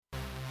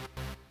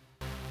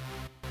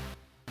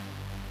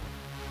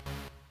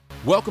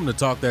Welcome to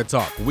Talk That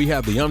Talk, where we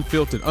have the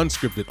unfiltered,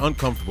 unscripted,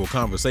 uncomfortable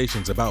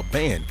conversations about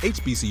band,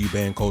 HBCU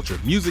band culture,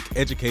 music,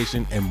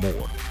 education, and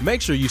more.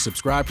 Make sure you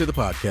subscribe to the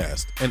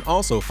podcast and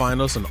also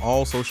find us on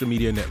all social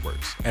media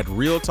networks at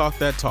Real Talk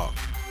That Talk.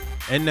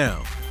 And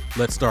now,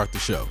 let's start the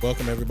show.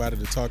 Welcome, everybody,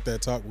 to Talk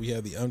That Talk. We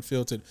have the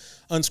unfiltered,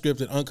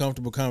 unscripted,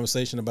 uncomfortable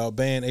conversation about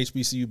band,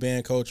 HBCU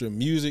band culture,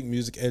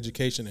 music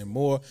education, and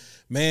more.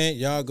 Man,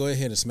 y'all go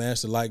ahead and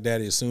smash the like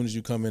daddy as soon as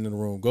you come in the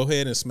room. Go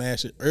ahead and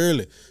smash it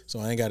early, so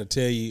I ain't got to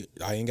tell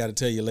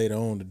you later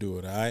on to do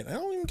it, all right? I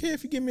don't even care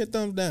if you give me a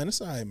thumbs down. It's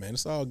all right, man.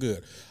 It's all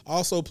good.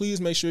 Also, please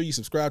make sure you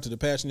subscribe to the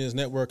Passioneers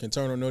Network and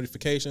turn on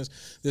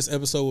notifications. This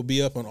episode will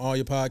be up on all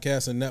your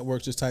podcasts and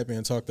networks. Just type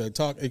in Talk That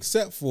Talk,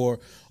 except for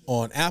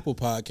on Apple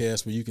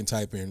Podcasts, where you can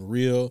type in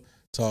Real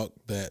Talk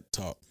That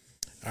Talk.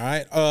 All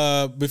right.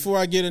 Before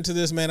I get into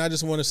this, man, I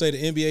just want to say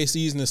the NBA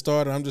season has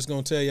started. I'm just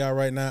going to tell y'all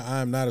right now, I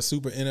am not a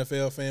super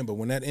NFL fan, but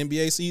when that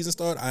NBA season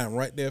started, I am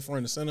right there front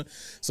and center.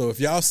 So if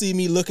y'all see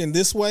me looking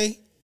this way,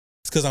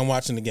 it's because I'm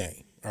watching the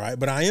game. All right.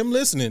 But I am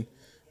listening,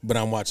 but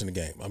I'm watching the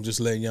game. I'm just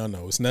letting y'all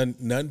know. It's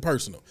nothing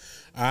personal.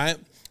 All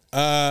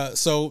right.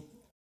 So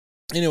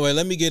anyway,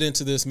 let me get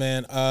into this,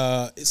 man.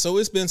 So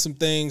it's been some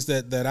things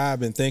that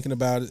I've been thinking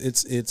about.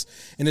 It's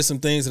some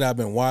things that I've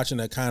been watching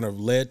that kind of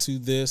led to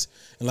this.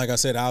 And like I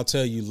said, I'll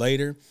tell you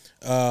later.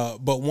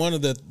 But one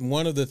of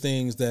the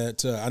things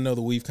that I know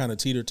that we've kind of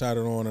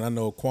teeter-tottered on, and I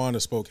know Quan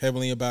has spoke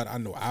heavily about, I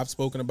know I've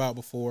spoken about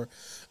before,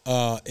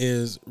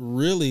 is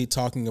really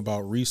talking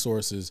about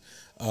resources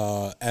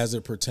as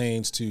it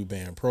pertains to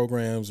band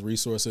programs,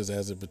 resources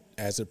as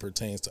it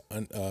pertains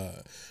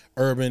to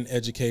urban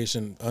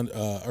education,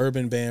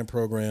 urban band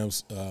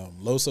programs,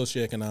 low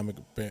socioeconomic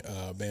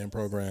band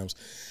programs,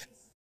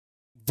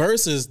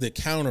 versus the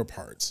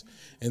counterparts.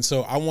 And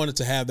so I wanted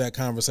to have that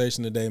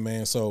conversation today,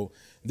 man. So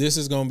this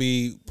is going to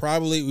be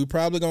we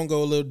probably going to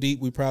go a little deep.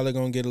 We probably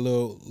going to get a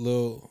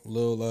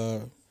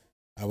little,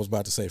 I was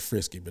about to say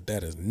frisky, but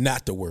that is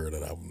not the word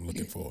that I'm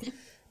looking for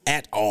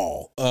at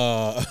all.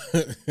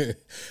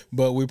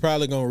 But we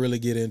probably going to really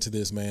get into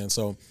this, man.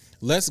 So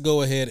let's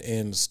go ahead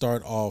and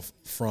start off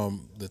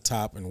from the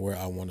top and where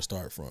I want to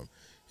start from.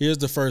 Here's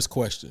the first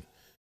question.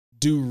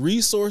 Do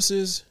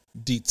resources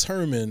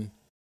determine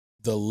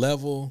the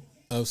level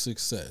of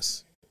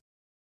success?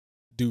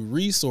 Do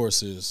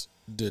resources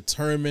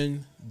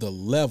determine the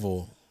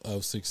level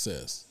of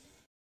success?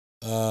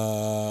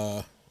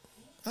 I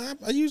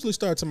usually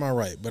start to my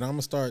right, but I'm going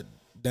to start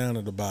down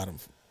at the bottom.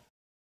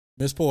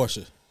 Miss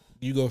Portia,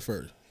 you go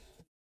first.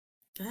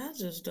 I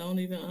just don't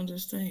even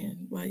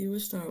understand why you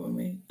would start with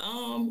me.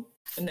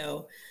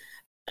 No.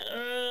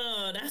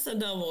 That's a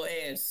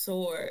double-edged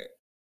sword.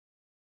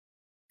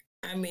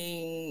 I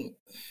mean,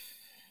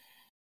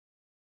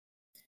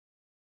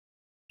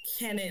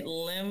 can it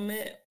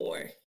limit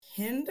or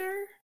hinder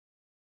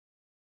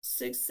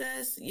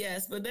success?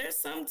 Yes, but there's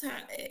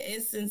sometimes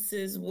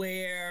instances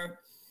where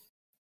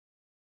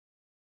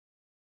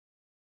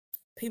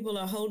people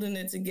are holding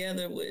it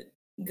together with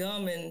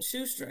gum and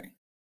shoestring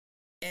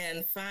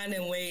and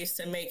finding ways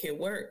to make it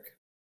work.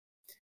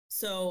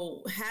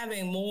 So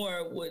having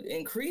more would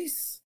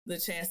increase the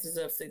chances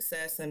of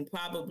success and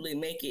probably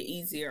make it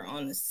easier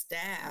on the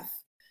staff.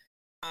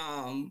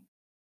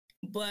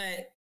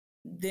 But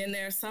then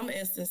there are some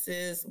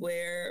instances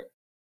where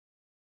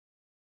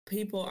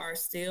people are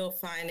still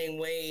finding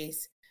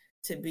ways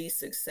to be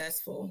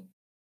successful.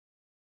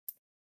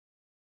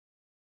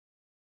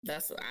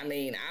 That's what I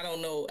mean. I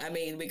don't know. I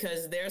mean,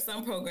 because there are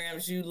some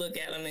programs you look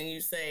at them and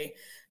you say,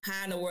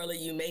 how in the world are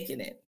you making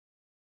it?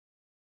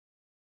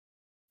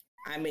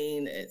 I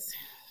mean,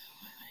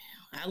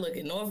 I look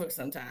at Norfolk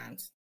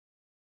sometimes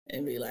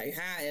and be like,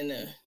 how in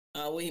the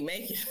are we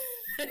making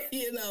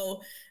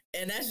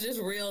and that's just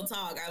real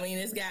talk. I mean,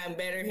 it's gotten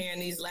better here in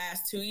these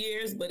last 2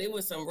 years, but it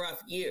was some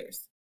rough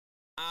years.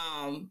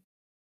 After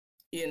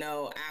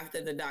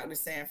the Dr.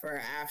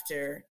 Sanford,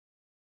 after,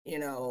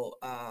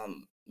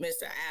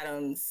 Mr.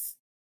 Adams,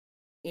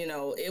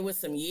 it was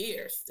some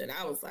years that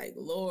I was like,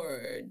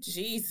 Lord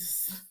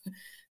Jesus.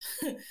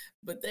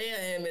 But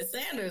they and Miss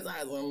Sanders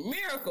are some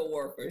miracle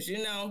workers,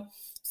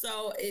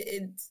 So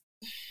it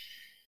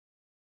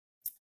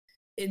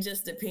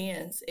just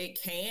depends.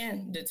 It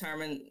can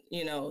determine,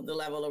 the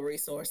level of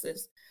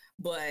resources,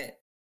 but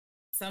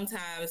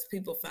sometimes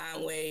people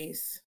find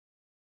ways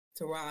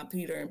to rob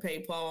Peter and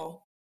pay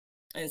Paul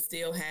and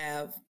still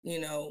have,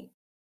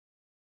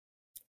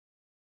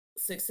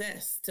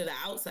 success to the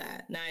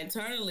outside. Now,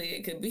 internally,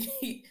 it could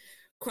be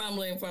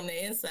crumbling from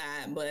the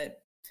inside,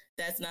 but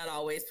that's not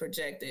always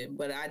projected.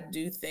 But I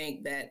do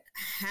think that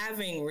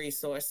having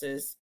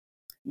resources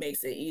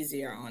makes it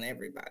easier on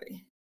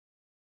everybody.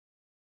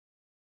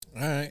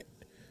 All right.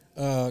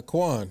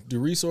 Quan, do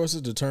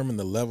resources determine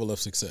the level of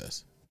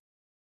success?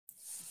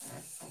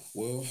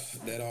 Well,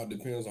 that all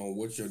depends on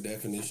what's your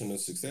definition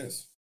of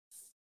success.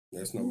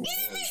 That's number one.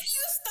 You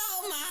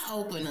stole my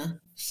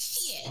opener.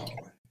 Shit.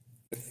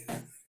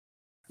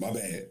 My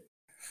bad.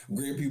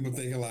 Great people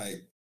thinking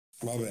like,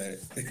 my bad.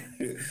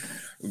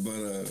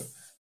 But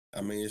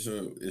I mean,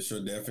 it's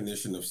your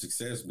definition of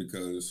success,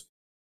 because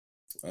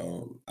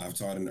I've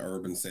taught in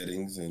urban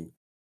settings, and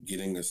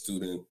getting a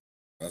student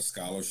a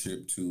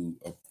scholarship to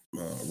a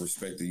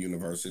respected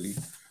university,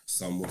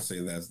 some will say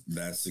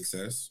that's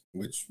success,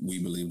 which we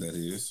believe that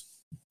is.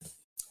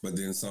 But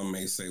then some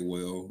may say,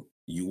 well,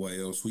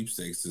 UIL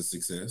sweepstakes is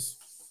success,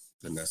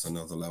 and that's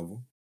another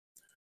level.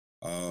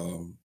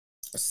 Um,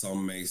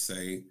 some may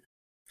say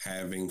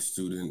having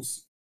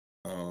students,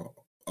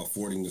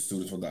 affording the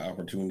students with the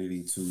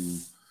opportunity to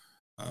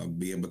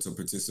be able to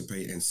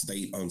participate in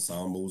state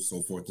ensembles,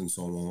 so forth and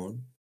so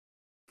on.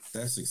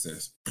 That's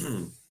success.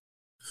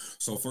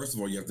 So first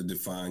of all, you have to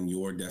define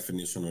your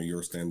definition or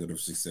your standard of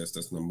success.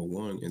 That's number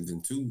one. And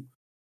then two,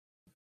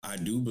 I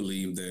do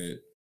believe that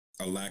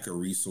a lack of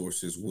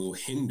resources will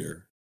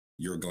hinder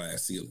your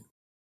glass ceiling,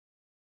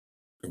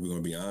 if we're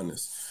going to be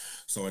honest.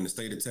 So in the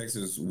state of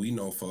Texas, we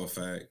know for a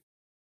fact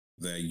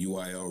that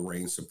UIL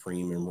reigns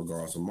supreme in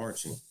regards to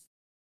marching.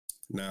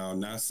 Now,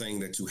 not saying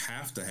that you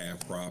have to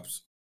have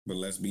props, but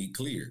let's be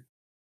clear.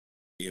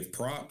 If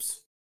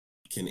props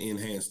can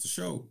enhance the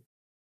show,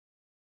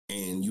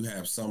 and you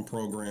have some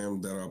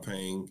programs that are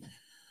paying,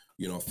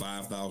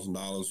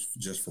 $5,000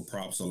 just for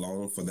props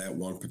alone for that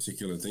one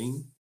particular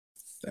thing,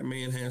 that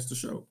may enhance the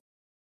show.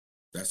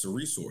 That's a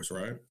resource,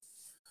 right?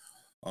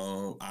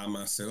 I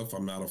myself,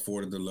 I'm not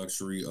afforded the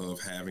luxury of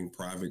having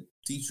private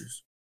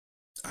teachers.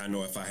 I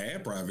know if I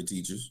had private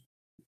teachers,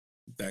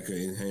 that could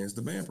enhance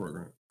the band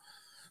program.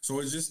 So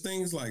it's just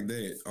things like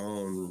that,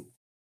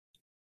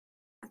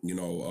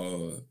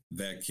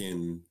 that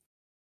can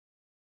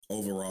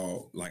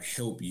overall like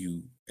help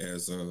you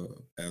as a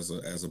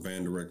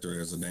band director,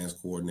 as a dance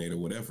coordinator,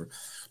 whatever.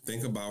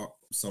 Think about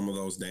some of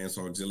those dance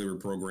auxiliary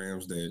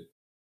programs that,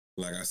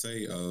 like I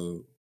say,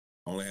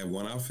 only have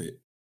one outfit,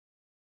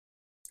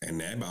 and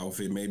that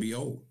outfit may be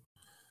old.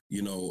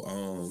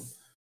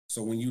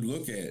 So when you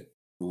look at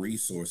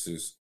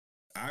resources,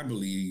 I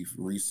believe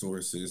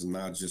resources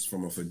not just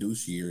from a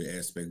fiduciary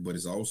aspect, but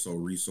it's also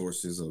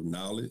resources of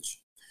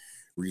knowledge,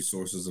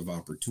 resources of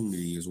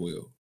opportunity as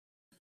well.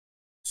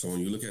 So when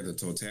you look at the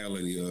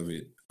totality of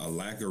it, a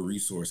lack of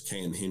resource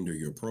can hinder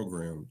your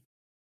program,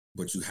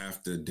 but you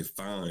have to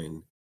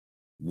define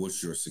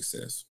what's your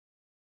success.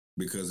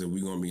 Because if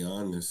we're going to be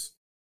honest,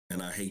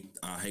 and I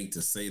hate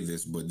to say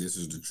this, but this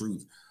is the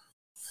truth.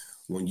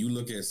 When you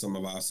look at some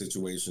of our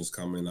situations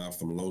coming out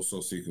from low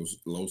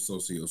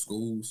socio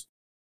schools,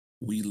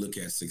 we look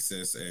at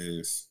success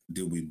as,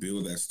 did we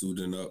build that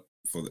student up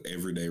for the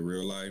everyday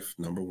real life?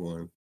 Number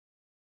one.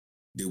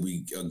 Did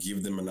we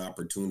give them an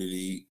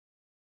opportunity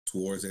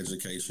towards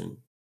education?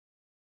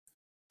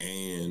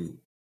 And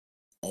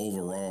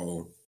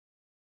overall,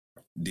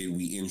 did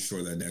we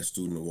ensure that that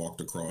student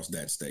walked across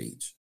that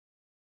stage?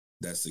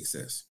 That's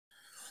success.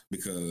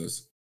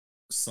 Because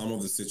some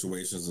of the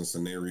situations and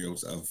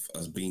scenarios of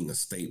us being a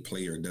state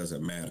player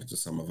doesn't matter to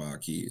some of our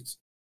kids.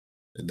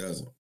 It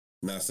doesn't.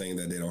 Not saying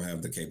that they don't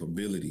have the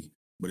capability,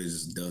 but it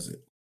just doesn't,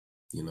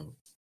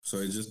 So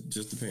it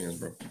just depends,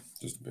 bro.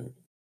 Just depends.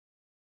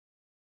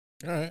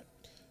 All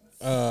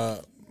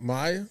right.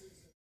 Maya?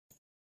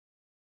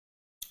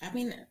 I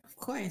mean, of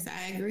course,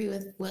 I agree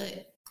with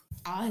what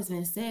all has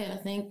been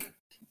said.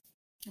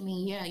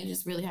 You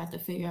just really have to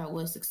figure out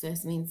what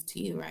success means to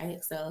you,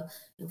 right? So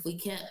if we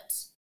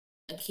kept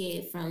a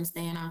kid from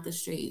staying off the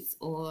streets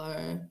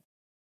or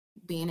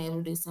being able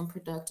to do some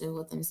productive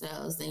with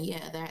themselves, then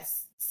yeah,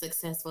 that's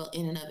successful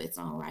in and of its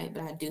own right.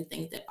 But I do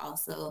think that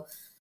also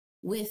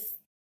with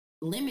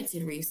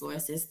limited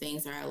resources,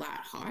 things are a lot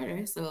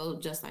harder. So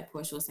just like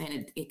Portia was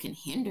saying, it can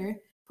hinder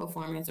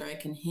performance or it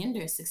can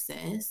hinder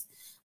success.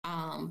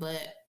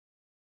 But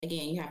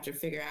again, you have to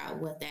figure out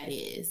what that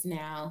is.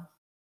 Now,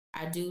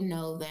 I do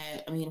know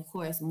that, of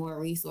course, more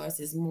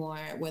resources, more,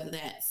 whether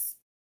that's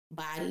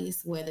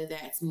bodies, whether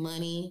that's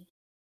money,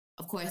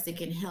 of course, it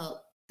can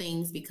help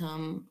things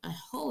become a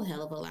whole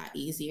hell of a lot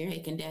easier.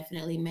 It can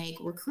definitely make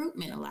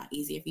recruitment a lot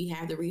easier if you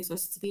have the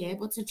resources to be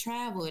able to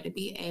travel, to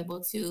be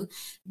able to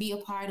be a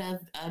part of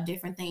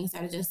different things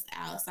that are just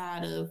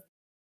outside of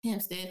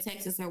Hempstead,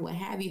 Texas, or what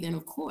have you. Then,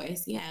 of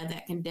course, yeah,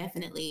 that can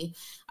definitely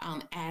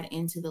add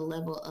into the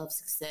level of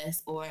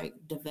success or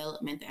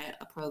development that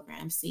a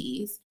program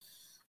sees.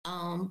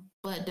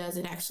 But does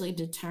it actually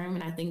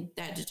determine? I think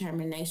that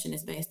determination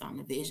is based on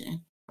the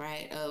vision,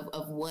 right?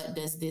 Of what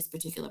does this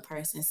particular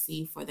person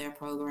see for their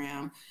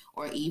program,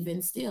 or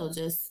even still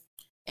just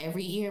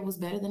every year was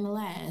better than the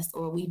last,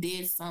 or we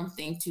did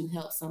something to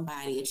help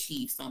somebody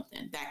achieve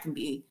something that can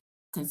be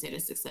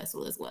considered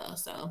successful as well.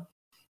 So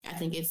I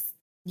think it's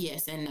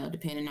yes and no,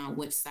 depending on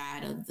which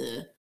side of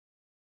the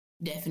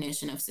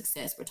definition of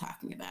success we're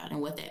talking about and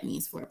what that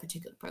means for a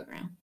particular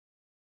program.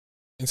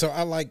 And so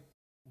I like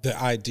the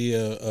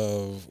idea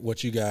of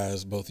what you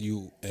guys, both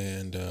you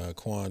and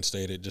Quan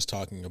stated, just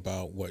talking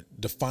about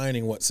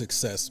defining what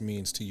success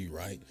means to you,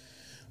 right?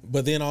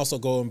 But then also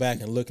going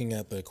back and looking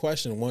at the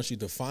question, once you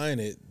define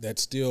it, that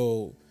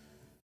still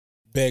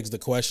begs the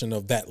question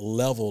of that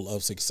level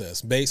of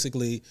success.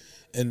 Basically,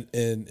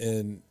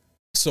 and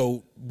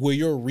so will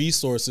your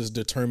resources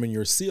determine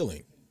your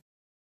ceiling,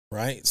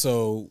 right?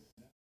 So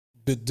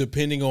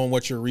depending on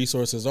what your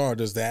resources are,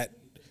 does that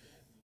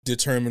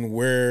determine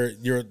where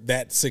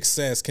that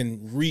success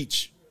can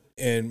reach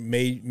and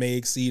may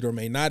exceed or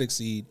may not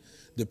exceed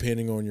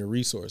depending on your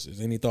resources.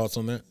 Any thoughts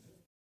on that?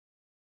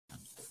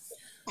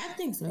 I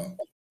think so.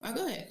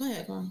 Go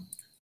ahead, Carl.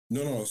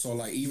 No. So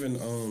like even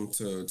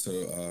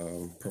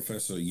to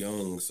Professor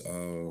Young's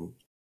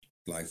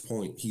like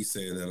point, he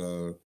said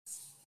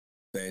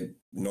that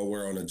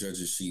nowhere on the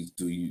judge's sheet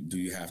do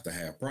you have to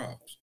have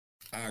props.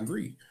 I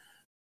agree,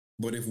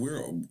 but if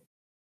we're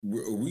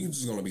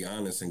just going to be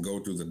honest and go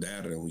through the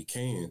data, and we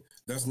can,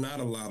 there's not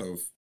a lot of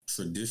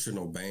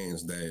traditional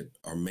bands that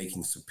are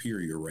making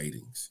superior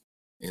ratings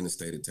in the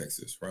state of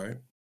Texas, right?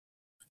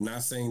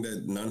 Not saying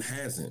that none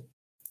hasn't,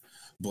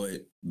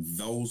 but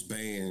those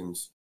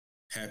bands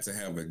had to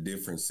have a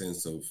different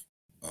sense of,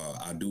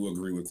 I do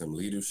agree with them,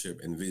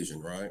 leadership and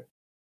vision, right?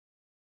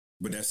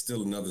 But that's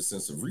still another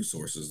sense of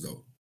resources,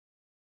 though.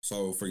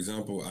 So, for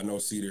example, I know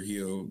Cedar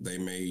Hill, they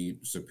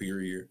made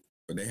superior,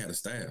 but they had a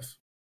staff.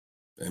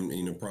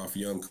 And, Prof.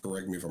 Young,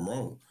 correct me if I'm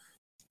wrong.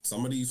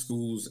 Some of these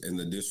schools in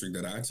the district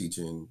that I teach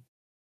in,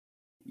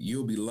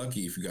 you'll be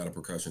lucky if you got a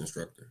percussion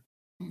instructor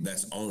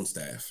that's on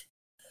staff.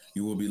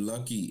 You will be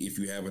lucky if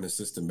you have an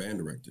assistant band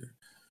director.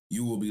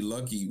 You will be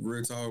lucky,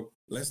 real talk.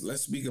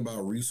 Let's speak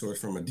about resource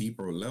from a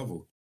deeper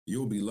level.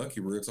 You'll be lucky,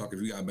 real talk,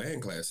 if you got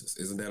band classes.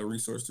 Isn't that a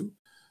resource too?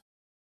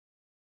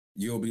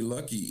 You'll be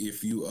lucky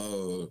if you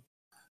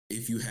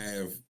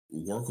have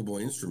workable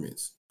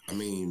instruments. I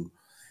mean,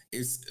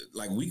 it's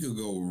like we could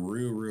go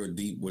real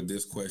deep with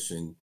this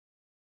question,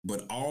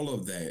 but all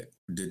of that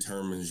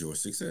determines your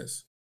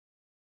success.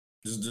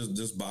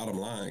 Just bottom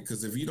line.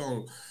 Because if you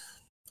don't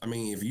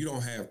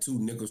have two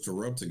nickels to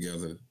rub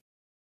together,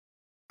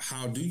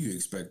 how do you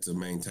expect to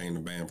maintain a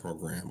band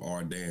program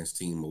or a dance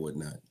team or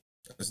whatnot?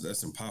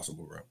 That's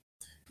impossible, bro.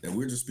 And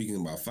we're just speaking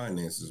about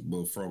finances,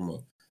 but from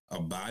a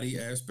body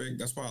aspect,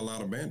 that's why a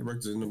lot of band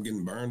directors end up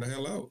getting burned the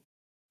hell out,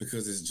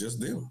 because it's just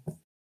them.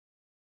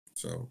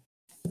 So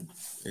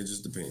it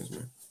just depends,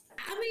 man.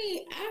 I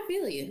mean, I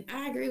feel you.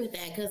 I agree with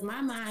that, because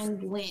my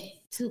mind went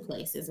two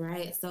places,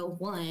 right? So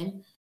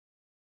one,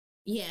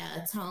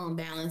 yeah, tone,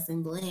 balance,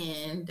 and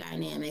blend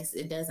dynamics,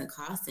 it doesn't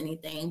cost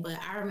anything. But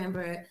I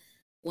remember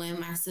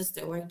when my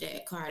sister worked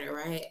at Carter,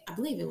 right? I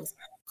believe it was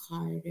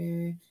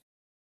Carter.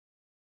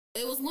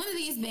 It was one of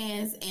these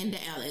bands in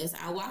Dallas.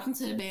 I walked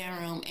into the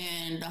band room,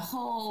 and the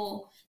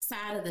whole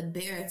side of the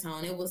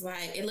baritone, it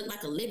looked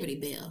like a Liberty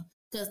Bell,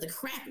 because the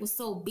crack was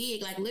so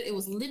big, like it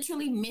was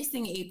literally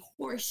missing a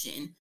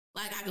portion.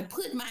 Like I could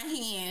put my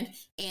hand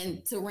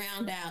and to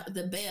round out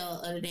the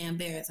bell of the damn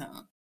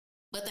baritone,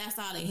 but that's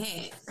all they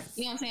had.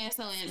 You know what I'm saying?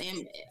 So,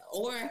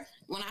 or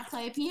when I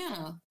play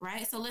piano,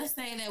 right? So let's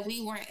say that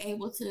we weren't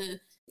able to,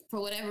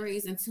 for whatever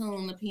reason,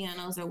 tune the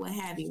pianos or what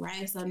have you,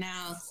 right? So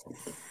now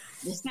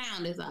the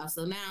sound is off.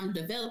 So now I'm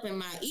developing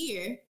my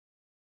ear,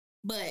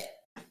 but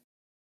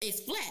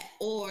it's flat,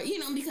 or,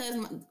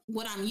 because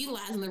what I'm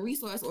utilizing, the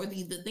resource or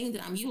the thing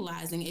that I'm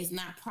utilizing is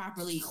not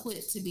properly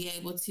equipped to be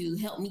able to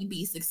help me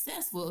be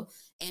successful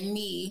and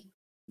me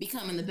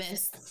becoming the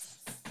best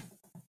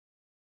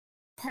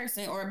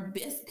person or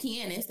best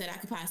pianist that I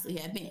could possibly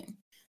have been.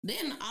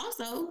 Then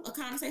also a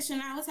conversation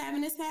I was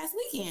having this past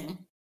weekend.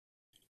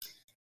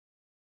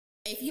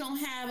 If you don't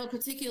have a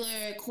particular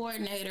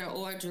coordinator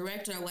or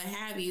director or what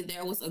have you,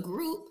 there was a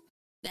group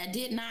that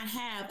did not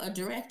have a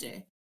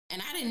director.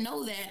 And I didn't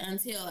know that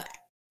until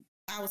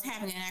I was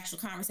having an actual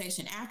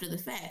conversation after the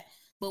fact.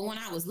 But when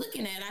I was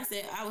looking at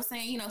it, I was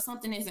saying,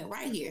 something isn't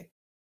right here.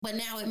 But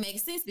now it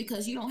makes sense,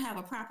 because you don't have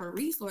a proper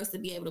resource to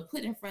be able to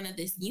put in front of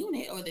this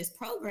unit or this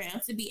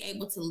program to be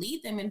able to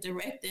lead them and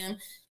direct them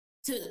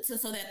to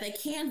so that they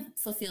can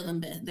fulfill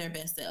their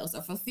best selves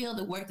or fulfill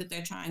the work that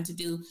they're trying to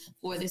do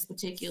for this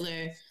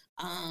particular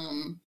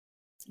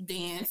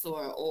dance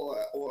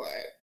or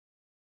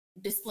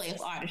display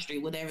of artistry,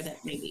 whatever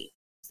that may be.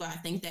 So I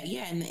think that,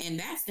 yeah, in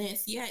that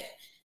sense, yeah,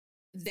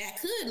 that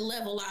could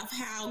level off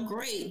how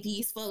great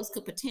these folks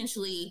could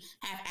potentially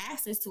have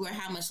access to, or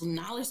how much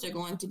knowledge they're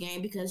going to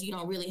gain, because you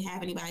don't really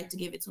have anybody to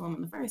give it to them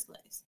in the first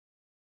place.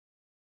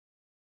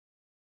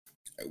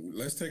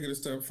 Let's take it a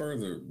step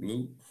further,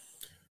 Luke.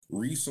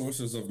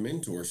 Resources of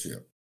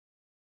mentorship.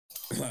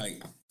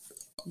 Like,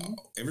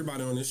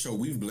 everybody on this show,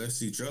 we've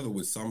blessed each other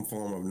with some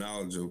form of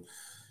knowledge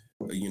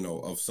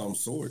of some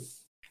sort.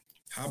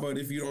 How about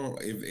if you don't,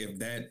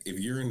 if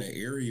you're in the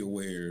area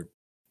where,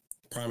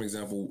 prime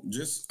example,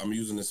 I'm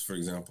using this for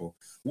example,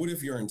 what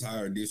if your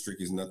entire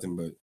district is nothing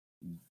but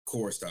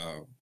core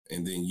style,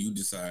 and then you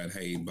decide,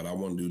 hey, but I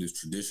want to do this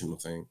traditional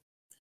thing,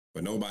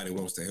 but nobody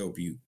wants to help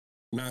you?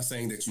 Not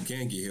saying that you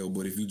can't get help,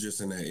 but if you're just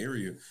in that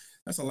area,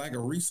 that's a lack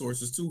of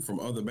resources too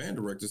from other band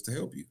directors to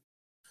help you.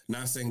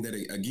 Not saying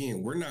that,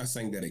 we're not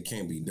saying that it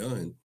can't be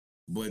done,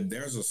 but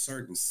there's a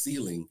certain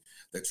ceiling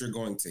that you're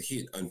going to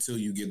hit until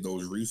you get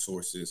those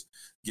resources,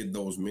 get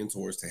those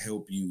mentors to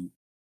help you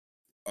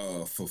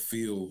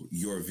fulfill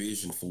your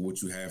vision for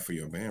what you have for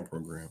your band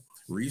program.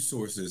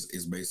 Resources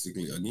is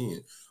basically,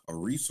 a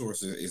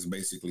resource is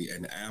basically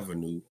an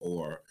avenue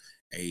or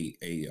a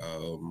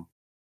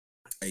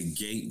a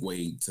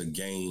gateway to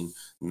gain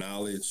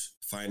knowledge,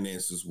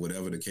 finances,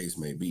 whatever the case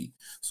may be.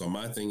 So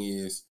my thing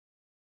is,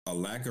 a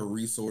lack of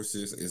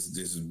resources is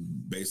just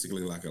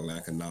basically like a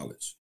lack of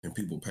knowledge, and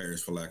people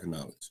perish for lack of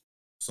knowledge.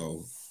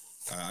 So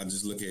I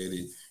just look at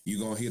it, you're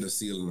going to hit a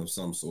ceiling of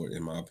some sort,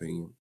 in my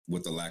opinion,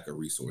 with the lack of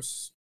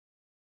resources.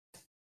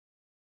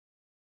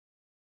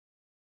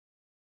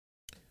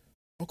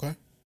 Okay.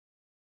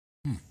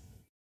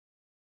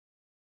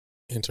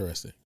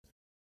 Interesting.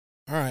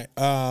 All right.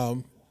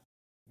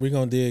 We're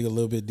gonna dig a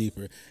little bit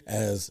deeper,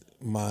 as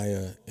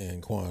Maya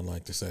and Quan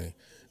like to say.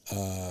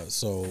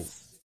 So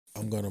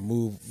I'm gonna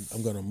move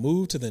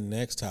to the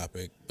next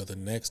topic, but the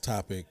next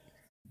topic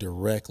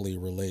directly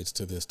relates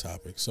to this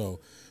topic.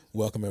 So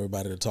welcome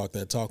everybody to Talk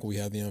That Talk. We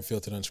have the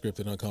unfiltered,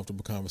 unscripted,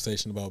 uncomfortable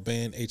conversation about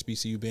band,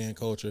 HBCU band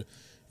culture,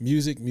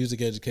 music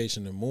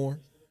education, and more.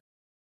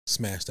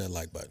 Smash that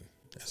like button.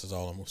 That's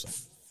all I'm gonna say.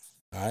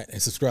 All right,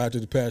 and subscribe to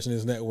the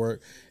Passionate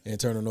Network and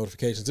turn on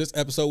notifications. This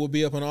episode will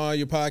be up on all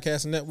your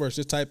podcasting networks.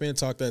 Just type in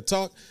Talk That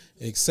Talk,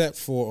 except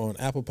for on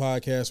Apple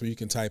Podcasts, where you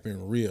can type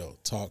in Real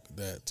Talk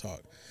That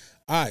Talk.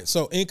 All right,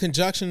 so in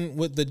conjunction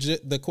with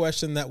the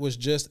question that was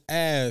just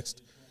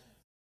asked,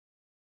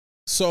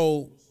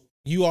 so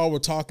you all were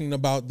talking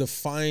about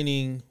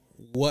defining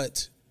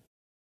what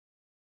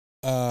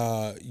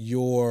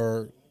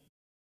your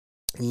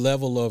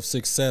level of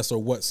success,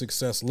 or what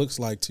success looks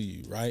like to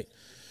you, right?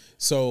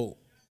 So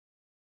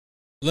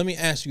let me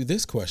ask you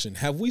this question.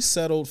 Have we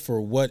settled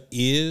for what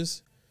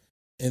is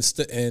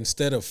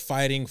instead of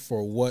fighting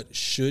for what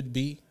should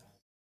be?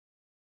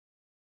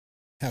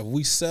 Have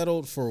we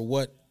settled for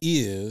what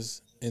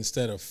is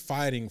instead of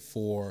fighting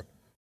for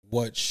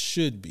what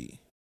should be?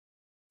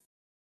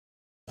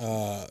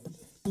 Who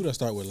did I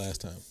start with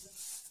last time?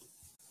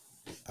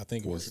 I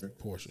think it was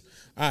Portia.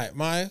 All right,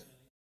 Maya.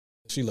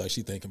 She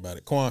thinking about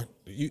it. Quan,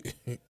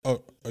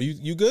 are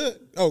you good?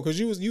 Oh, because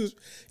you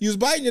was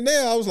biting your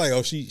nail. I was like,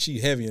 oh, she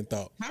heavy in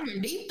thought. I'm in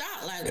deep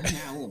thought. Like,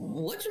 now,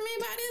 what you mean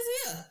by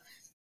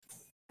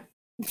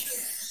this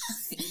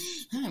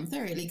here? I'm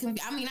thoroughly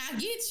confused. I mean, I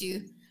get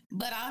you,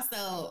 but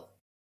also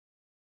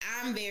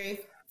I'm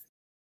very,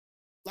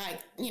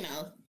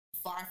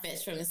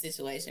 far-fetched from the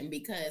situation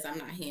because I'm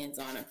not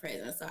hands-on or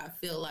present. So I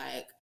feel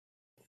like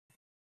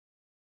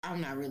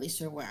I'm not really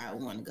sure where I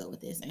want to go with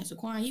this answer.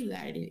 Quan, you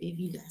got it if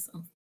you got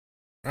something.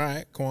 All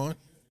right, Quan.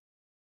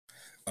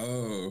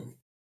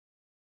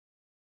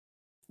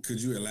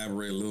 Could you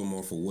elaborate a little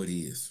more for what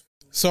is?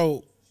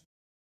 So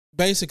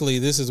basically,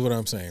 this is what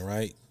I'm saying,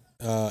 right?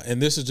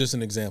 And this is just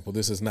an example.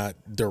 This is not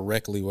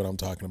directly what I'm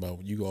talking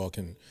about. You all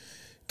can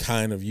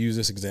kind of use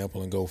this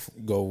example and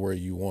go where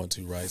you want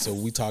to, right? So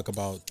we talk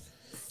about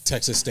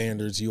Texas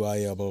standards,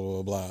 UIL, blah,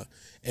 blah, blah, blah.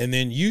 And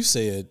then you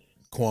said,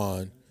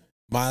 Quan,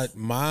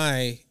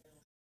 my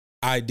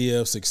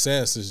idea of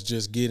success is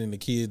just getting the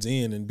kids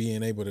in and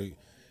being able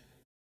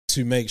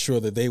to make sure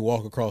that they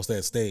walk across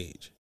that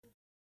stage.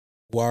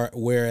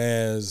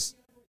 Whereas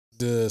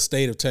the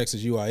state of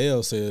Texas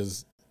UIL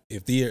says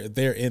if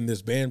they're in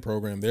this band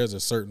program, there's a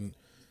certain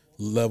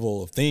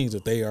level of things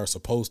that they are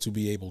supposed to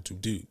be able to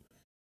do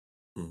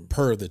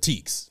per the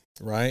TEKS,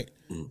 right?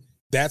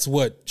 That's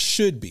what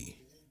should be.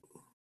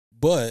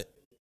 But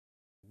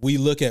we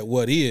look at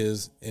what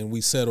is and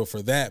we settle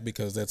for that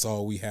because that's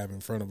all we have in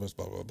front of us,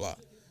 blah, blah, blah.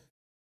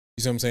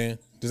 You see what I'm saying?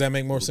 Does that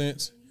make more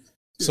sense?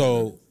 Yeah.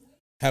 So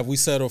have we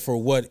settled for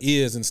what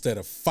is instead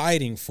of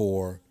fighting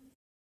for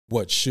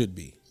what should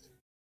be?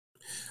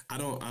 I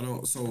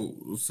don't.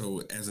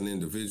 So as an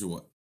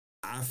individual,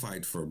 I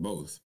fight for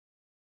both.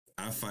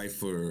 I fight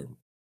for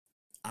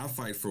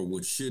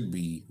what should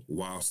be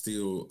while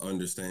still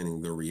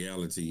understanding the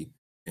reality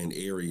and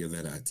area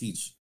that I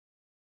teach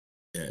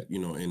at,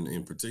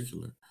 in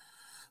particular.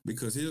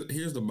 Because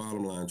here's the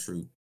bottom line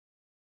truth.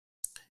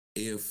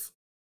 If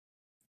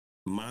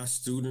my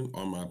student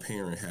or my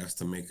parent has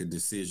to make a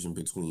decision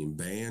between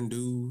band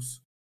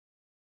dues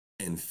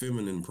and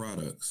feminine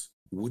products,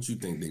 what you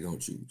think they're going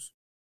to choose?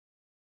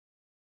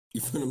 You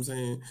feel what I'm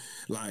saying?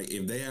 Like,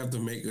 if they have to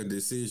make a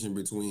decision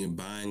between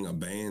buying a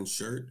band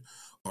shirt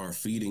or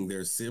feeding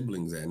their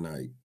siblings at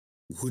night,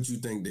 what you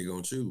think they're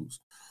going to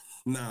choose?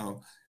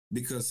 Now,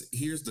 because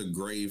here's the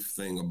grave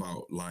thing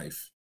about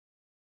life.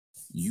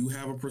 You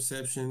have a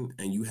perception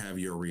and you have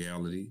your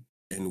reality,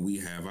 and we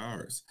have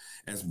ours.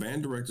 As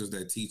band directors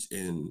that teach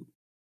in,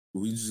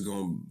 we just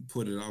gonna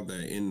put it out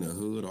there, in the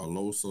hood or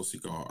low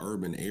socio or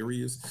urban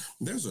areas,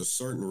 there's a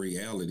certain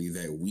reality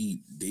that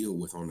we deal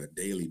with on a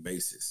daily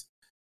basis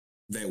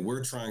that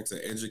we're trying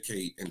to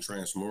educate and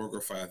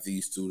transmogrify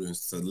these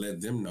students to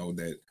let them know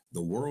that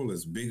the world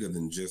is bigger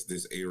than just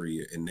this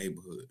area and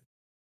neighborhood.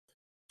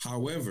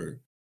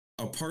 However,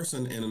 a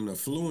person in an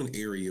affluent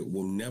area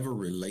will never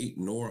relate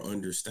nor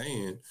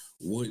understand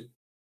what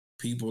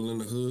people in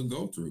the hood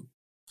go through.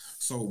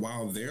 So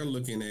while they're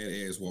looking at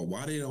it as, well,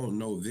 why they don't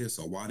know this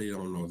or why they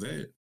don't know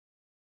that,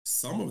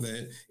 some of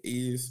that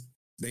is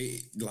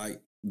the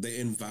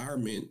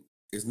environment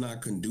is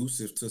not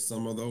conducive to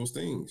some of those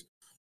things.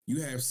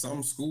 You have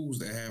some schools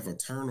that have a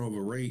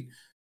turnover rate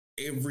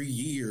every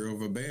year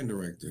of a band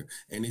director.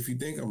 And if you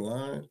think I'm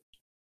lying,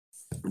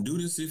 do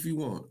this if you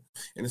want.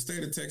 In the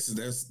state of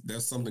Texas,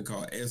 there's something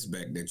called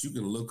SBAC that you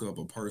can look up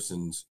a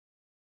person's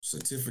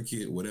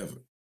certificate, whatever.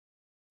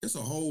 It's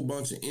a whole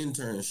bunch of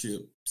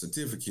internship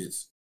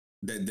certificates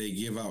that they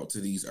give out to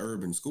these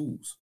urban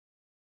schools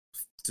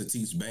to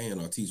teach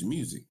band or teach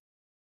music.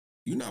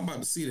 You're not about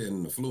to see that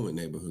in the affluent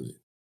neighborhood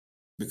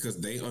because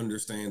they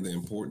understand the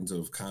importance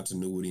of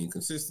continuity and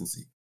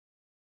consistency.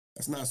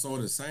 That's not sort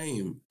of the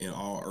same in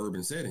all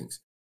urban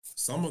settings.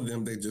 Some of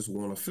them, they just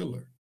want a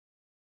filler.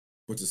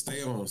 But to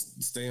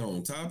stay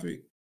on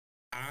topic,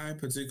 I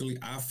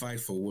fight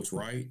for what's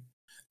right.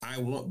 I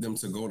want them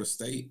to go to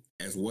state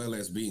as well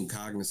as being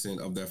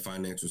cognizant of their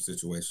financial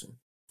situation.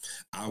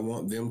 I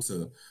want them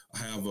to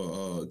have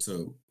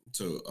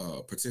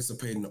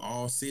participate in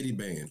all city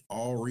band,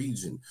 all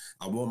region.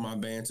 I want my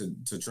band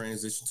to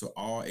transition to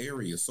all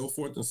areas, so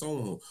forth and so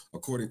on,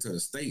 according to the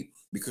state,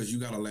 because you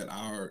got to let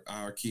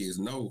our kids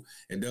know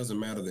it doesn't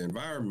matter the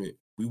environment.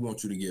 We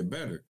want you to get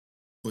better.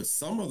 But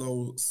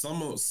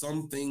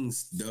some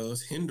things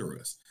does hinder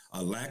us.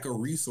 A lack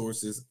of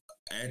resources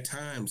at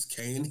times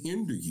can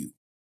hinder you.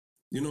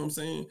 You know what I'm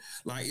saying?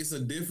 Like, it's a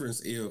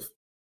difference if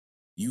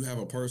you have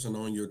a person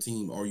on your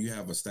team or you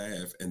have a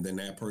staff and then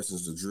that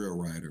person's the drill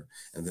writer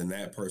and then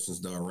that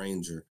person's the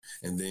arranger.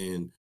 And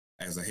then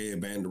as a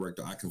head band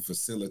director, I can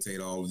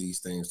facilitate all of these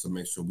things to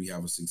make sure we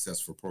have a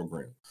successful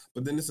program.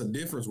 But then it's a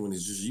difference when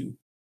it's just you.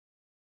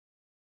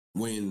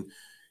 When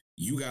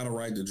you got to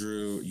write the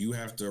drill, you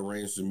have to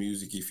arrange the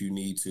music if you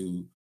need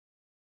to,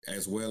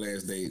 as well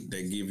as they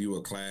give you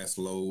a class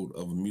load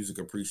of music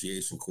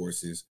appreciation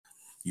courses.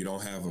 You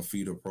don't have a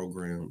feeder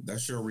program.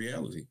 That's your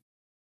reality.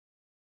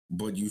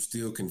 But you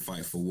still can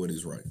fight for what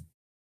is right.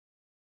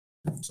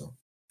 So.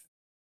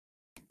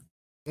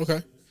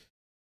 Okay.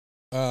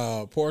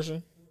 Portia?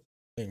 I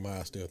think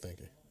Maya's still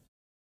thinking.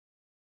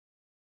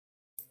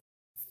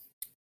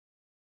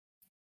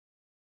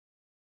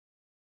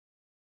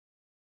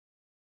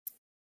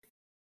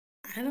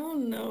 I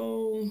don't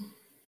know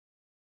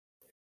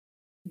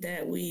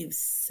that we've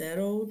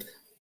settled.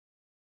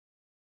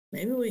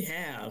 Maybe we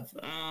have.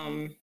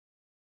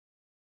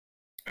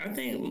 I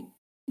think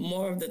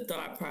more of the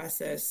thought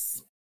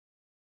process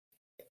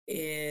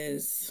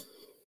is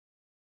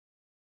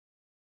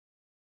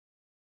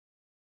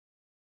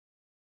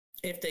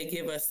if they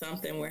give us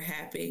something, we're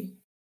happy.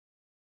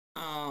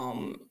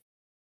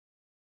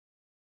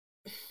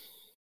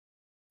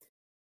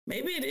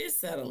 Maybe it is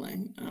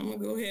settling. I'm gonna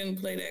go ahead and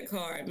play that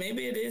card.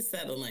 Maybe it is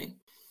settling.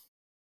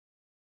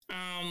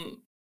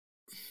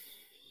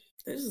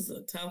 This is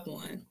a tough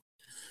one.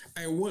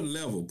 At what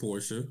level,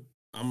 Portia?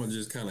 I'm gonna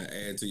just kind of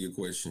add to your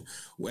question.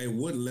 At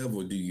what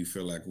level do you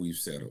feel like we've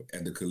settled?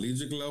 At the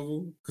collegiate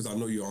level? Because I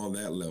know you're on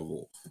that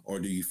level. Or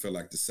do you feel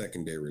like the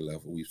secondary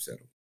level we've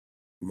settled?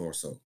 More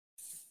so.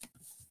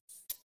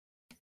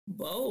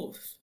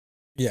 Both.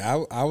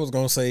 Yeah, I was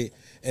gonna say,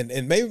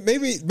 and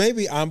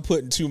maybe I'm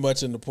putting too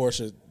much into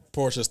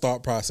Portia's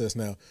thought process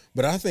now,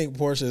 but I think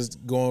Portia's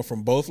going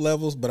from both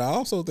levels. But I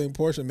also think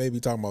Portia may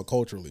be talking about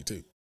culturally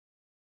too.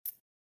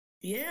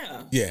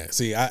 Yeah. Yeah.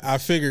 See, I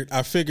figured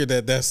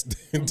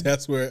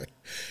that's where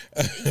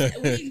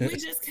we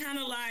just kind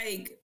of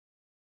like.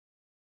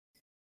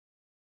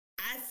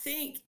 I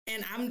think,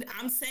 and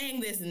I'm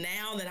saying this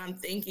now that I'm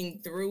thinking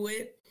through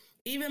it.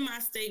 Even my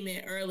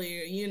statement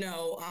earlier,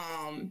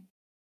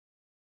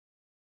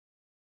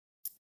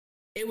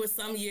 it was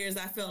some years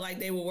I felt like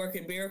they were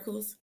working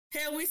miracles.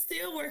 Hell, we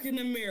still working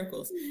the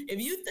miracles.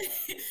 If you think,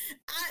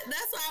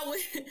 that's why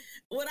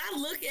when I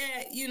look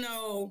at,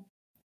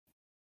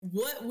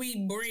 what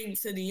we bring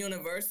to the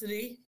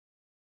university,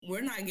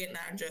 we're not getting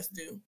our just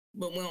due,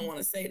 but we don't want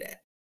to say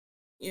that.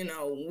 We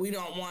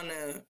don't want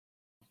to,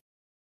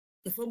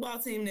 the football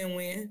team didn't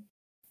win,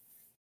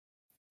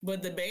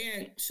 but the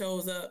band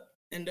shows up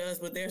and does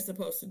what they're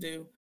supposed to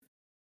do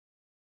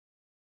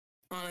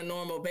on a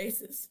normal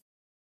basis.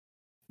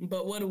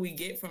 But what do we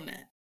get from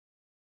that?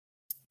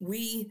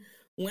 We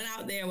went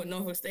out there with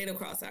Norfolk State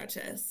across our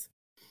chest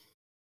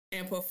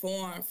and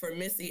performed for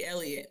Missy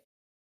Elliott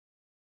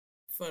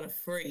for the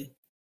free.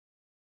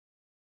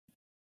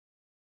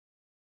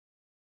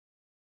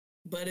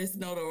 But it's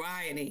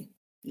notoriety.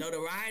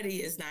 Notoriety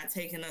is not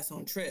taking us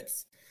on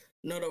trips.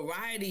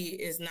 Notoriety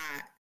is not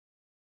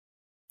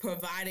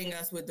providing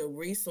us with the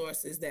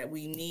resources that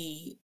we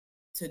need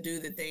to do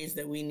the things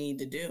that we need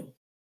to do.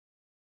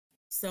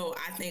 So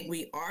I think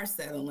we are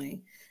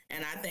settling.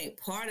 And I think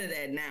part of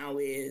that now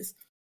is,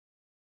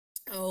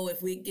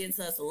 if it gets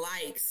us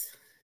likes,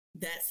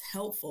 that's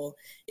helpful.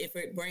 If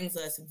it brings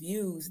us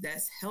views,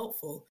 that's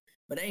helpful.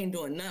 But they ain't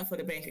doing nothing for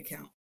the bank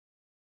account.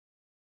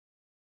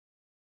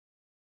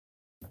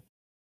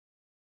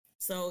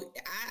 So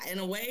in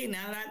a way,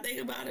 now that I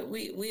think about it,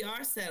 we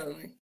are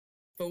settling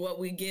for what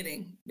we're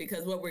getting,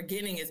 because what we're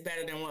getting is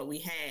better than what we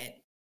had.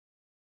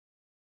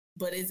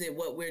 But is it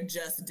what we're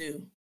just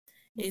due?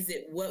 Is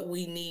it what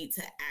we need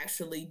to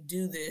actually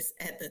do this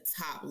at the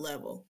top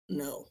level?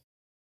 No.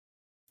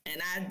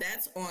 And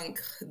that's on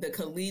the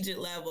collegiate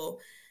level.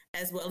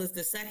 as well as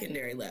the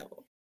secondary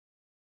level.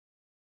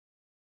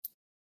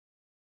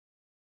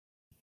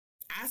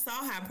 I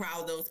saw how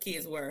proud those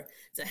kids were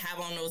to have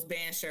on those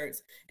band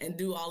shirts and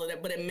do all of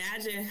that. But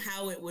imagine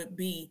how it would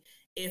be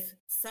if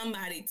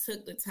somebody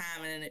took the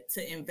time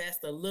to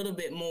invest a little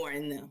bit more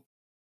in them.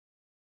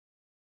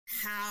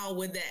 How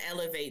would that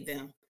elevate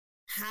them?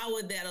 How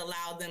would that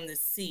allow them to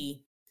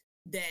see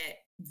that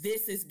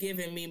this is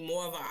giving me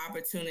more of an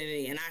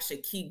opportunity and I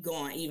should keep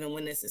going even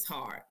when this is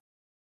hard?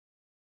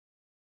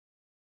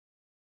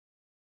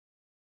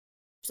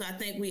 So I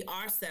think we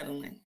are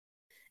settling.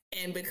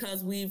 And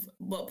because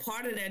but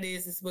part of that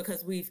is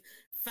because we've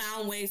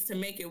found ways to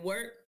make it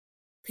work,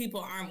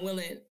 people aren't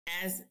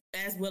as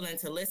willing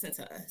to listen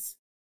to us.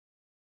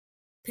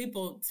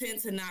 People tend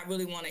to not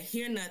really want to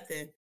hear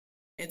nothing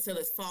until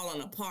it's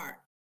falling apart.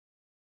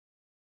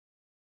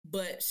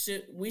 But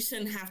we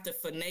shouldn't have to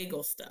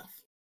finagle stuff.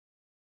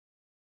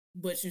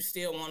 But you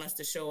still want us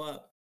to show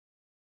up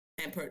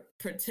and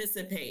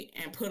participate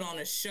and put on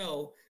a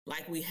show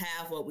like we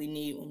have what we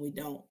need when we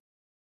don't.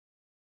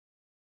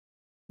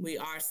 We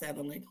are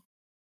settling.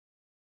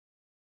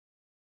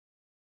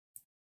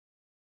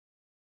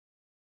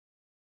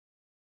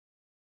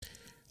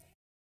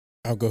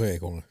 I'll go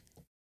ahead, go on.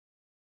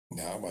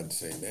 Now I'm about to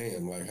say,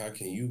 damn, like how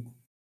can you,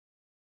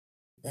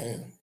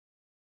 damn,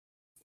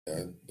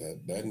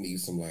 that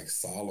needs some like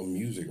solemn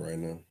music right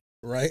now.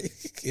 Right?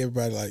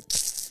 Everybody like,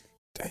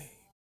 dang.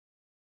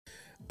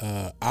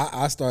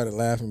 I started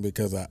laughing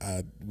because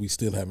we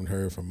still haven't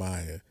heard from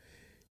Maya.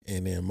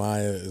 And then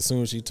Maya, as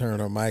soon as she turned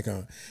her mic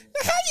on,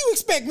 how you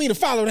expect me to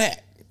follow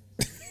that?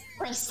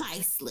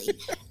 Precisely.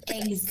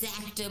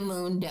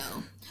 Exactamundo.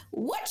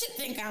 What you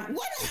think what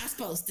am I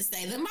supposed to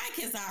say? The mic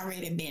has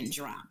already been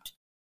dropped.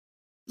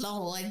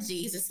 Lord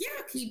Jesus,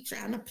 y'all keep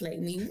trying to play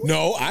me.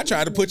 No, I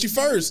tried to put you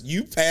first.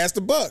 You passed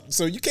the buck,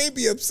 so you can't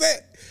be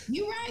upset.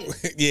 You're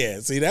right. Yeah,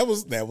 see, that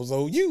was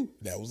OU.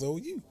 That was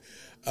OU.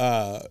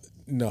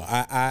 No,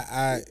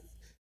 I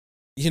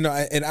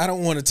and I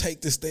don't want to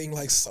take this thing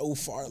like so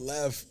far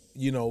left,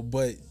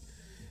 but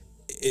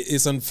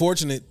it's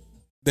unfortunate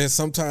that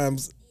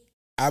sometimes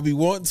I be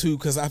wanting to,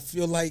 because I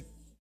feel like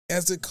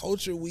as a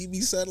culture we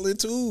be settling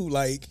too.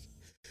 Like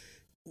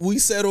we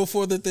settle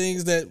for the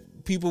things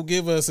that people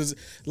give us. Is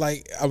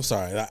like, I'm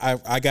sorry,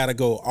 I gotta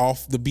go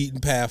off the beaten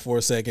path for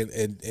a second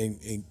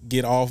and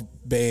get off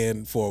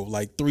band for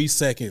like 3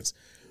 seconds.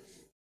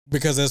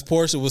 Because as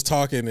Portia was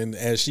talking and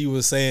as she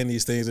was saying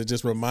these things, it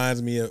just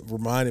reminded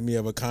me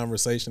of a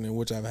conversation in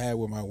which I've had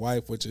with my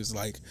wife, which is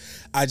like,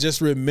 I just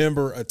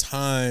remember a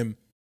time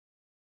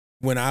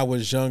when I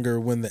was younger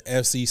when the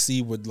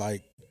FCC would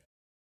like,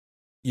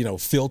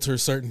 filter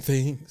certain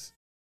things.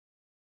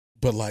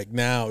 But like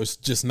now it's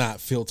just not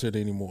filtered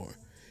anymore.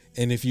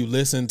 And if you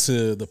listen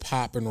to the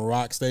pop and the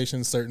rock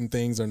station, certain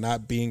things are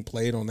not being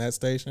played on that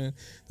station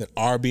that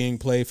are being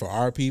played for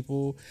our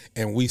people,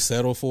 and we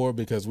settle for it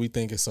because we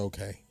think it's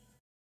okay.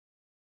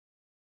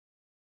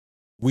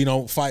 We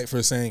don't fight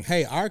for saying,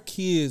 hey, our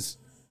kids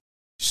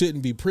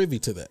shouldn't be privy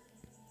to that.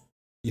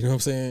 You know what I'm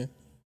saying?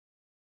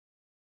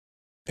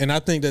 And I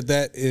think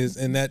that is,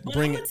 and that but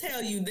bring. I'm gonna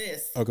tell you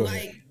this. Oh, go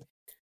ahead.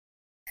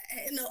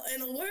 In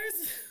the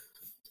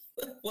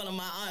words, one of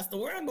my aunts, the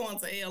world going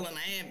to hell in a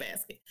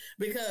handbasket,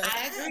 because I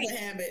have a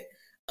habit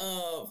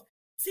of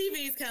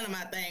TV is kind of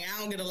my thing. I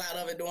don't get a lot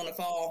of it during the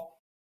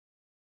fall.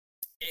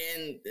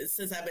 And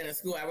since I've been in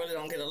school, I really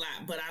don't get a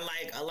lot, but I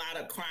like a lot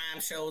of crime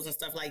shows and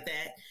stuff like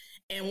that.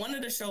 And one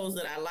of the shows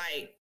that I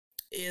like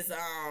is,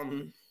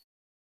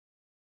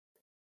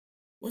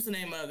 what's the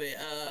name of it?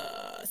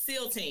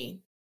 SEAL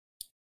Team.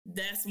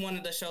 That's one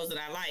of the shows that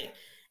I like.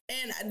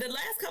 And the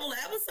last couple of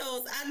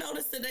episodes, I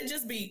noticed that they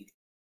just be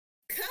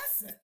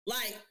cussing,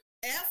 like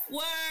F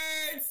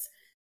words,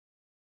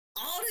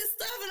 all this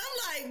stuff. And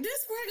I'm like,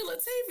 this regular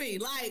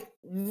TV, like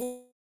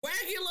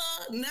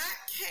regular, not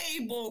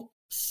cable,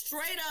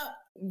 straight up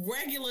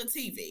regular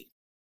TV.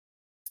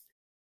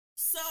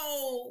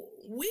 So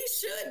we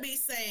should be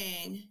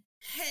saying,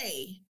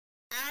 hey,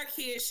 our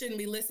kids shouldn't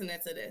be listening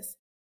to this.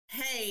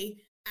 Hey,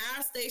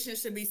 our station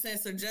should be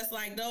censored just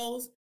like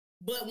those.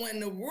 But when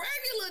the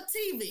regular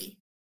TV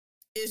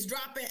is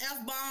dropping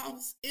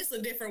F-bombs, it's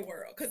a different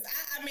world. Because,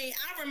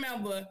 I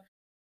remember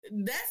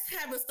that's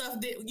type of stuff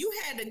that you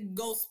had to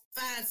go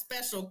find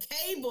special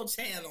cable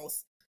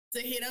channels to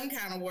hear them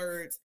kind of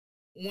words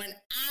when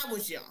I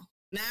was young.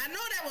 Now, I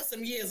know that was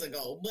some years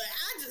ago, but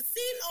I just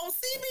see on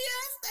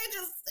CBS, they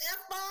just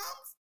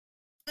F-bombs.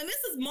 And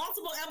this is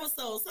multiple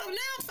episodes. So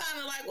now I'm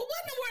finally like, well,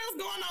 what in the world's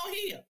going on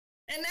here?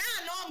 And now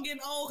I know I'm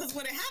getting old, because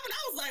when it happened,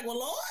 I was like, well,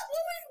 Lord,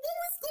 what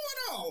was going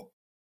on?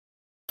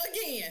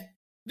 Again,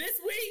 this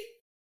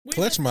week.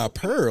 Clutch my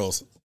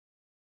pearls.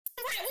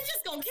 Right, we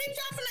just going to keep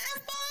dropping the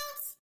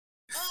F-bombs?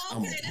 Oh,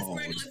 okay, that's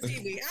regular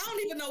TV. I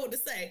don't even know what to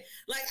say.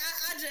 Like,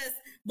 I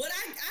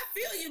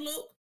feel you,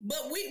 Luke,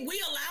 but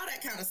we allow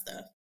that kind of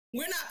stuff.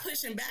 We're not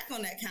pushing back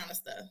on that kind of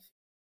stuff.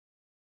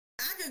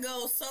 I could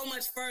go so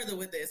much further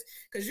with this,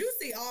 because you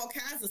see all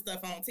kinds of stuff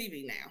on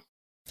TV now.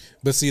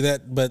 But see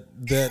that's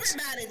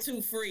everybody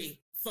too free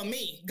for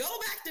me. Go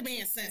back to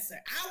being censored.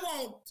 I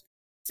want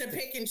to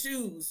pick and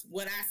choose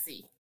what I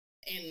see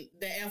in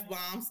the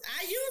F-bombs.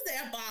 I use the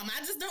F-bomb. I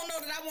just don't know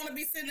that I want to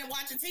be sitting and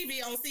watching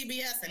TV on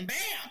CBS and bam,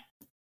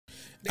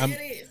 there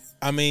it is.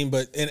 I mean,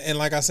 but and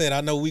like I said,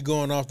 I know we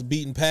going off the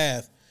beaten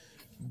path,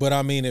 but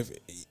I mean, if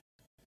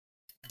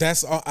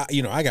that's all,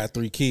 I got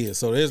 3 kids,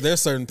 so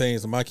there's certain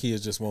things that my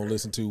kids just won't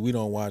listen to. We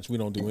don't watch. We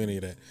don't do any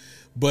of that.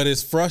 But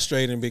it's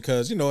frustrating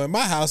because in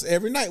my house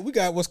every night we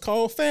got what's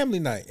called family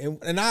night,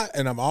 and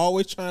I'm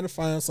always trying to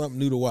find something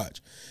new to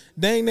watch.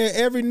 Dang near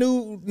every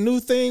new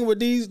thing with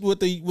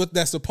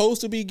that's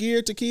supposed to be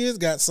geared to kids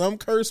got some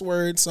curse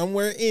word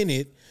somewhere in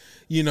it.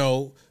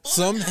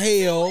 Some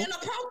hell.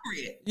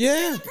 Inappropriate.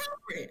 Yeah.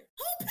 Inappropriate.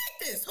 Who picked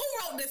this? Who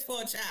wrote this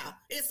for a child?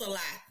 It's a lie.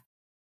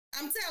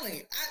 I'm telling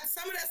you.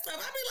 Some of that stuff, I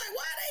be like,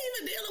 why are they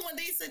even dealing with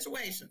these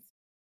situations?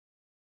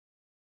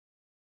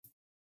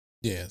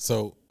 Yeah.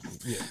 So,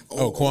 yeah.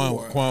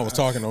 Quan was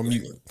talking on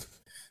mute.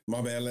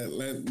 My bad.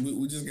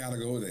 We just gotta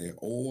go there.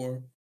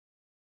 Or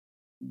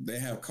they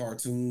have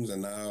cartoons,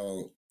 and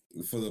now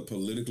for the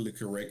politically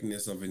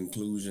correctness of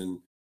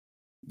inclusion,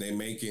 they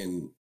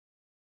making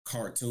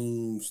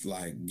cartoons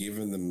like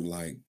giving them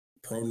like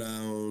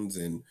pronouns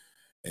and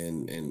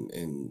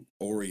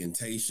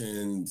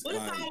orientations. What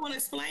if I don't want to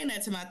explain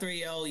that to my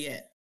 3-year-old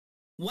yet?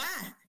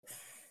 Why?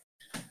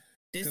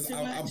 This too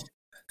much.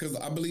 Because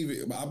I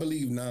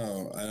believe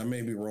now, and I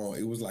may be wrong,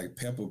 it was like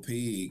Peppa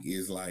Pig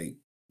is like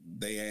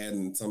they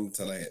adding something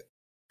to that,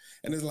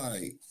 and it's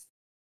like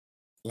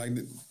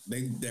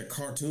they're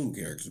cartoon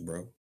characters,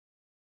 bro.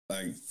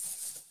 Like,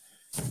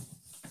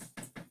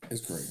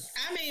 it's crazy.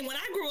 I mean, when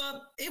I grew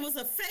up, it was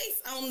a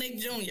face on Nick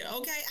Jr.,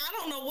 okay? I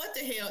don't know what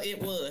the hell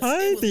it was.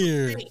 Hi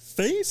there. Face.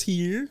 Face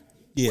here.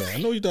 Yeah, right. I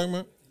know what you're talking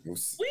about. We like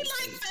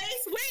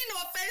face. We didn't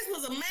know a face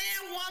was a man,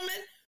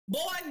 woman,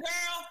 boy,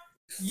 girl,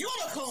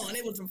 unicorn.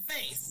 It was a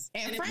face.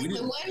 And frankly,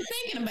 wasn't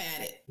thinking about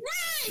it.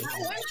 Right. I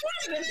wasn't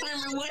trying to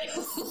determine what it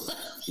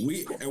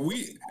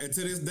was. And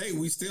to this day,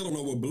 we still don't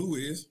know what blue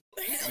is.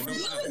 Blue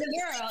is a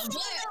girl, but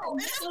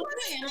that's what I'm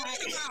saying,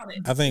 right?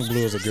 I think Blue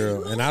is a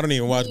girl, and I don't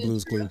even watch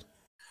Blue's Clues.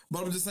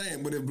 But I'm just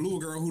saying, but if Blue a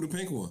girl, who the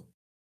pink one?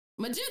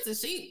 Magenta,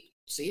 she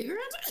a girl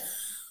too.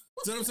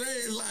 So I'm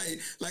saying,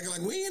 like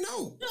we ain't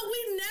know. No,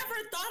 we never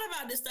thought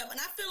about this stuff, and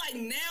I feel like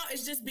now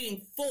it's just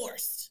being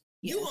forced.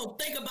 Yeah. You gonna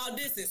think about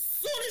this as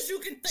soon as you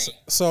can think.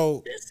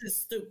 So this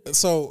is stupid.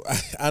 So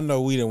I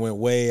know we done went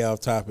way off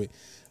topic,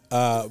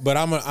 but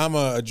I'm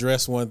gonna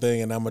address one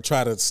thing, and I'm gonna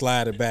try to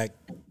slide it back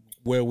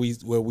where we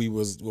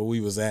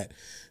was at.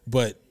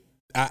 But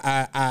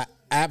I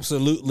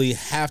absolutely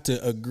have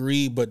to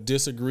agree but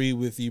disagree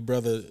with you,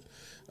 brother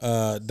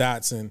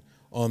Dotson,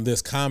 on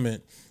this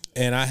comment.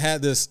 And I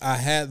had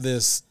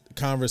this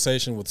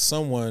conversation with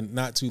someone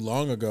not too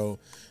long ago.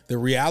 The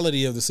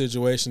reality of the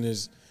situation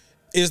is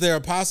there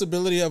a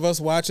possibility of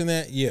us watching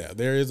that? Yeah,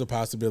 there is a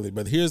possibility.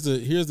 But here's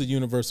the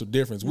universal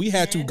difference. We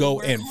had to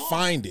go and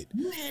find it.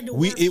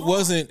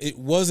 It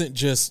wasn't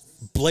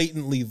just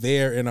blatantly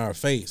there in our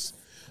face.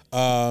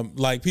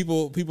 Like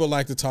people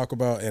like to talk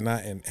about,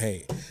 and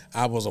hey,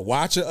 I was a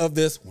watcher of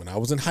this when I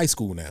was in high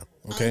school now.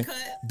 Okay. Uncut.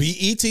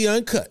 BET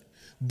Uncut.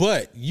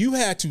 But you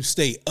had to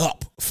stay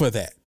up for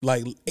that.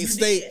 Like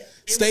stay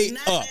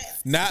up.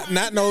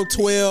 Not no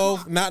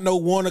 12, not no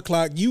 1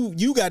 o'clock.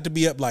 You got to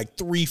be up like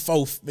 3,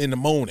 4 in the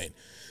morning.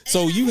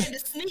 So you had to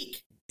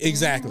sneak.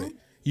 Exactly.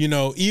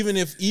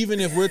 Mm-hmm. Even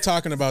if we're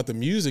talking about the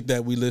music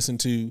that we listen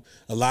to,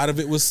 a lot of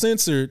it was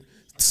censored.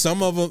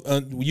 Some of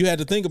them you had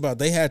to think about.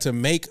 They had to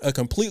make a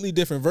completely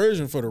different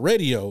version for the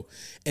radio,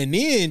 and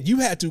then you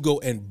had to go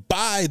and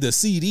buy the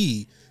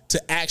CD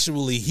to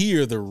actually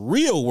hear the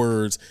real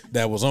words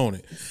that was on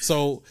it.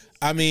 So,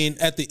 I mean,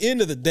 at the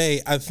end of the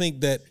day, I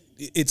think that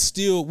it's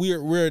still,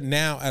 we're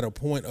now at a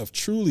point of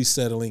truly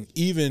settling,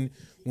 even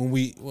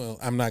when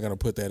I'm not going to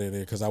put that in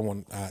there because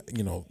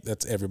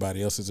that's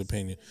everybody else's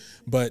opinion.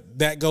 But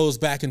that goes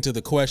back into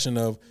the question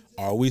of,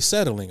 are we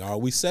settling? Are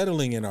we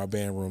settling in our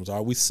band rooms?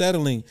 Are we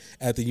settling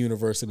at the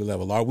university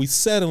level? Are we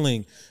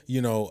settling,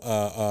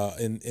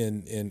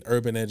 in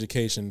urban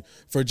education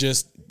for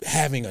just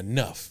having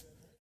enough?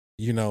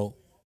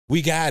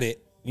 We got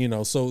it,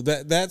 so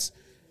that's,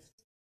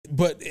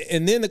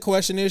 and then the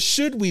question is,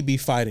 should we be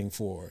fighting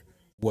for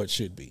what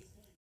should be?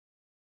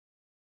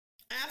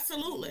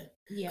 Absolutely.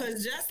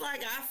 Because just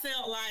like I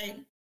felt like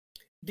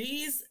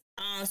these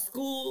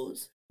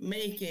schools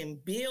making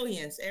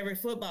billions every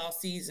football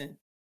season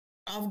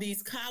off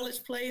these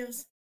college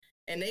players,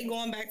 and they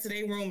going back to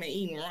their room and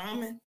eating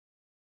ramen,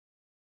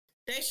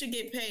 they should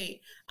get paid.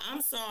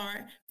 I'm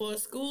sorry, for a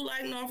school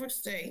like Norfolk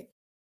State,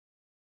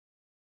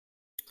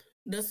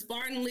 the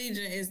Spartan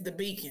Legion is the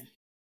beacon,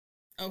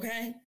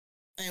 okay?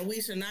 And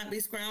we should not be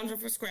scrounging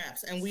for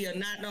scraps. And we are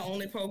not the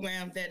only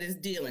program that is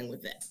dealing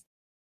with that.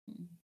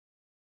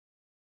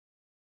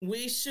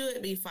 We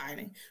should be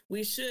fighting.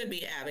 We should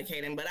be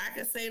advocating. But I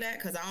can say that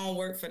because I don't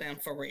work for them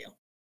for real.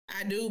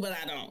 I do, but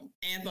I don't.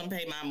 Anthem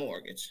pay my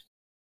mortgage.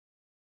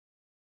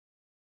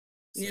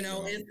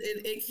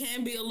 It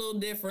can be a little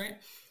different.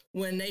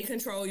 when they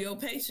control your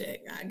paycheck.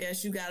 I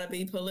guess you got to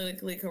be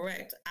politically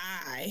correct.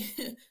 I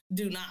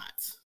do not.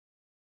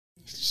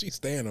 She's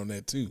staying on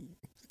that too.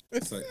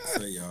 Say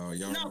y'all.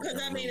 No,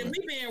 because I mean, if we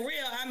being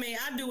real, I mean,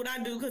 I do what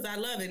I do because I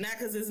love it, not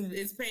because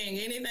it's paying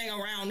anything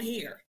around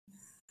here.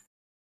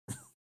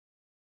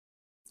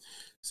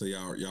 So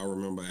y'all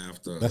remember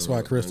after? That's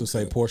why Crystal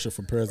say Portia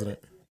for president.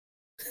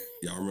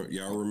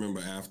 Y'all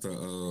remember after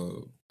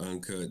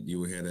Uncut,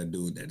 you had that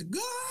dude that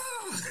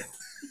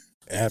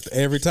after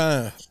every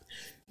time.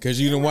 Because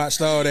you done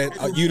watched all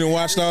that. You done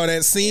watched all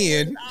that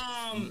sin.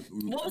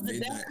 What was the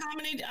death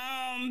comedy?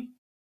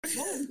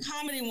 What was the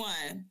comedy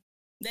one?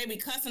 They be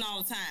cussing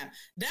all the time.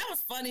 That was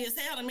funny as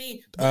hell to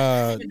me. I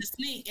had to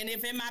sneak, and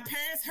if my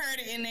parents heard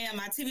it in there,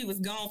 my TV was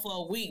gone for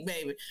a week,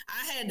 baby.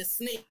 I had to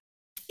sneak.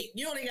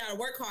 You don't even gotta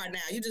work hard now.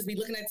 You just be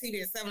looking at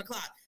TV at 7:00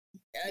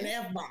 and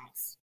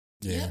F-bombs.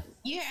 Yeah. Yep.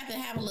 You have to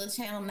have a little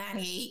channel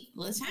 98.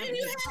 Little channel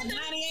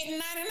 98 and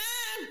 99.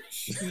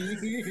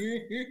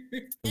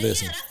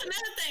 Listen. Yeah, that's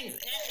another thing.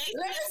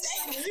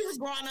 When we was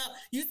growing up,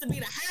 used to be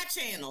the high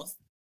channels.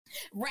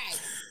 Right.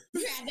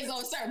 You had to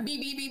go start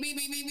beep,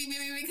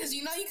 because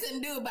you know you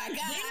couldn't do it by God.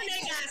 Then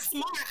they got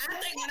smart. I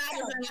think when I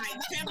was in like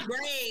 10th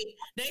grade,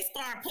 they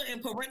started putting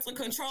parental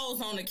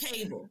controls on the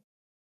cable.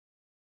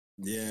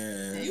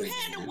 Yeah. You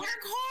had to work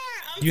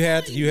hard. You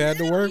had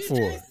to work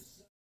for it.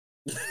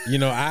 You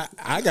know,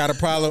 I got a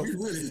problem.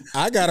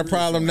 I got a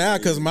problem now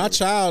because my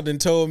child done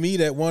told me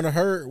that one of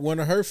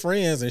her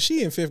friends, and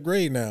she in 5th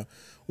grade now,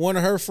 one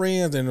of her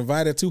friends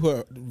invited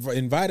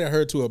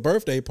her to a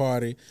birthday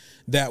party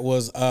that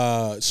was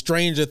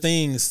Stranger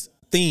Things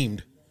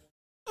themed.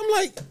 I'm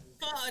like,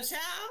 for a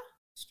child?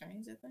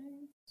 Stranger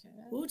Things?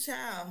 Who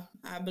child?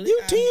 I believe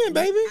you 10,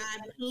 baby. I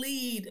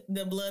plead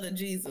the blood of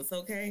Jesus,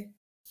 okay?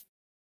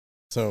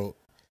 So,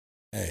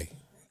 hey.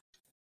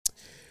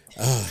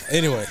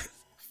 Anyway.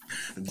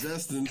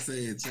 Justin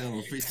said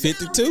channel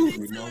 52. I'm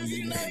telling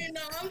you.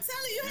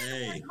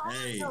 Hey.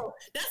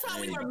 That's why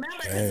we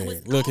remember.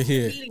 Hey, look at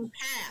here.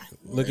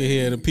 Look at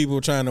here. The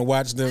people trying to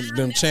watch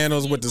them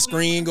channels with the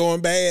screen going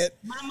bad,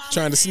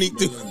 trying to sneak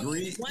through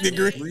the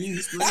green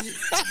screen.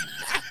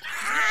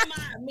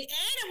 And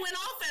it went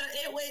off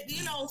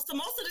so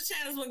most of the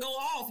channels would go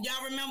off.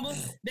 Y'all remember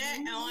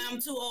that? Oh, I'm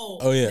too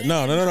old. Oh yeah,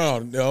 no.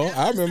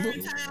 I remember.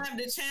 Time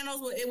the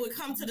channels would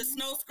come to the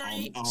snow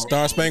screen.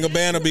 Star Spangled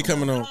Banner be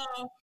coming on.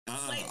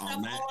 Play stuff all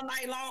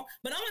night long.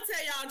 But I'm gonna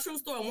tell y'all a true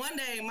story. One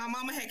day, my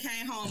mama had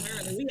came home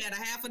early. We had a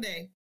half a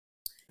day,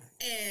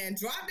 and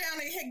Drop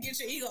Down and Get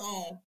Your Eagle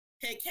On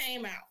had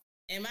came out,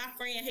 and my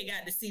friend had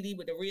got the CD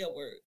with the real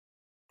word.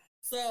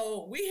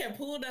 So we had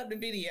pulled up the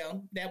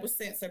video that was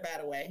censored,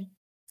 by the way.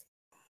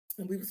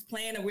 And we was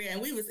playing the real,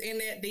 and we was in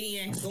that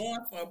den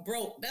going for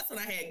broke. That's when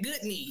I had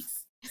good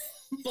knees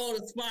for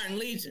the Spartan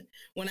Legion.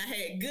 When I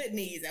had good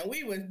knees, and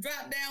we was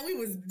dropped down, we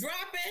was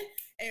dropping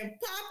and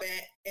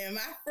popping, and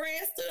my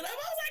friend stood up. I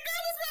was like,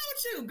 "Girl, what's wrong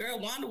with you?" Girl,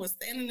 Wanda was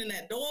standing in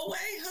that doorway,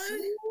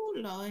 honey. Oh,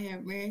 Lord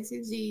have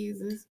mercy,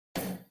 Jesus.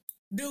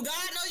 Do God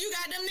know you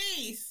got them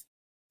knees?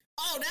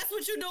 Oh, that's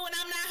what you do when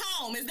I'm not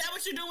home. Is that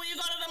what you do when you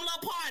go to them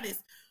little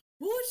parties?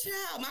 Woo,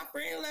 child, my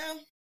friend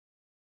left.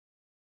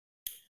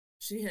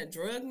 She had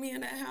drugged me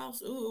in that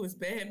house. Ooh, it was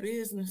bad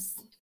business.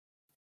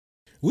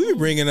 We be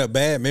bringing up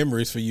bad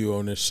memories for you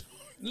on this show.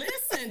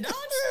 Listen, don't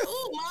you?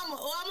 Ooh, mama.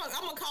 Oh,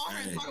 I'm gonna call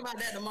her and talk about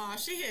that tomorrow.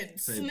 She had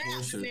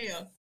snapped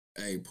nail.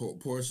 Hey,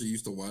 Portia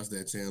used to watch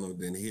that channel,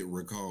 then hit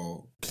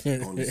recall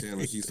on the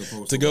channel she's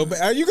supposed to go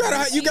back. You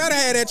gotta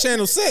have that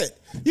channel set.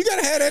 You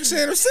gotta have that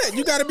channel set.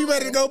 You gotta be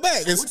ready to go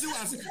back.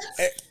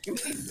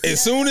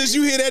 As soon as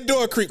you hear that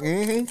door creak,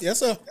 yes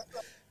sir.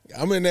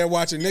 I'm in there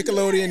watching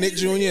Nickelodeon, Nick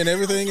Jr., and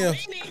everything else.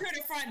 We didn't hear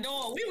the front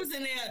door. We was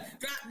in there,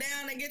 drop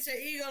down and get your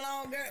eagle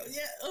on, girl.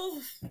 Yeah,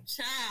 ooh,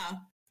 child.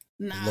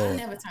 Nah, Lord. I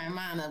never turned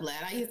mine up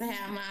loud. I used to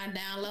have mine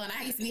down low, and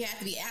I used to have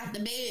to be out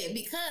the bed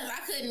because I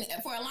couldn't.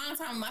 For a long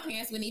time, my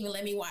parents wouldn't even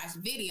let me watch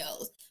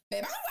videos.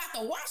 Babe, I'm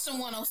about to watch some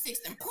 106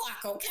 and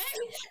Park, okay?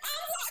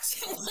 I'm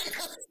watching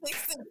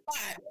 106 and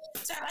Park.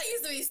 Child, I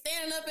used to be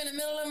standing up in the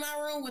middle of my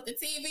room with the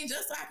TV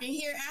just so I can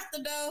hear out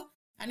the door.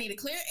 I need a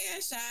clear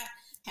air shot.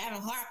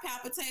 Having heart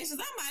palpitations,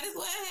 I might as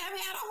well have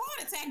had a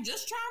heart attack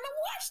just trying to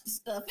watch the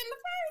stuff in the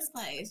first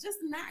place. Just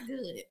not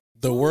good.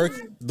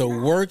 The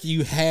work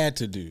you had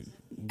to do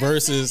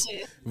versus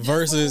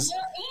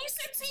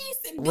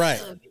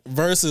right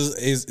versus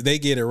is they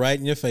get it right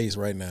in your face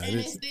right now. And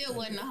it still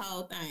wasn't the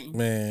whole thing.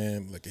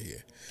 Man, look at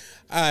here.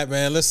 All right,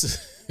 man.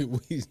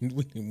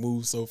 We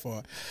move so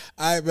far.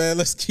 All right, man.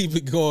 Let's keep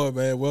it going,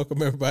 man.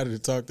 Welcome everybody to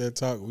Talk That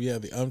Talk. We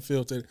have the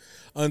unfiltered,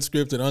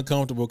 unscripted,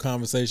 uncomfortable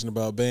conversation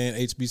about band,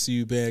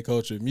 HBCU band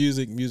culture,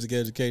 music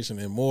education,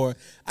 and more.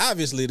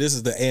 Obviously, this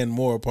is the and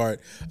more part.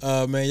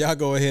 Man, y'all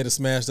go ahead and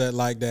smash that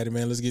like daddy,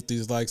 man. Let's get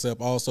these likes up.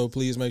 Also,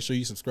 please make sure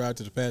you subscribe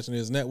to the Passion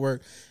Is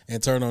Network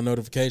and turn on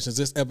notifications.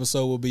 This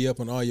episode will be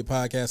up on all your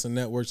podcasts and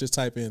networks. Just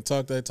type in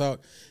Talk That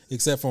Talk,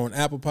 except for on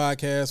Apple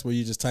Podcasts where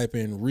you just type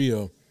in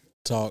Real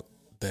Talk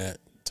That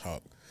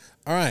Talk.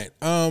 All right.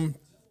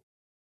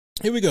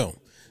 Here we go.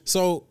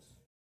 So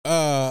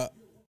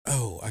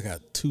Oh, I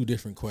got two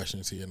different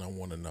questions here, and I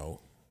want to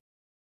know.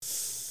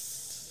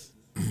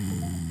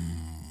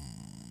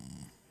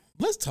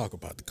 Let's talk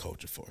about the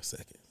culture for a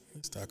second.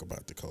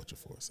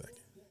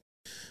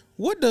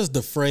 What does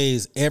the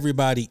phrase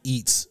 "everybody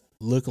eats"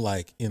 look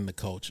like in the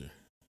culture?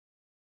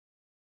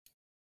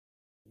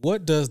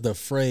 What does the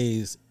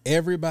phrase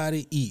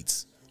 "everybody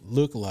eats"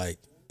 look like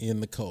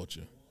in the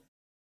culture?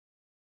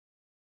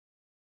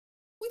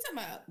 We talking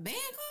about band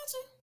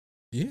culture,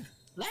 Yeah,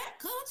 black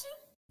culture.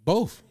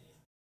 both.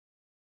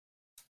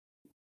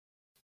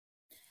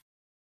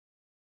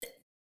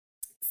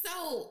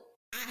 So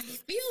I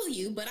feel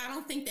you, but I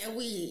don't think that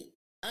we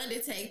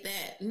undertake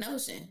that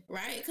notion,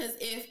 right? Because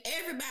if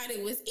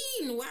everybody was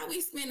eating, why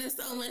we spending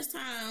so much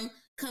time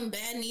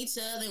combating each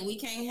other and we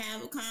can't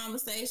have a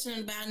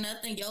conversation about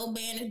nothing? Your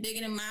band is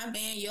bigger than my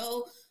band. You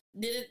know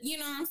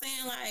what I'm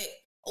saying? Like,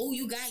 oh,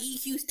 you got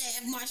EQ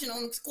staff marching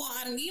on the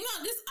squad, and you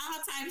know, just all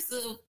types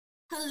of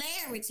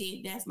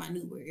hilarity. That's my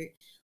new word.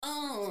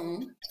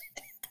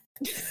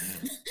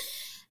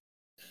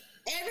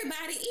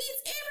 Everybody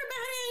eats,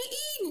 everybody ain't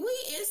eating. We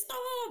is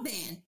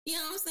starving. You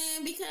know what I'm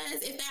saying?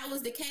 Because if that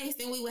was the case,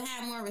 then we would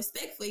have more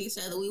respect for each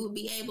other. We would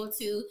be able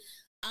to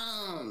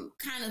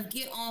kind of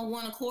get on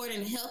one accord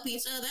and help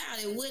each other out.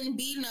 We wouldn't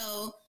be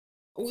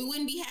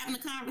having a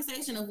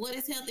conversation of what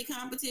is healthy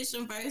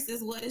competition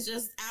versus what is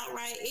just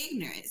outright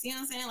ignorance. You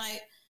know what I'm saying?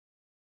 Like,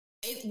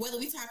 whether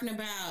we're talking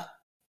about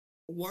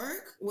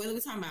work, whether we're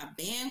talking about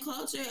band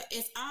culture,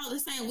 it's all the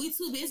same. We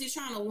too busy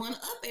trying to one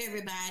up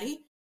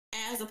everybody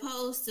as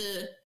opposed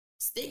to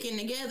sticking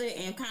together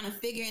and kind of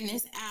figuring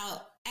this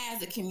out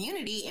as a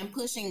community and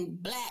pushing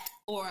black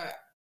or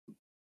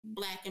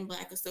black and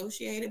black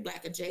associated,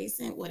 black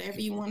adjacent, whatever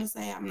you want to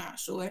say, I'm not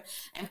sure,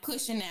 and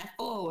pushing that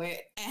forward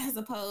as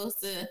opposed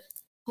to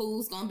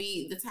who's going to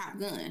be the top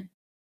gun.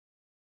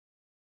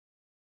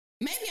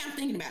 Maybe I'm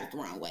thinking about it the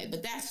wrong way,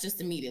 but that's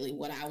just immediately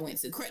what I went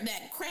to.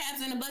 That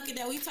crabs in the bucket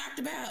that we talked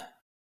about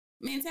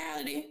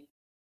mentality.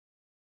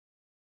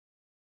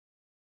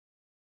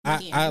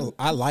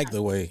 I like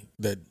the way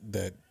that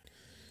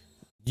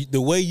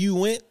the way you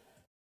went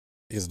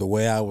is the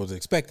way I was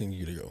expecting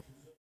you to go.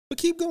 But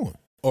keep going.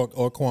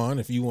 Or Quan,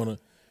 if you want to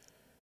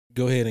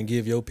go ahead and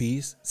give your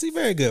piece. See,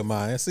 very good,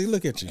 Maya. See,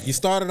 look at you. You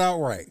started out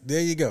right.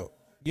 There you go.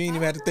 You ain't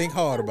even have to think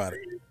hard about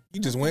it.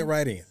 You just went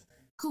right in.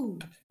 Cool.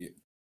 Yeah.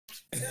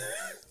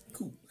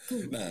 Cool.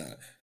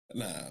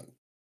 Nah.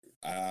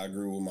 I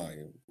agree with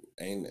Maya.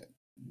 Ain't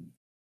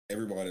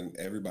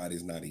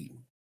everybody's not eating.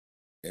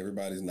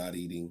 Everybody's not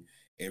eating.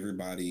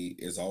 Everybody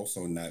is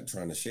also not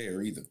trying to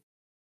share either.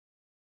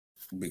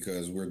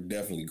 Because we're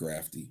definitely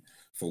grafty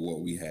for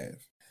what we have.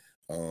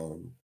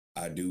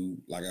 I do,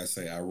 like I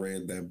say, I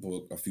read that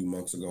book a few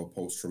months ago,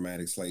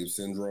 Post-Traumatic Slave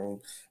Syndrome,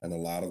 and a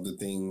lot of the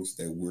things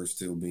that we're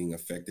still being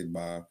affected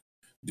by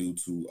due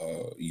to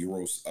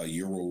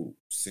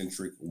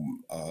Eurocentric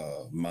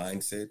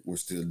mindset we're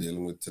still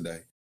dealing with today.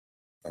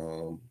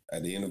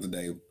 At the end of the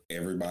day,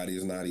 everybody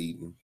is not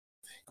eating,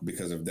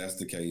 because if that's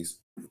the case,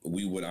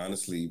 we would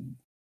honestly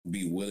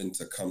be willing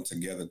to come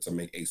together to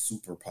make a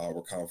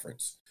superpower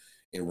conference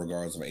in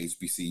regards of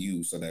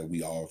HBCU so that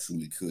we all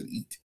truly could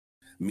eat.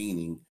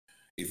 Meaning,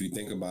 if you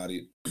think about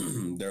it,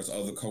 there's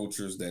other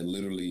cultures that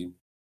literally,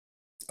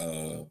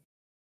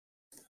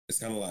 it's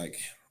kind of like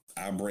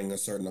I bring a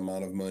certain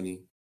amount of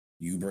money,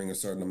 you bring a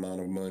certain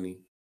amount of money,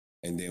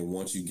 and then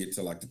once you get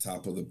to like the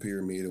top of the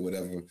pyramid or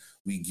whatever,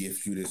 we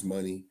gift you this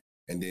money,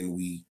 and then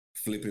we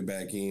flip it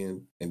back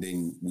in, and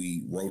then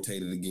we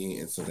rotate it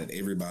again so that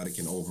everybody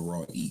can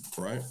overall eat,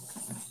 right?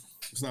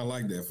 It's not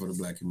like that for the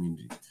Black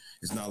community.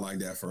 It's not like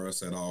that for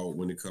us at all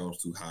when it comes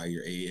to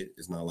higher ed.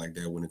 It's not like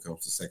that when it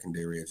comes to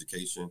secondary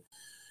education.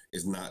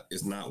 It's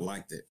not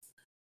like that.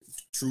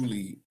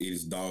 Truly, it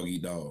is dog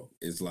eat dog.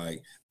 It's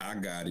like, I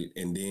got it.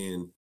 And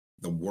then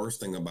the worst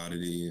thing about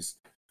it is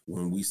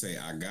when we say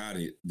I got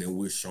it, then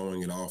we're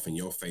showing it off in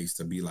your face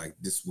to be like,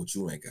 this is what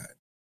you ain't got,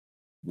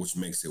 which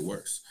makes it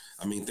worse.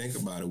 I mean, think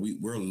about it.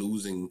 We're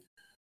losing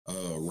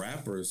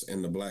rappers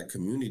in the Black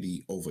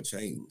community over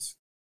chains.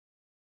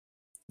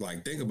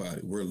 Like, think about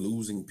it. We're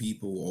losing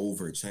people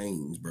over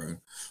chains, bro.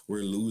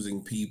 We're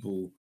losing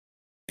people,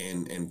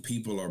 and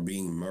people are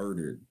being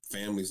murdered.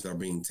 Families are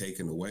being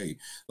taken away.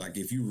 Like,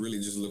 if you really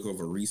just look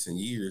over recent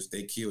years,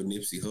 they killed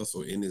Nipsey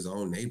Hussle in his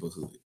own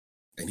neighborhood,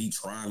 and he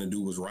trying to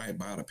do what's right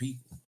by the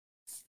people.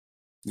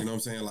 You know what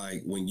I'm saying?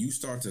 Like, when you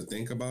start to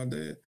think about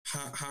that,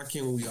 how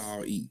can we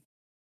all eat?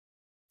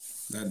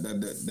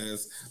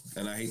 That's,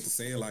 and I hate to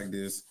say it like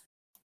this,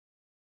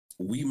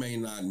 we may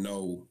not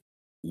know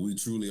we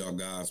truly are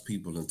God's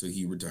people until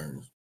he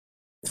returns.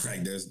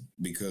 Like, that's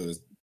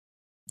because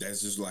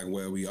that's just like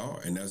where we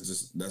are. And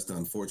that's the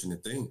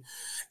unfortunate thing.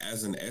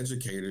 As an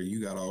educator, you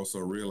got to also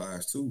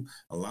realize too,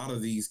 a lot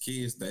of these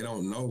kids, they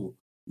don't know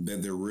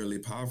that they're really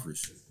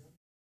impoverished.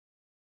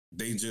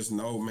 They just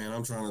know, man,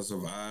 I'm trying to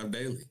survive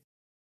daily.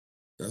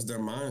 That's their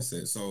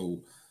mindset.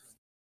 So,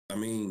 I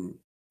mean,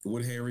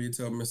 what Harriet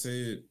Tubman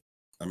said,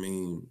 I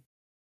mean,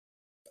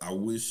 I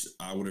wish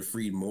I would have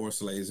freed more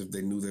slaves if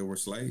they knew they were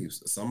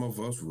slaves. Some of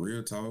us,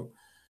 real talk,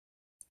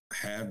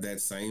 have that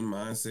same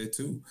mindset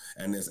too.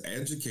 And as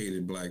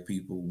educated Black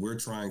people, we're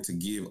trying to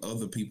give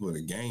other people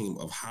the game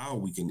of how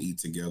we can eat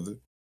together.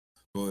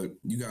 But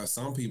you got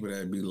some people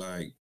that be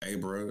like, hey,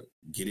 bro,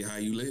 get it how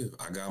you live.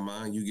 I got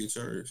mine, you get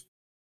yours.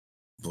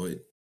 But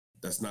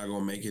that's not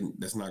gonna make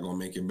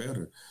it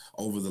better.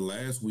 Over the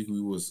last week,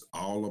 we was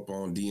all up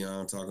on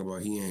Dion talking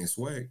about he ain't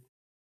swag.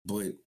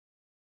 But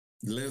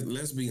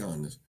let's be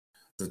honest.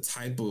 The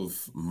type of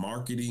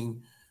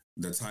marketing,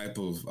 the type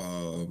of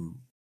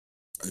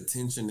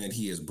attention that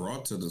he has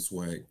brought to the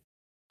swag,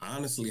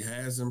 honestly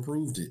has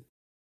improved it.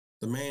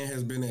 The man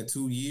has been at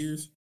 2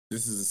 years.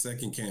 This is the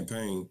second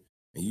campaign.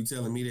 And you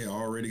telling me they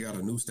already got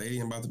a new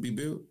stadium about to be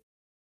built?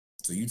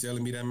 So you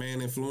telling me that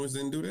man influence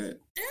didn't do that?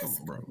 Come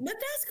on, bro. But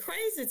that's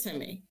crazy to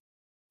me.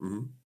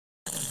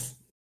 Mm-hmm.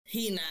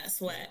 He not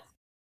swag.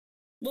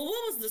 But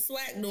what was the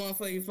swag doing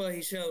for you before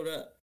he showed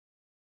up?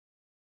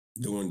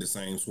 Doing the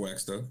same swag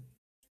stuff.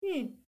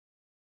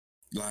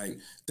 Like,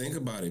 think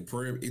about it.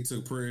 It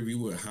took Prairie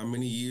View, how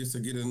many years to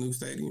get a new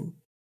stadium?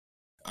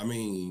 I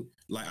mean,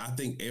 like, I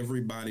think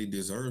everybody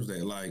deserves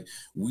that. Like,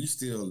 we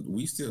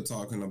still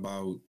talking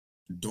about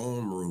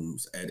dorm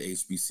rooms at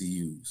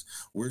HBCUs.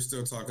 We're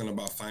still talking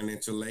about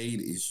financial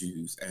aid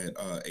issues at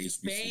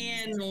HBCUs.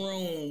 Band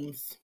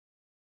rooms.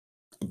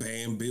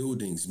 Band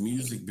buildings,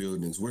 music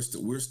buildings.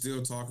 We're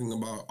still talking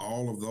about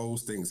all of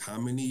those things. How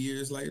many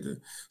years later?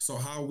 So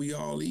how we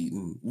all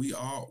eating? We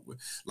all,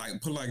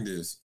 like, put like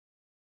this.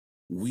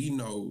 We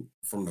know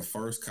from the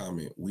first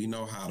comment, we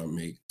know how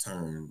to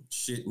turn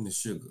shit into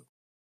sugar.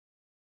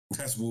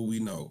 That's what we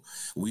know.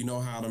 We know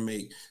how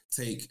to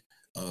take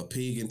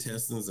pig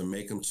intestines and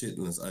make them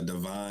chitlins, a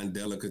divine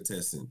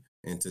delicatessen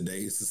in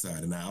today's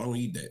society. Now, I don't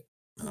eat that.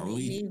 I don't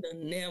eat it.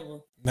 Never.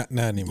 Not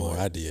anymore.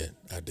 But I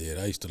did.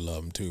 I used to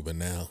love them too, but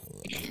now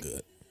I'm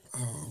good.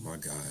 Oh my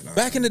God.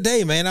 Back in the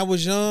day, man, I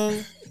was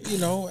young,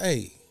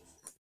 hey,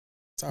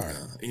 it's all right.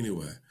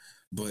 Anyway,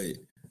 but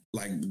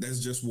like, that's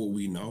just what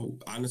we know.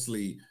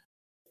 Honestly,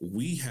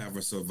 we have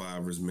a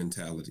survivor's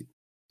mentality.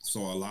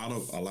 So a lot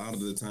of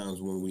the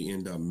times when we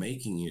end up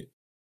making it,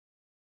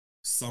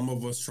 some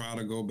of us try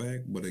to go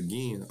back, but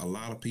again, a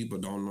lot of people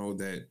don't know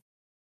that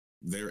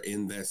they're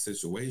in that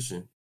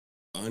situation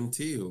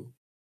until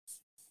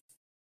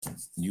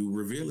you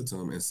reveal it to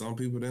them. And some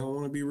people, they don't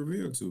want to be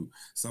revealed to.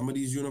 Some of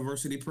these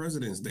university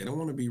presidents, they don't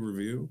want to be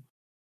revealed.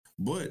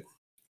 But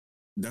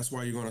that's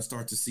why you're going to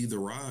start to see the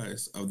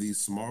rise of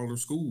these smaller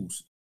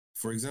schools.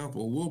 For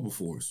example,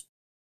 Wilberforce.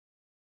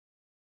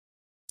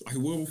 Like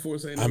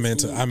Wilberforce ain't I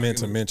meant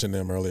to mention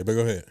them earlier, but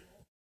go ahead.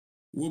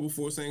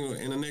 Wilberforce ain't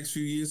in the next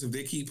few years, if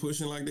they keep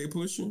pushing like they're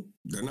pushing,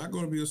 they're not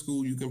going to be a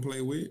school you can play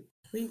with.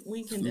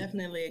 We can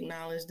definitely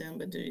acknowledge them,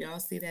 but do y'all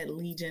see that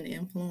Legion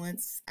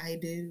influence? I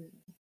do.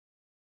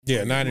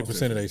 Yeah,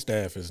 90% of their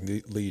staff is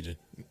Legion.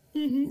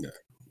 Mm-hmm.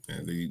 Yeah,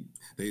 and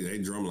they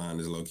drumline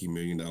is low key $1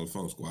 Million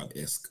Funk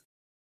Squad-esque.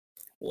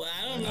 Well,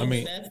 I don't know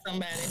if that's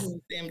somebody who's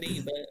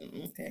MD,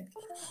 but okay.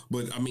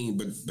 But I mean,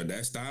 but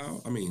that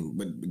style, I mean,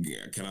 but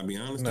can I be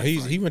honest? No,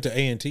 he went to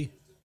A&T.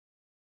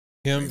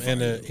 Him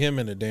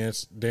and the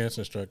dance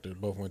instructor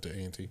both went to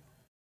A&T.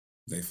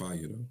 They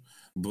fire though.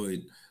 But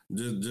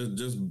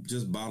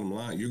just bottom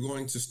line, you're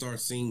going to start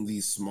seeing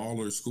these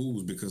smaller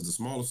schools, because the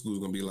smaller schools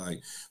are going to be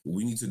like,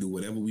 we need to do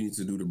whatever we need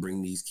to do to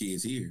bring these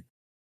kids here.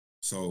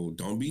 So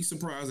don't be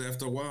surprised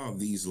after a while,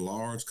 these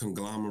large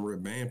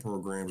conglomerate band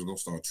programs are going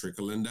to start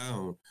trickling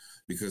down,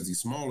 because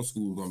these smaller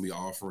schools are going to be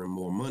offering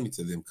more money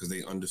to them because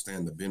they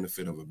understand the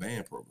benefit of a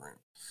band program.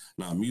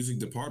 Now, music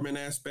department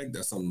aspect,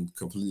 that's something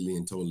completely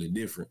and totally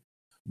different.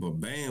 But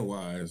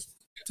band-wise,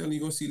 I'm telling you,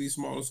 you're going to see these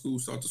smaller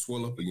schools start to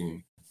swell up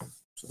again.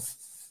 So,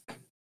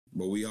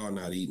 but we are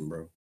not eating,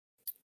 bro.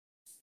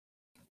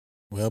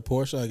 Well,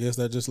 Portia, I guess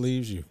that just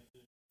leaves you.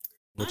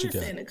 What you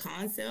got? I understand the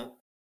concept.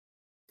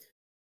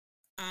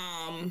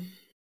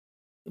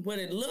 What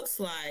it looks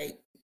like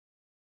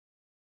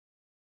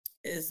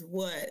is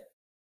what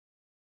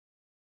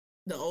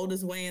the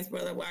oldest Wayans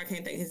brother, I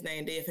can't think his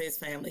name, did for his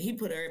family. He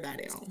put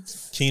everybody on.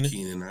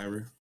 Keenan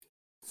Ivory.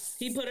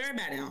 He put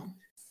everybody on.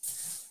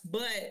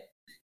 But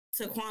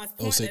to Quan's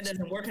point, that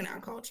doesn't work in our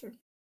culture,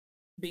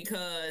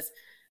 because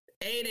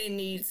they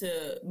need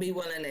to be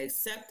willing to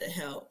accept the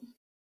help.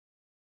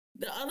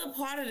 The other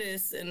part of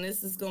this, and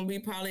this is going to be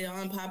probably an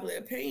unpopular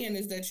opinion,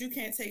 is that you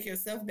can't take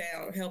yourself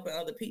down helping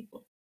other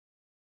people.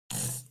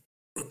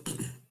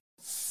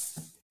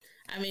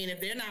 I mean,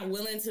 if they're not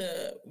willing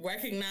to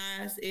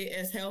recognize it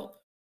as help,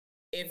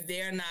 if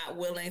they're not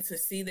willing to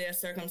see their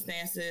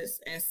circumstances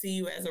and see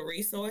you as a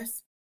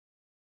resource,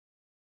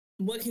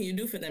 what can you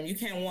do for them? You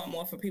can't want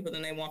more for people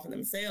than they want for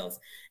themselves.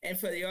 And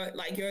for your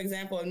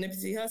example of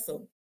Nipsey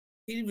Hussle,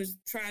 he was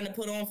trying to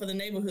put on for the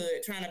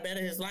neighborhood, trying to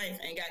better his life,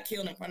 and got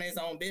killed in front of his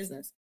own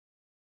business.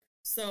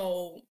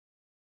 So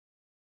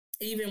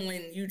even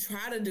when you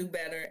try to do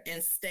better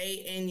and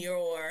stay in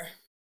your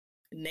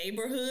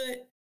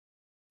neighborhood,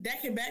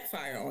 that can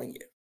backfire on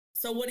you.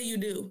 So what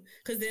do?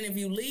 Because then if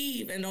you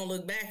leave and don't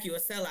look back, you're a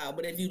sellout.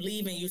 But if you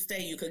leave and you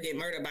stay, you could get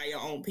murdered by your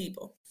own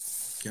people.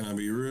 Can I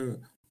be real?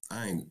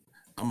 I'm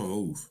a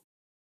move.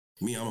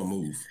 Me, I'm gonna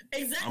move.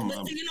 Exactly.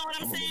 But you know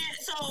what I'm saying?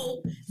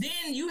 So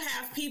then you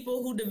have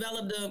people who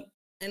develop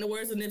in the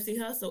words of Nipsey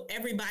Hussle,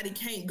 everybody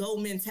can't go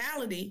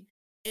mentality.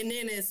 And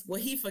then it's,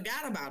 well, he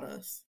forgot about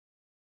us.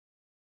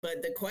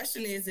 But the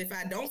question is, if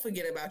I don't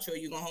forget about you, are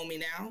you going to hold me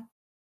now?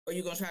 Or are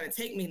you going to try to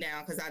take me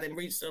down because I didn't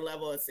reach the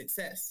level of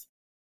success?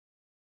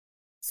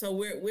 So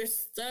we're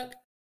stuck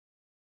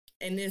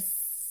in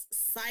this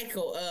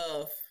cycle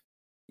of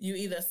you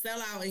either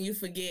sell out and you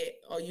forget,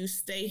 or you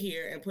stay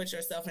here and put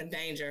yourself in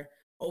danger,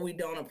 or we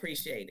don't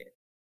appreciate it.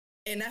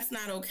 And that's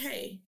not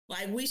okay.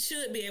 Like, we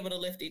should be able to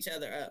lift each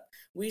other up.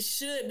 We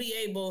should be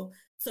able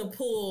to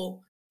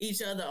pull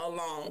each other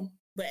along,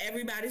 but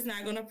everybody's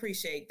not going to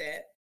appreciate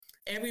that.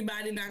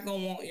 Everybody not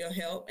going to want your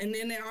help. And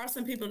then there are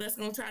some people that's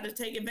going to try to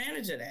take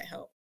advantage of that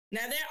help.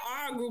 Now, there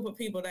are a group of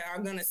people that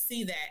are going to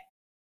see that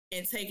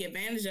and take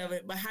advantage of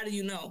it, but how do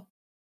you know?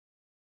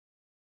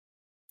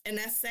 And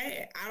that's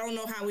sad. I don't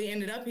know how we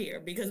ended up here,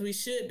 because we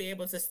should be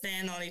able to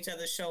stand on each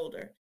other's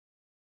shoulder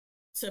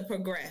to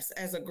progress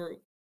as a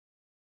group.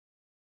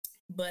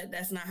 But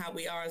that's not how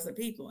we are as a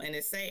people, and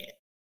it's sad.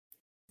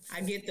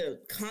 I get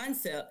the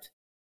concept,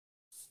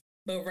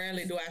 but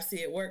rarely do I see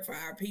it work for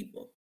our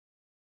people.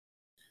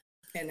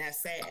 And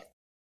that's sad.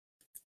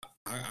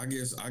 I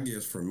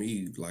guess for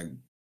me, like,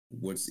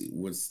 what's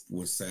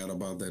sad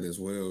about that as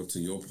well, to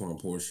your point,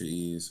 Portia,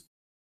 is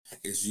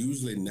it's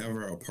usually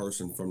never a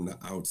person from the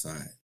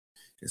outside.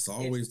 It's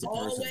always the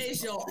person.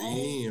 Always your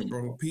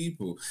own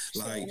people.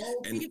 Like,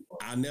 and people.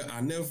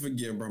 I never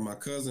forget, bro. My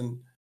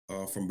cousin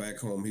from back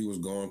home, he was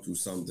going through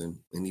something,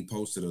 and he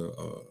posted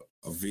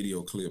a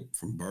video clip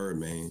from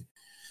Birdman,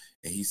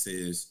 and he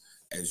says,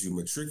 as you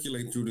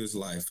matriculate through this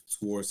life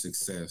towards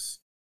success,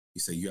 he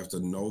said you have to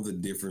know the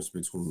difference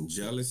between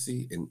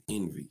jealousy and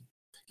envy.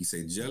 He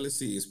said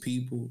jealousy is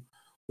people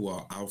who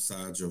are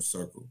outside your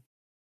circle,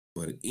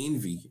 but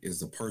envy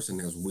is the person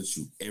that's with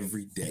you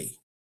every day.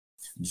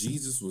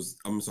 Judas was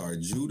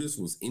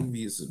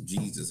envious of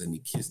Jesus, and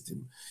he kissed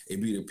him.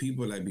 It be the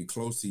people that be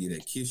close to you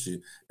that kiss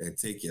you, that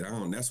take it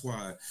on. That's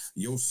why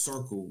your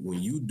circle,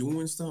 when you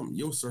doing something,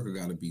 your circle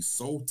got to be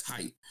so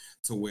tight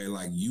to where,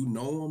 like, you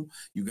know them,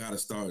 you got to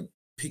start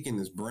picking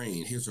his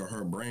brain, his or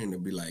her brain, to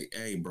be like,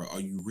 hey, bro, are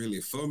you really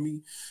for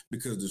me?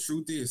 Because the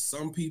truth is,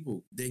 some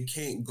people, they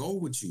can't go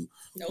with you.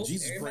 Nope,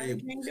 Jesus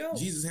prayed.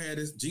 Jesus had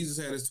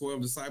his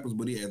 12 disciples,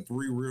 but he had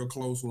 3 real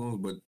close ones.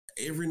 But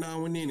every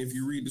now and then, if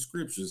you read the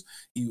scriptures,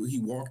 he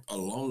walked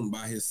alone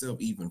by himself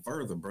even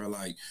further, bro.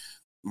 Like,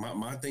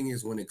 my thing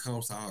is, when it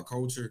comes to our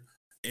culture,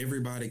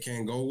 everybody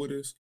can't go with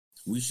us.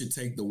 We should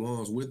take the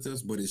ones with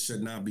us, but it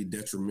should not be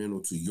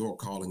detrimental to your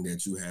calling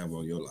that you have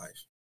on your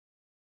life.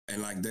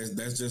 And like,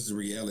 that's just the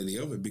reality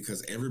of it,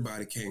 because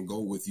everybody can't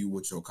go with you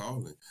with your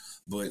calling.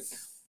 But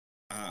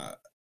I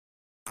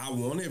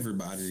want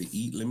everybody to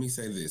eat. Let me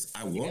say this.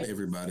 I want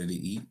everybody to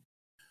eat.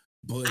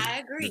 But I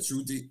agree. The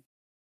truth is,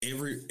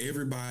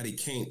 everybody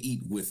can't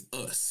eat with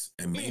us.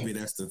 And maybe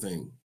that's the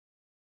thing.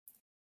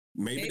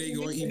 Maybe they're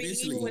going to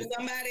eventually eat with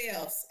somebody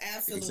else.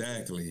 Absolutely.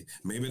 Exactly.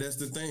 Maybe that's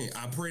the thing.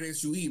 I pray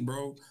that you eat,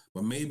 bro.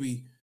 But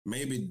maybe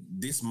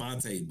this my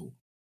table.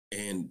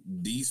 And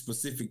these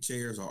specific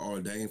chairs are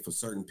ordained for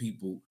certain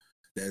people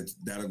that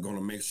are going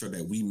to make sure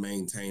that we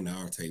maintain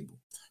our table,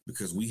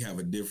 because we have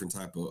a different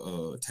type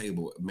of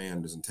table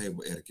manners and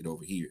table etiquette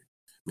over here.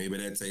 Maybe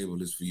that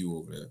table is for you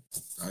over there.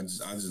 I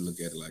just look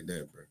at it like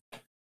that, bro.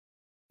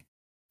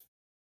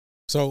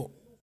 So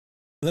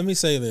let me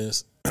say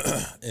this,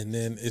 and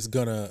then it's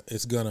gonna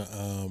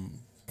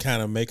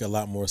kind of make a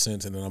lot more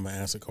sense, and then I'm gonna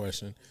ask a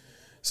question.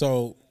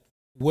 So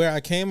where I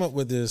came up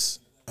with this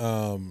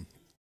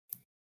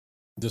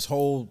this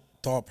whole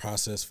thought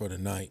process for the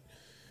night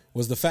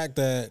was the fact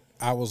that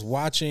I was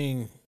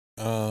watching.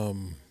 I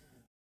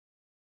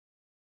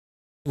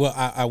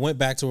went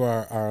back to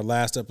our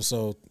last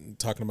episode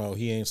talking about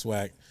He Ain't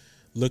Swag,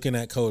 looking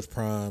at Coach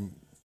Prime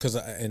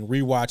and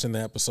rewatching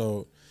the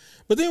episode.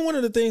 But then one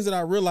of the things that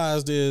I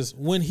realized is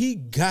when he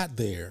got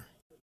there,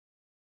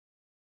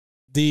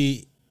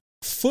 the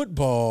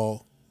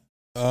football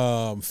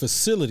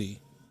facility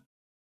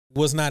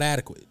was not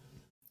adequate.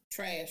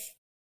 Trash.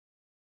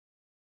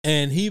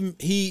 And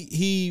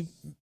he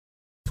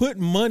put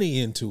money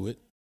into it,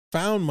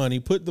 found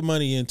money, put the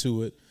money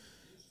into it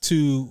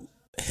to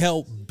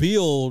help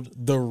build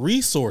the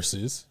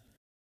resources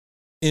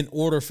in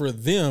order for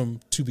them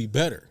to be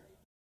better.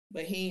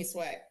 But he ain't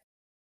swag.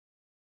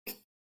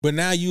 But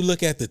now you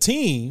look at the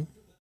team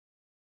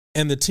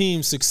and the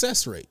team's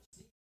success rate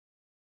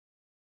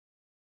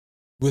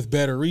with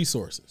better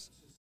resources.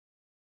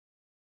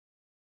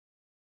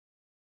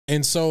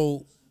 And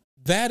so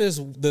that is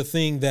the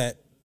thing that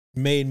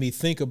made me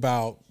think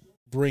about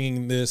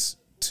bringing this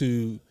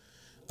to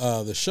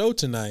the show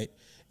tonight.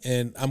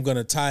 And I'm going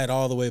to tie it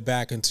all the way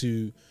back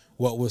into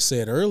what was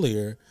said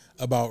earlier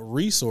about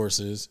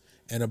resources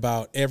and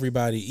about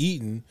everybody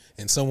eating.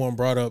 And someone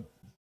brought up,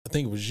 I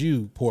think it was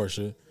you,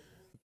 Portia,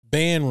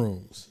 band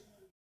rooms,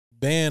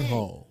 band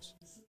halls,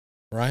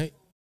 right?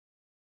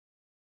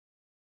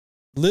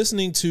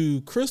 Listening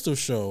to Crystal's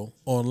show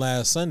on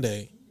last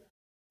Sunday,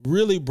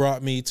 really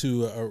brought me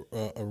to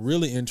a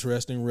really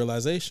interesting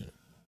realization.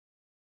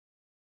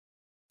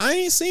 I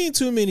ain't seen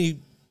too many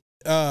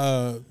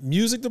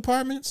music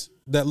departments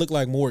that look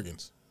like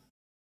Morgan's.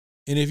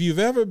 And if you've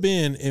ever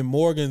been in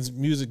Morgan's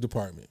music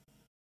department,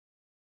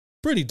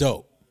 pretty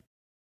dope,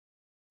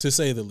 to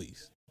say the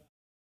least.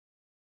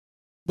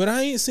 But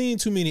I ain't seen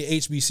too many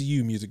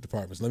HBCU music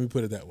departments, let me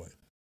put it that way,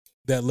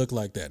 that look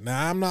like that.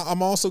 Now,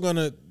 I'm also going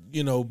to,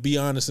 be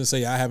honest and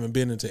say I haven't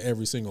been into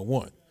every single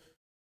one.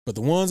 But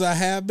the ones I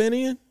have been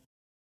in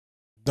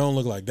don't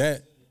look like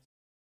that.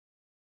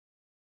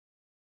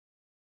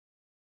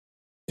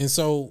 And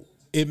so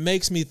it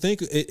makes me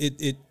think,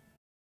 it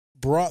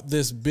brought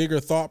this bigger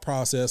thought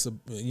process of,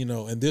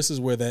 and this is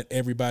where that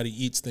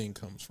everybody eats thing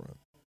comes from.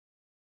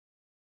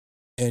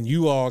 And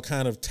you all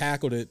kind of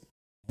tackled it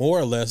more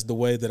or less the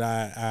way that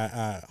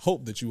I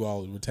hope that you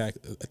all would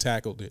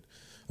tackled it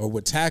or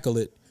would tackle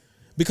it,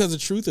 because the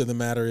truth of the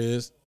matter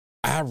is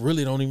I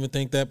really don't even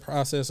think that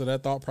process or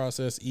that thought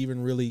process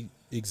even really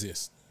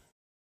exists.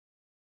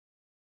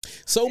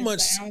 It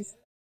sounds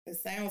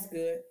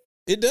good.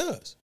 It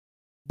does.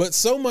 But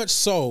so much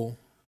so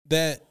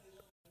that,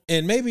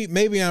 and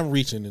maybe I'm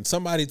reaching, and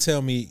somebody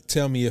tell me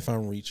if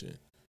I'm reaching.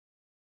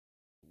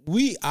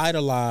 We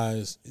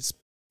idolize,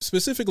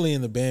 specifically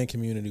in the band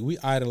community, we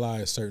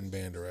idolize certain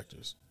band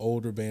directors,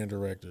 older band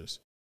directors,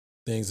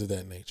 things of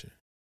that nature.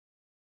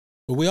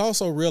 But we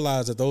also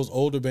realize that those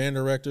older band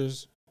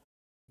directors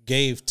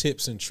gave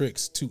tips and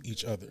tricks to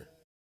each other.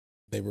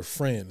 They were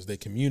friends. They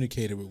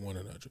communicated with one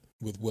another,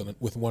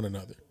 with one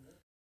another.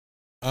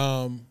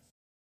 And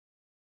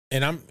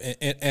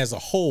as a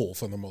whole,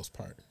 for the most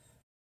part,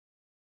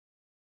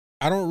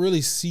 I don't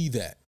really see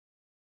that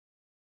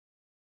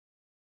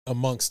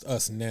amongst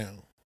us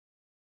now.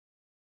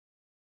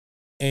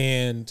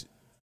 And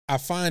I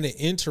find it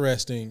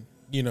interesting,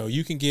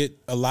 you can get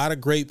a lot of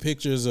great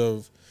pictures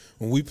of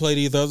when we play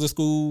these other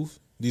schools,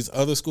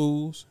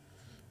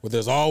 where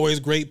there's always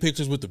great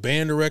pictures with the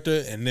band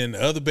director and then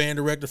the other band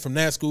director from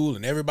that school,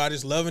 and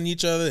everybody's loving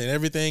each other and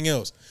everything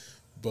else.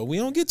 But we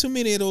don't get too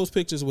many of those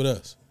pictures with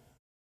us.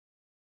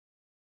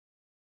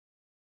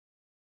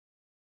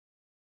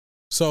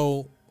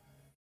 So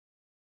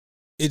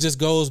it just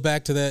goes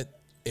back to that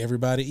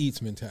everybody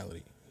eats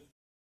mentality.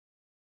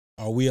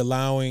 Are we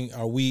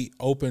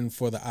open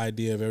for the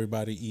idea of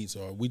everybody eats,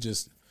 or are we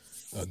just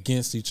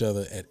against each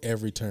other at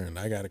every turn?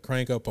 I got to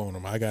crank up on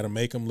them. I got to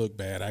make them look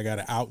bad. I got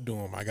to outdo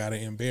them. I got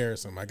to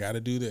embarrass them. I got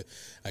to do that.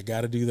 I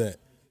got to do that.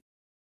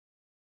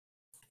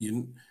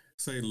 You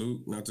say,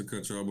 Luke, not to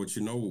cut you off, but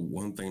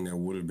one thing that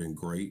would have been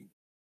great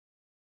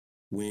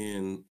what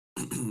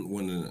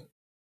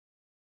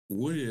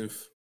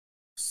if,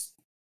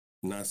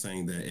 not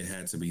saying that it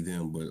had to be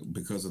them, but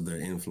because of their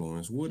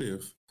influence, what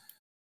if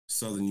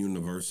Southern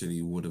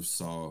University would have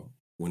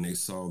when they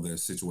saw that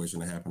situation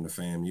that happened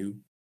to FAMU,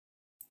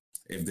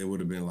 if they would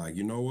have been like,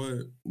 you know what,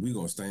 we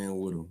gonna stand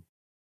with them.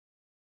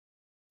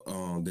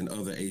 Then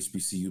other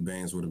HBCU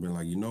bands would have been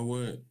like, you know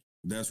what,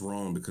 that's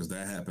wrong because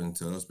that happened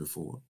to us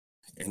before.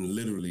 And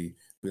literally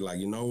be like,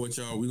 you know what,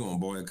 y'all, we gonna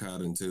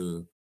boycott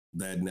until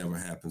that never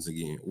happens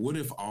again. What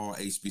if all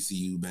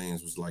HBCU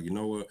bands was like, you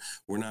know what,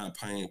 we're not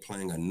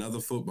playing another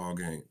football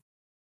game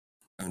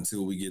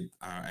until we get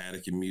our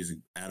adequate music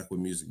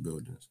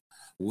buildings?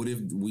 What if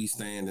we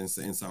stand in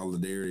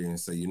solidarity and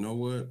say, you know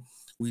what,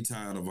 we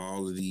tired of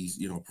all of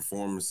these,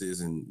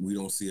 performances, and we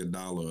don't see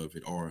 $1 of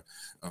it, or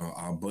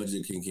our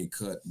budget can get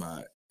cut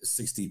by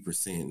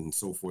 60% and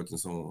so forth and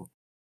so on.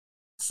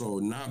 So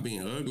not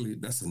being ugly,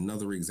 that's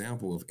another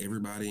example of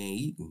everybody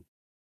ain't eating.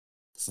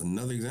 It's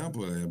another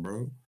example of that,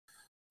 bro.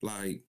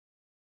 Like,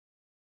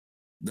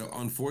 the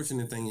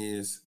unfortunate thing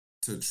is,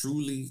 to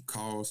truly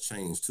cause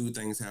change, two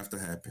things have to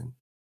happen.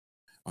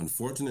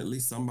 Unfortunately,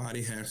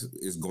 somebody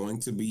is going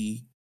to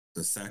be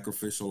the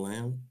sacrificial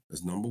lamb.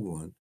 That's number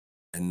one.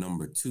 And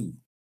number two,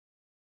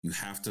 you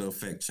have to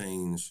affect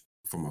change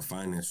from a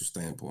financial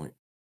standpoint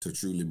to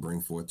truly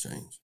bring forth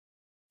change.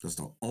 That's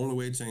the only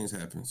way change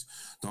happens.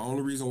 The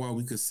only reason why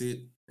we could sit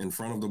in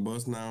front of the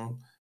bus now,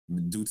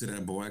 due to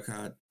that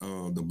boycott,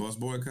 the bus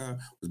boycott,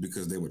 was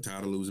because they were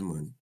tired of losing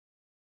money.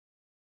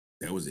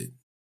 That was it.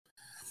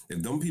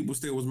 If them people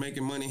still was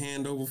making money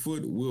hand over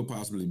foot, we'll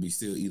possibly be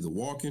still either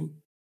walking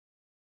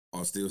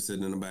or still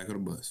sitting in the back of the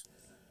bus.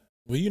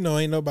 Well,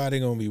 ain't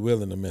nobody gonna be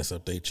willing to mess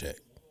up their check.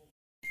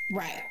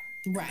 Right.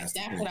 That's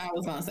what I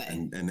was gonna say.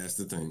 And that's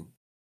the thing.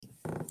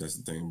 That's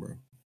the thing, bro.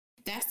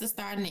 That's the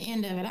start and the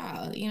end of it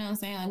all. You know what I'm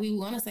saying? Like, we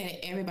want to say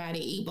that everybody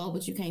eat both,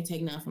 but you can't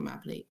take none from my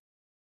plate.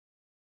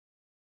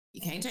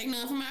 You can't take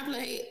none from my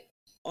plate,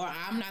 or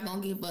I'm not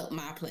gonna give up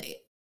my plate.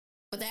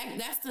 But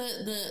that's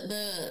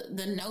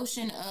the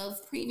notion of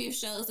previous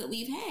shows that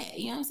we've had.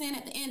 You know what I'm saying?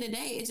 At the end of the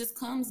day, it just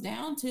comes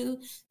down to,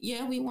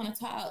 we want to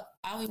talk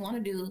all we want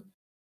to do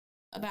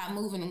about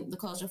moving the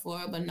culture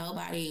forward, but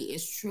nobody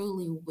is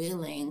truly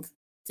willing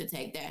to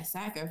take that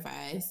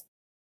sacrifice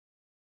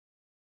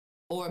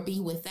or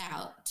be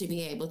without to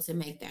be able to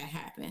make that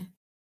happen.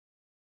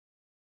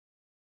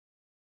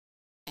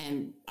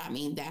 And I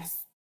mean, that's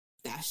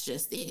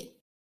just it.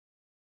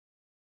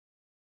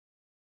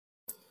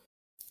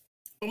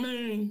 I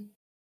mean,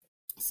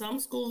 some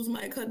schools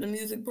might cut the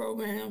music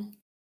program.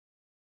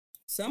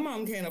 Some of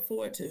them can't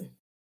afford to.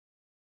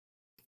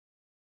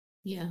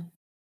 Yeah.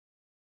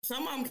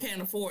 Some of them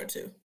can't afford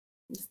to.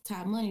 It's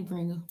top money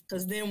bringer.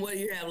 Because then what do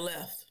you have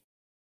left?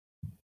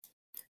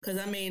 Because,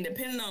 I mean,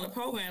 depending on the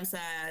program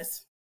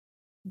size,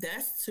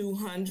 that's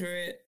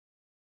 200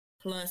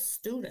 plus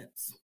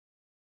students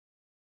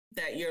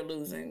that you're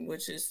losing,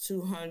 which is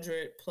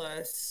 200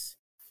 plus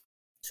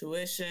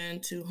tuition,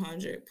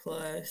 200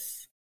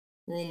 plus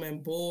room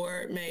and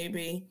board,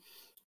 maybe.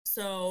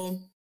 So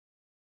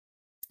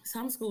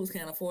some schools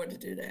can't afford to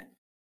do that.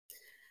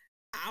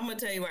 I'm going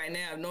to tell you right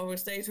now, if Norfolk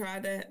State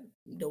tried that,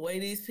 the way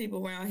these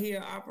people around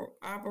here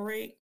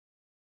operate,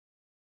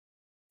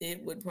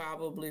 it would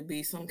probably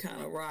be some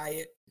kind of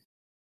riot.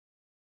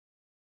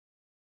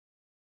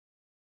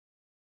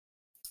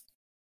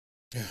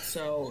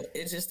 So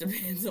it just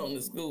depends on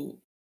the school.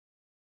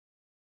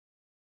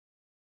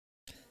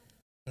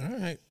 All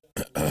right.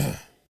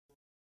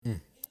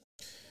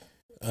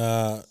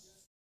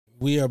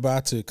 We are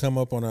about to come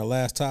up on our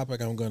last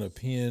topic. I'm going to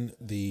pin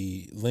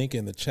the link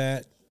in the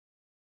chat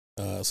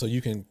so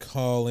you can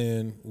call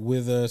in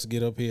with us,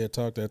 get up here,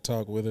 talk that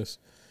talk with us.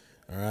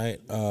 All right.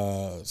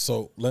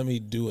 So let me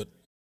do it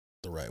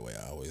the right way.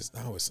 I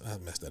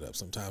mess that up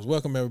sometimes.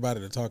 Welcome everybody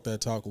to Talk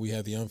That Talk. We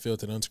have the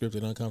unfiltered,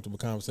 unscripted, uncomfortable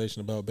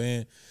conversation about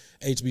band,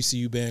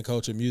 HBCU band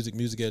culture, music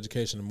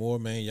education, and more.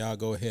 Man, y'all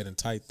go ahead and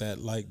type that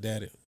like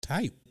that.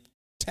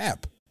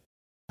 Tap.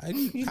 How do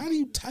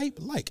you type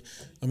like?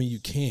 I mean, you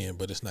can,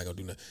 but it's not going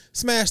to do nothing.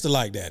 Smash the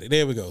like daddy.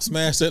 There we go.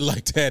 Smash that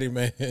like daddy,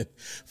 man,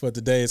 for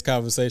today's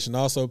conversation.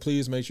 Also,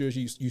 please make sure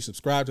you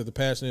subscribe to the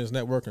Passionates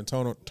Network and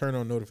turn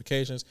on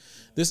notifications.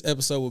 This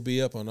episode will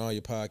be up on all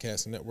your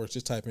podcasting networks.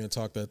 Just type in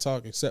Talk That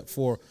Talk, except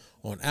for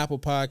on Apple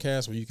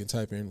Podcasts, where you can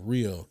type in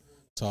Real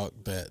Talk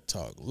That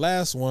Talk.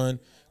 Last one,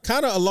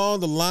 kind of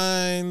along the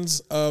lines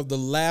of the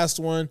last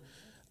one,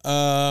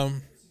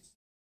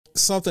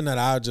 something that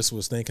I just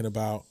was thinking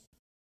about.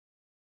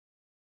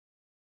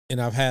 And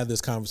I've had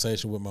this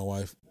conversation with my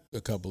wife a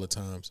couple of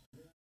times.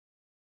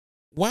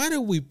 Why do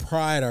we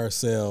pride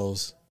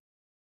ourselves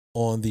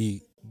on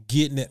the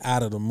getting it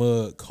out of the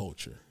mud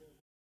culture?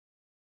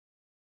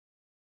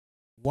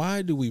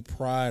 Why do we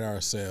pride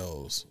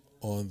ourselves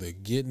on the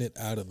getting it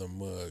out of the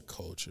mud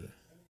culture?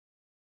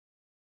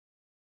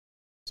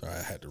 Sorry,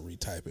 I had to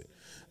retype it.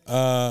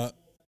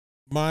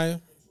 Maya,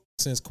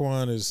 since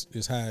Quan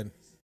is hiding.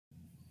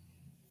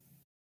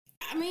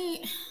 I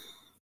mean,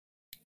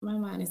 my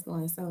mind is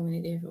going so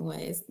many different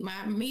ways.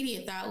 My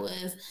immediate thought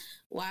was,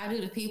 why do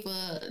the people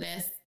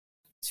that's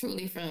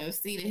truly from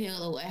Cedar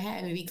Hill or what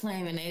have you be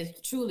claiming they're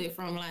truly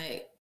from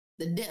like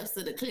the depths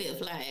of the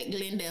cliff, like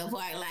Glendale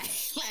Park,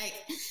 like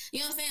you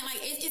know what I'm saying?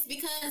 Like it's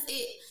because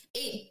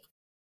it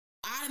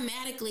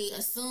automatically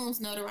assumes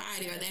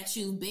notoriety, or that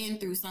you've been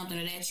through something,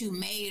 or that you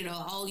made it,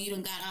 or oh, you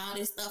done got all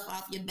this stuff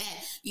off your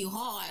back, you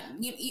hard.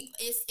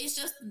 It's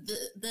just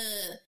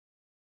the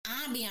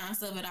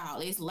ambiance of it all.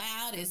 It's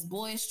loud, it's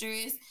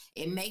boisterous,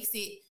 it makes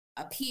it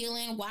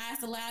appealing. Why is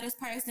the loudest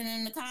person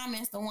in the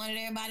comments the one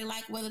that everybody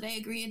like, whether they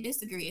agree or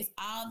disagree? It's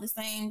all the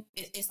same.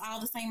 It's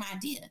all the same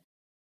idea.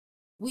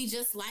 We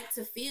just like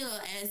to feel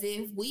as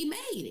if we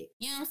made it.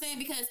 You know what I'm saying?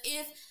 Because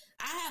if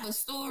I have a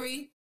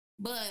story,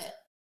 but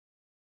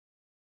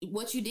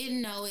what you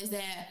didn't know is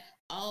that,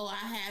 oh,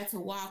 I had to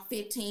walk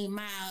 15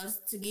 miles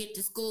to get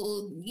to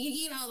school.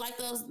 You know, like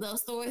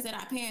those stories that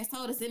our parents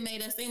told us, it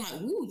made us seem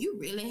like, ooh, you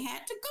really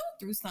had to go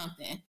through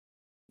something.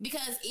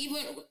 Because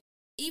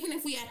even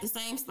if we at the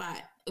same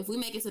spot, if we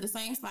make it to the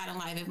same spot in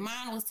life, if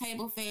mine was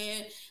table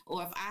fed,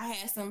 or if I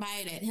had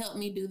somebody that helped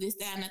me do this,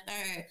 that, and the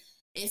third,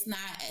 it's not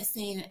as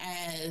seen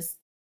as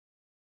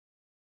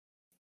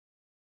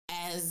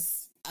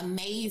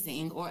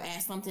amazing or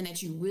as something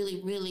that you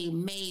really, really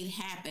made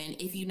happen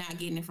if you're not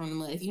getting it from the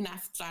mud, if you're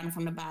not starting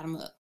from the bottom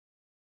up.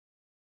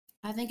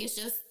 I think it's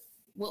just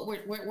what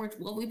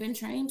we've been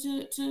trained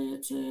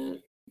to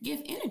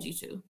give energy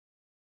to.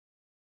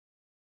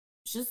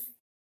 It's just,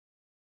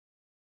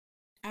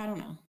 I don't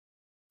know.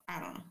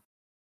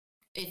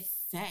 It's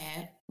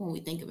sad when we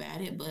think about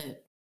it,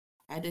 but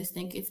I just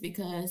think it's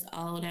because,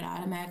 that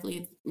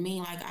automatically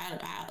mean like I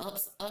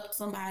upped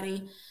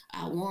somebody,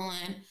 I won,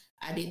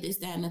 I did this,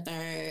 that, and the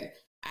third,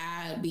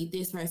 I beat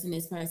this person,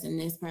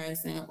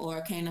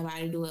 or can't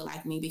nobody do it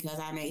like me because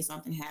I made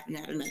something happen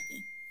out of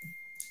nothing.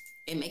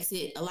 It makes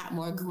it a lot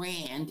more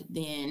grand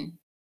than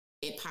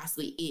it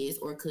possibly is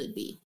or could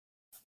be.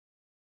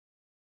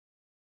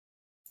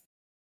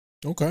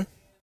 Okay.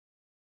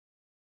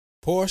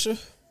 Portia,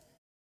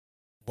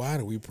 why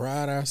do we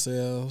pride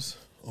ourselves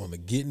on the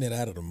getting it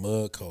out of the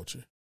mud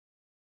culture?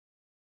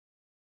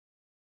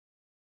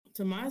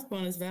 To my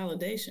point, is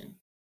validation.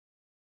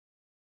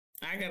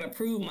 I got to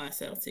prove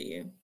myself to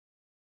you.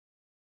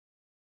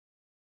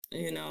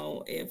 You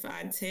know, if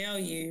I tell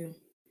you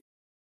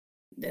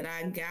that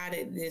I got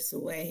it this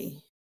way,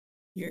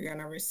 you're going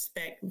to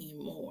respect me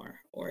more,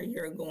 or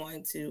you're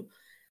going to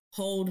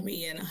hold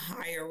me in a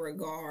higher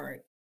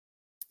regard.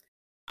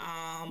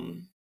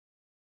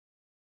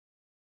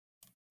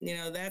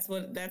 That's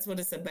what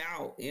it's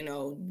about.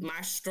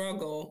 My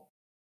struggle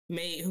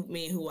made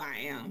me who I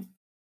am.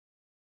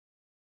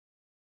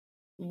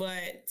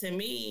 But to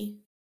me,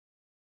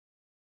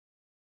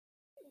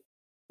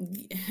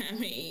 I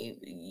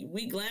mean,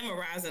 we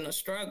glamorizing a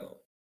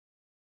struggle.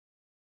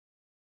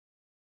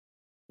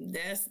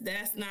 That's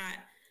not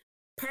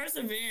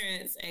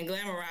perseverance, and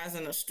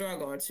glamorizing a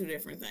struggle are two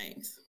different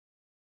things.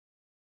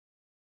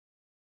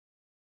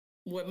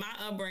 With my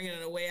upbringing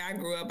and the way I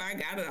grew up, I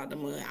got it out the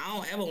mud. I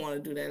don't ever want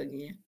to do that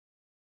again.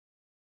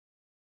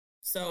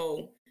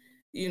 So,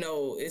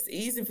 it's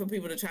easy for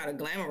people to try to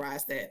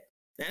glamorize that.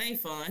 That ain't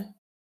fun.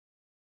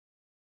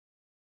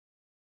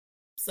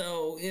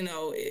 So,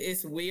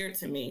 it's weird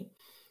to me,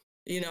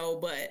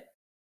 but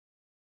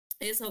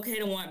it's okay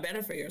to want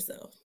better for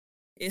yourself.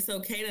 It's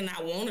okay to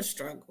not want to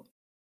struggle.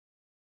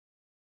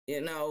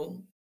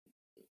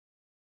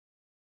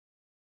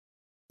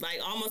 Like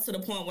almost to the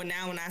point where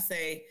now when I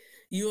say,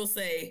 you'll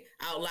say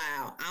out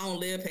loud, I don't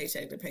live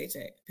paycheck to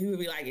paycheck. People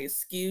be like,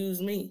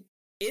 excuse me.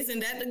 Isn't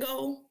that the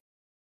goal?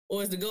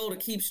 Or is the goal to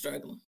keep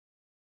struggling?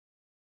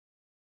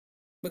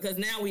 Because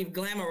now we've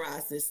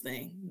glamorized this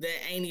thing that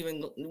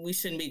we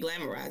shouldn't be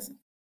glamorizing.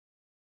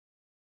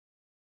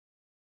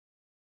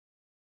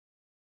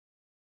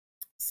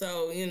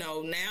 So,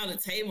 now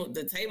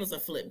the tables are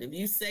flipped. If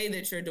you say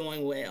that you're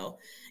doing well,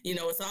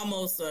 it's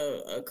almost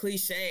a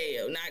cliche,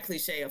 or not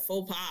cliche, a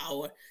faux pas,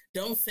 or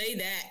don't say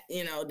that,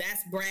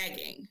 that's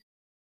bragging.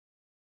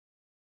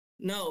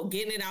 No,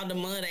 getting it out the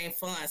mud ain't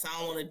fun, so I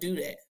don't want to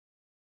do that.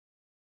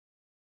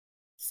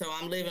 So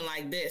I'm living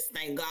like this,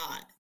 thank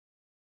God.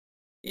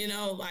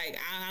 Like,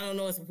 I don't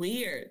know, it's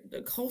weird.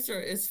 The culture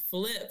is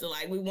flipped.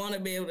 Like, we want to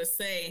be able to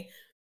say,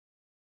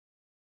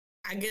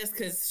 I guess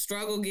because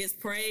struggle gets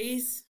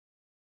praise.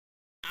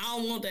 I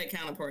don't want that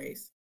kind of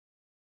praise.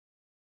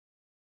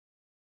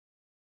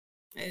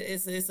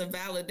 It's a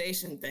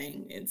validation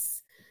thing.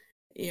 It's,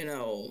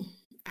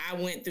 I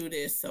went through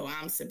this, so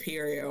I'm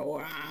superior,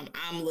 or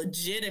I'm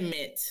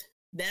legitimate.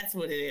 That's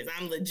what it is.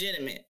 I'm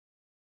legitimate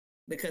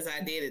because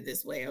I did it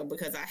this way, or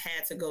because I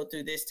had to go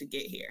through this to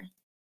get here.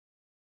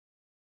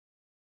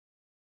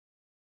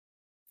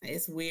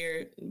 It's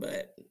weird,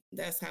 but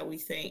that's how we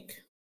think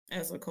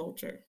as a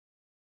culture.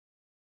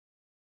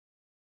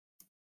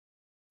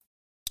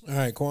 All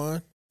right,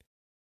 Quan.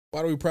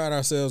 Why do we pride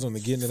ourselves on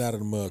the getting it out of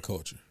the mud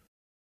culture?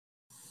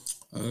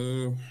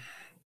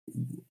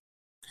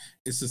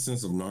 It's a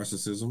sense of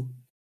narcissism,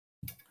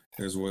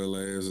 as well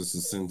as it's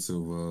a sense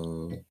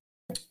of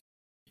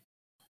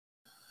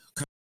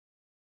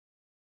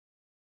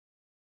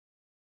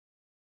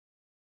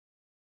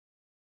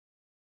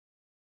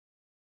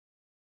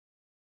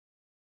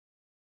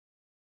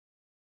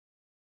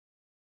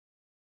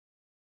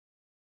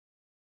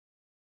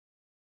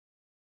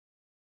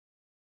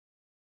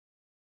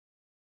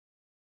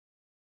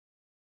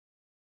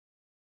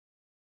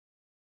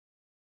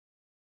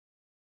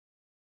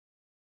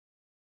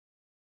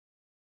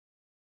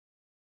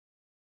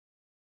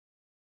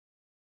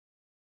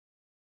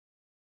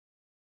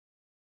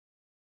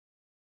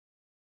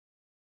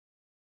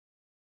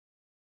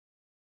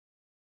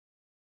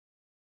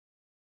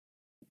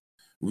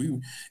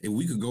if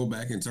we could go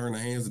back and turn the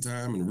hands of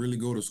time and really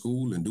go to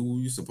school and do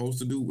what you're supposed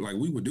to do, like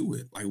we would do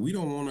it. Like we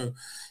don't want to.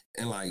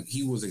 And like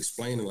he was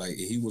explaining, like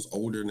he was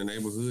older in the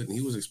neighborhood, and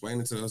he was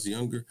explaining to us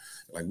younger,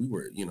 like we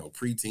were,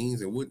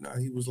 preteens and whatnot.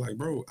 He was like,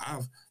 "Bro,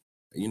 I've,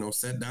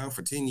 sat down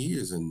for 10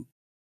 years and,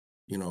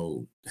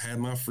 had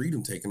my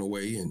freedom taken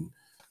away, and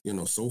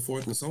so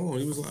forth and so on."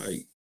 He was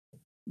like,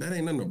 "That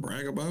ain't nothing to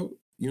brag about."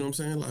 You know what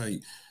I'm saying?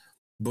 Like,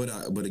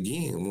 but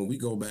again, when we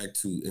go back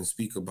to and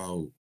speak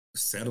about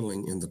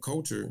settling in the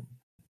culture,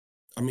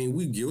 I mean,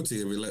 we're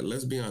guilty of it.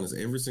 Let's be honest.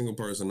 Every single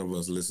person of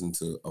us listen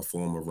to a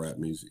form of rap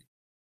music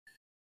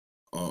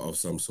of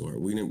some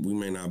sort. We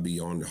may not be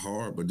on it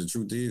hard, but the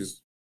truth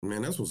is,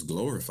 man, that's what's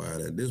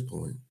glorified at this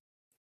point.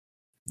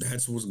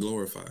 That's what's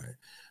glorified.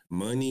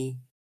 Money,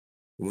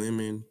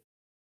 women,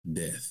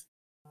 death.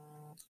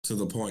 To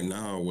the point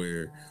now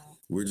where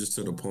we're just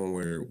to the point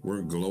where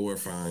we're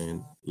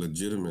glorifying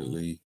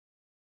legitimately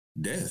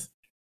death.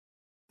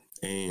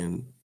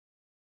 And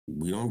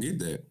we don't get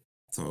that.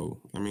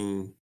 So, I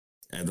mean,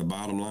 at the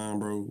bottom line,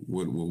 bro,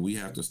 what we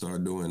have to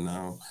start doing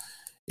now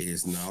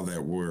is, now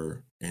that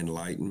we're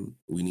enlightened,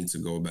 we need to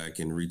go back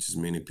and reach as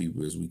many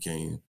people as we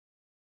can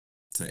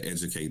to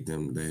educate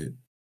them that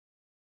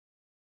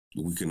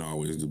we can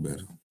always do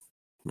better.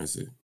 That's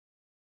it.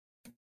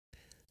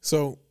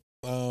 So,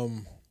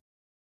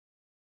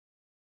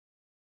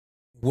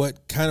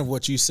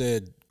 what you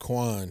said,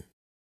 Quan,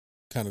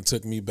 kind of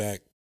took me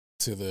back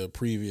to the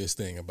previous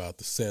thing about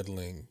the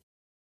settling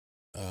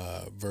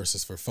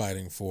versus for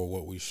fighting for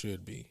what we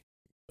should be,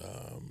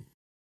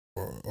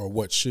 or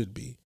what should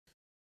be.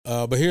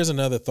 But here's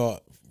another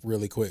thought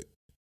really quick.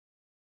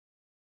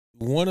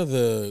 One of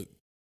the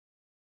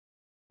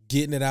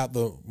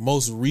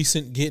most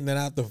recent getting it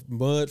out the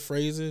mud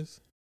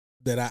phrases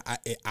that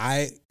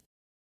I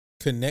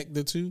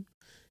connected to,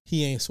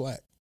 he ain't swag.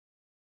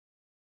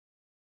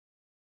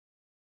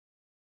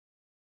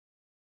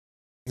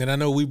 And I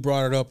know we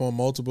brought it up on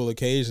multiple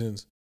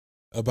occasions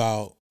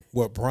about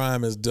what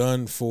Prime has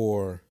done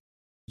for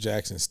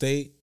Jackson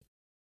State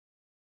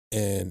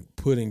and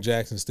putting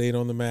Jackson State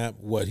on the map,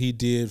 what he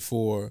did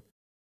for,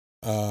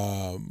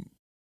 those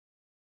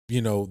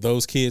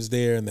kids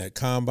there in that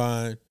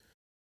combine.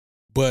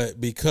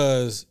 But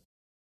because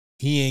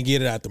he ain't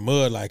get it out the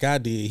mud like I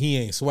did, he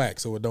ain't swag,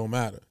 so it don't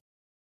matter.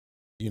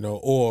 He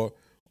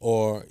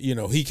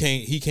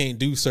can't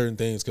do certain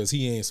things because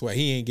he ain't swag.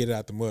 He ain't get it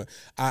out the mud.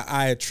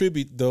 I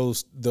attribute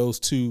those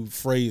two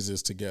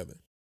phrases together.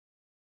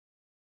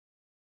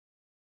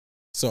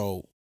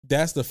 So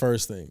that's the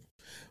first thing.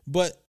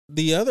 But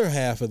the other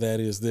half of that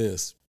is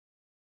this,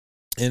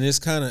 and it's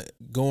kind of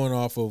going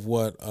off of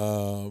what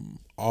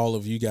all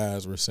of you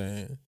guys were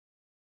saying.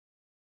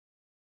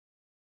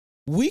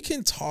 We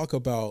can talk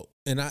about,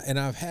 and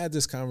I've had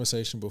this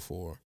conversation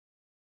before,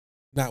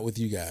 not with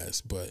you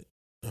guys, but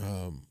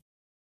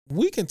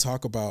we can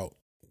talk about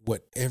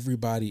what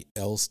everybody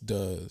else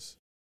does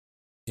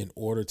in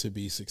order to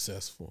be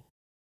successful.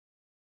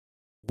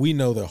 We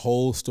know their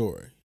whole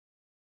story.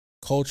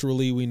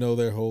 Culturally, we know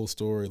their whole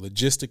story.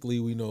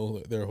 Logistically, we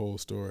know their whole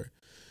story.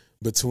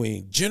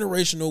 Between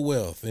generational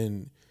wealth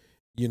and,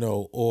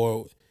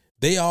 or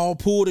they all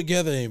pull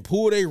together and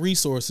pool their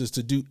resources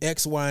to do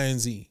X, Y, and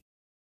Z.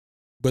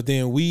 But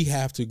then we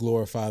have to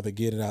glorify the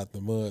get it out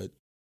the mud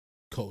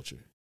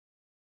culture.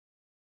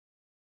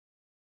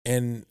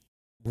 And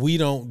we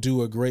don't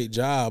do a great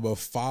job of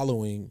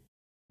following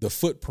the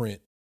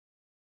footprint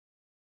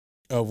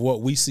of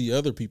what we see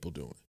other people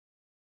doing.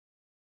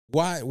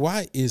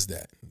 Why is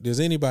that? Does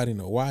anybody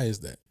know? Why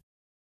is that?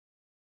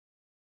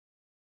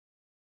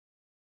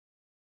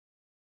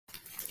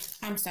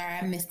 I'm sorry,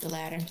 I missed the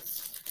ladder.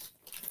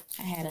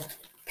 I had a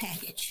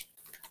package.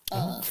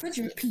 Could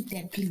you repeat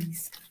that,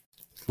 please?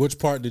 Which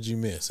part did you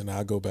miss? And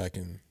I'll go back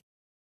and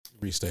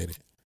restate it.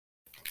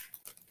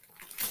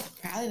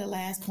 Probably the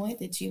last point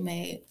that you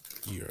made.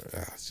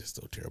 It's just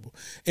so terrible.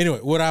 Anyway,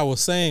 what I was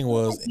saying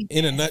was,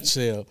 in a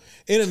nutshell,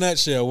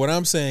 what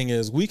I'm saying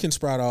is we can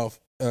spout off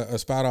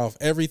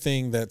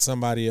everything that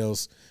somebody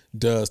else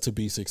does to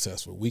be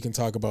successful. We can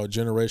talk about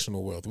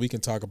generational wealth. We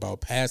can talk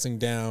about passing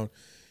down,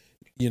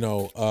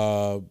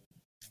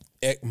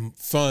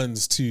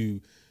 funds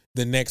to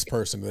the next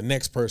person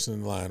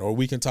in line, or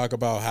we can talk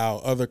about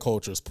how other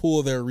cultures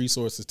pull their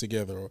resources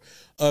together, or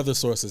other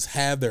sources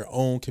have their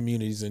own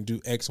communities and do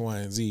X, Y,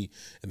 and Z,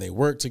 and they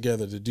work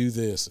together to do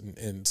this,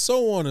 and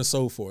so on and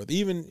so forth.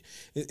 Even,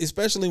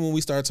 especially when we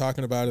start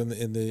talking about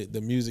in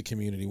the music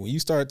community, when you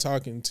start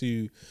talking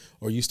to,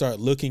 or you start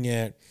looking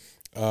at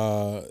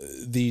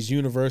these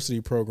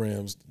university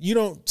programs, you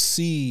don't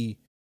see,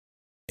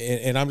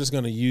 and I'm just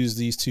going to use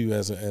these two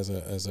as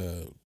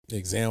a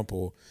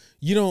example.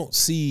 You don't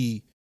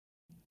see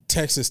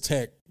Texas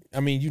Tech, I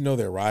mean,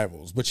 they're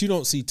rivals, but you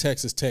don't see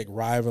Texas Tech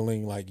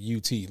rivaling like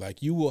UT.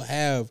 Like, you will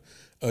have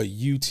a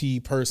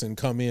UT person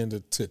come in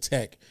to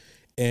Tech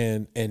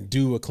and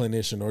do a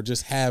clinician, or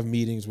just have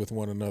meetings with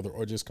one another,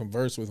 or just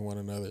converse with one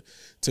another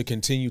to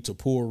continue to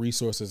pool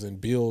resources and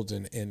build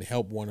and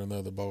help one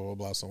another, blah, blah,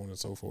 blah, so on and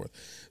so forth.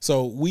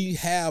 So we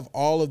have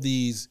all of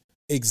these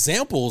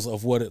examples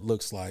of what it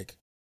looks like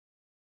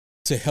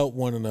to help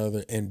one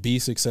another and be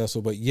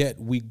successful, but yet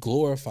we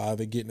glorify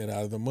the getting it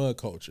out of the mud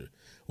culture.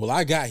 Well,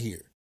 I got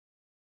here,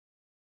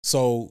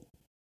 so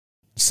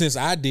since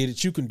I did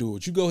it, you can do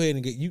it. You go ahead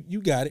and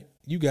you got it.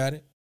 You got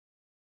it.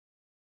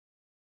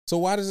 So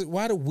why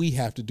do we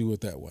have to do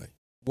it that way?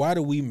 Why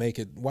do we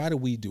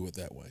do it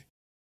that way?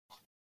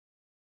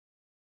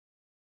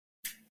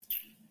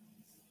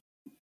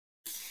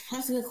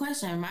 That's a good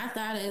question. My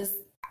thought is,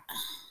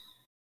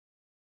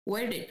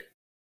 where did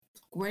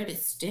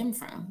it stem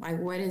from? Like,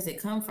 where does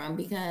it come from?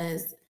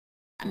 Because,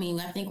 I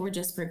think we're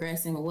just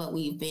progressing what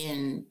we've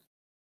been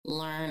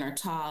learned or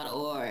taught,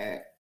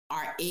 or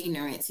are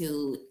ignorant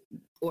to,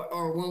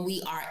 or when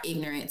we are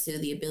ignorant to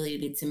the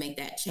ability to make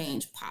that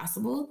change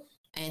possible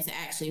and to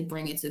actually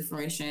bring it to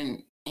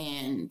fruition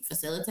and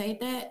facilitate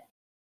that.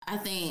 I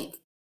think,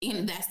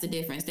 that's the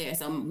difference there.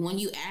 So when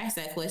you ask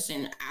that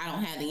question, I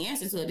don't have the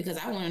answer to it, because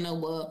I want to know,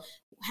 well,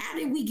 how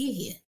did we get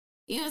here?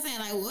 You know what I'm saying?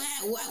 Like,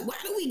 why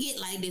do we get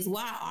like this?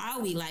 Why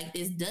are we like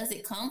this? Does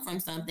it come from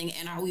something?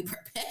 And are we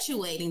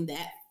perpetuating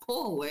that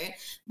forward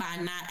by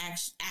not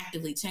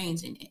actively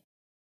changing it?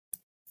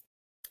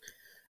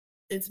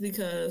 It's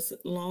because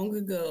long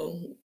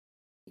ago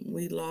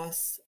we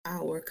lost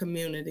our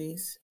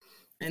communities,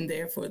 and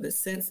therefore the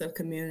sense of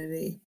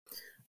community.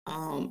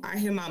 I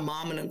hear my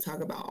mom and them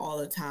talk about all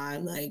the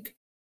time, like,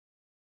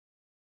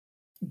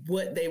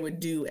 what they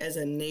would do as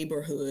a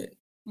neighborhood.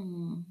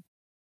 Mm.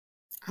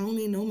 I don't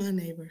even know my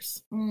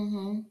neighbors.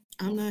 Mm-hmm.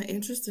 I'm not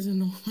interested in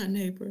knowing my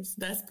neighbors.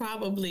 That's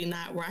probably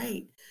not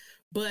right.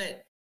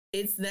 But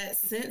it's that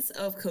sense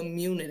of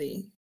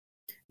community.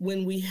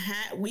 When we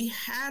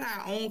had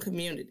our own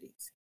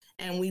communities,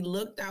 and we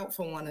looked out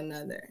for one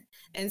another.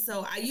 And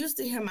so I used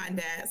to hear my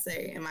dad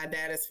say, and my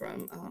dad is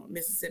from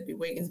Mississippi,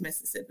 Wiggins,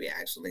 Mississippi,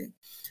 actually,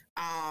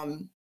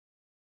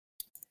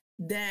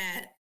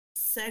 that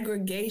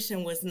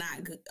segregation was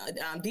not good.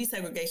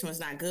 Desegregation was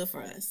not good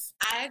for us.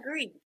 I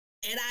agree.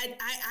 And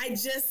I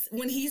just,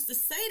 when he used to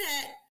say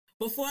that,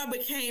 before I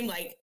became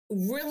like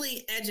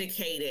really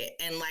educated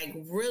and like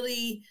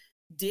really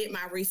did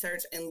my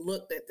research and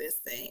looked at this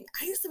thing,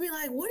 I used to be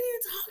like, what are you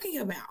talking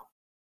about?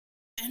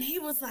 And he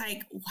was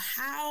like,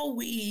 how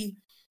we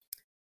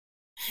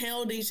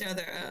held each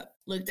other up,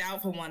 looked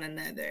out for one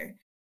another,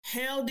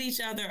 held each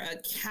other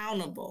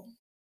accountable.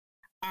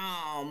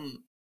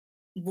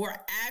 We're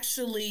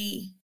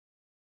actually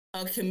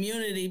a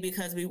community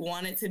because we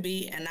wanted to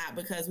be and not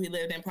because we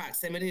lived in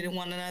proximity to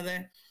one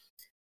another.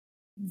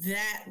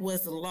 That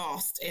was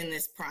lost in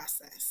this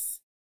process.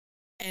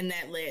 And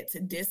that led to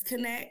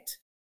disconnect.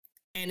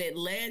 And it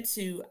led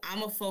to, I'm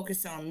going to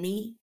focus on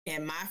me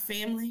and my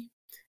family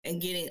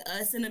and getting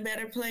us in a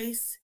better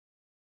place.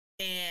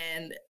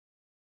 And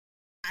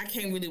I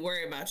can't really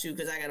worry about you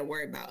because I got to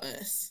worry about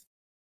us.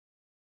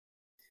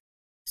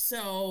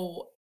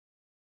 So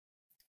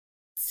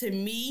to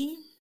me,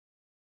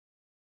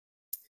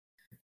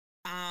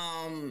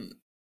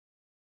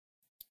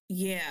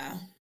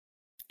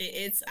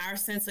 it's our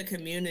sense of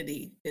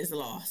community is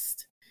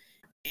lost,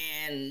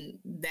 and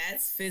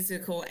that's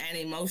physical and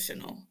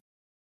emotional.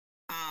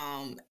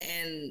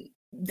 And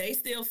they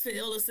still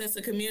feel a sense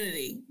of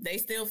community. They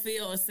still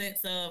feel a sense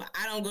of,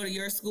 I don't go to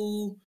your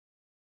school,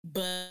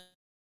 but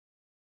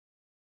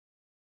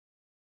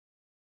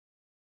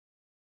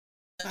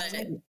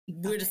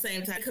we're the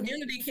same type.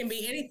 Community can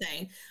be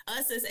anything.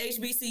 Us as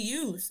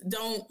HBCUs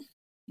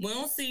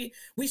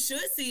we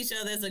should see each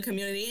other as a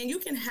community, and you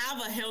can have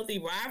a healthy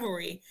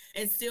rivalry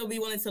and still be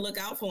willing to look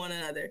out for one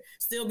another,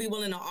 still be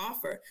willing to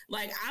offer.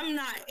 Like,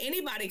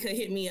 anybody could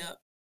hit me up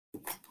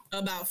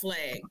about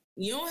flag.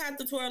 You don't have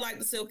to twirl like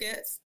the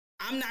Silkettes.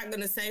 I'm not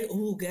going to say,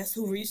 oh, guess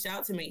who reached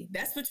out to me?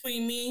 That's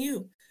between me and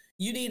you.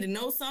 You need to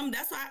know something.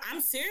 That's why I'm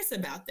serious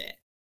about that.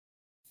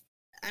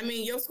 I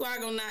mean, your squad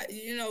not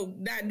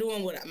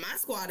doing what my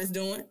squad is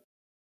doing.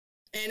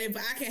 And if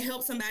I can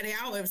help somebody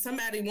out, if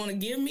somebody want to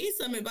give me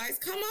some advice,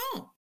 come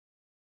on.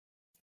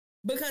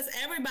 Because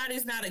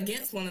everybody's not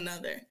against one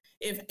another.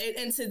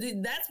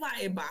 That's why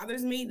it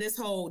bothers me, this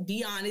whole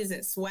Dion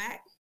isn't SWAC.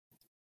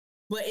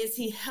 But is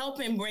he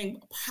helping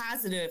bring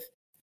positive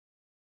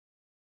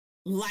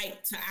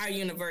light to our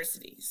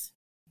universities?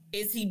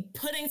 Is he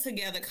putting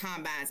together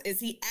combines? Is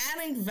he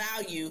adding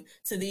value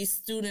to these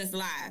students'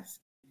 lives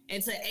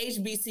and to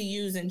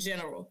HBCUs in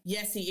general?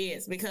 Yes, he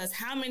is. Because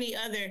how many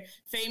other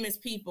famous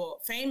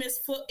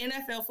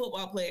NFL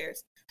football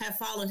players have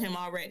followed him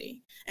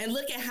already? And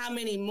look at how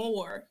many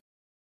more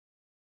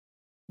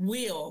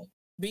will,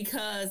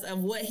 because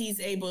of what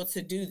he's able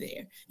to do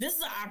there. This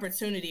is an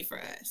opportunity for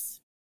us.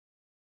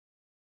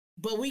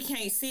 But we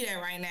can't see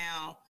that right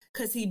now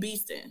because he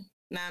beasting.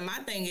 Now, my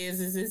thing is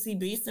he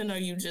beasting, or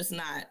you just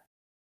not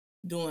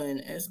doing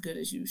as good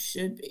as you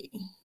should be?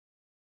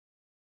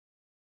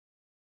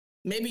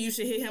 Maybe you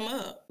should hit him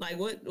up. Like,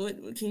 what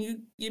can you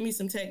give me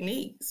some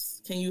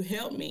techniques? Can you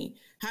help me?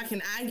 How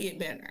can I get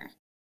better?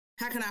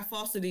 How can I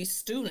foster these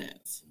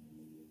students?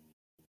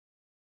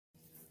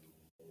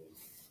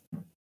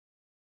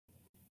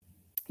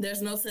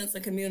 There's no sense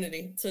of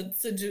community. To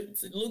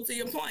Luke, to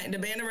your point, the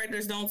band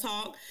directors don't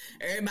talk.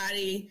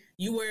 Everybody,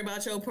 you worry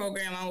about your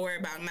program, I worry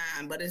about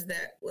mine. But is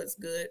that what's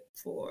good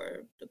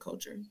for the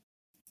culture?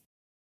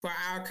 For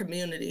our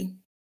community?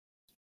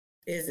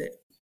 Is it?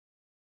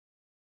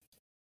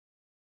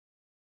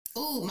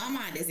 Oh, my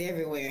mind is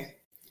everywhere.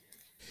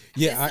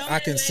 Yeah, I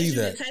can see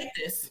that. Take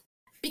this.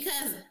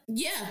 Because,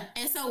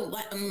 and so,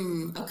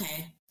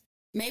 okay,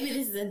 maybe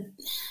this is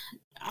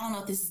I don't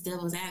know if this is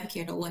devil's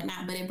advocate or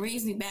whatnot, but it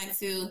brings me back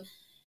to,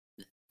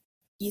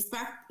 you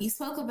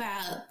spoke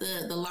about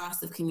the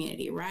loss of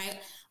community, right?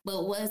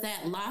 But was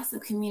that loss of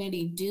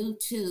community due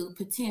to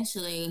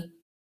potentially,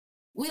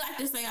 we like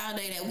to say all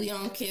day that we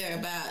don't care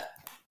about,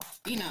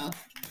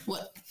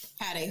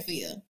 how they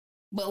feel,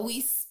 but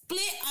we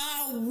split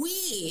our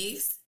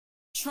wigs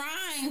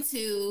trying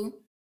to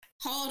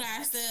hold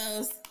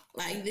ourselves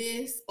like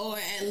this, or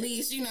at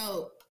least,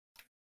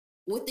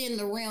 within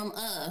the realm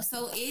of.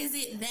 So is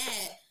it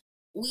that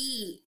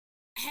we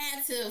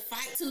had to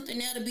fight tooth and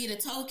nail to be the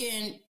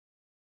token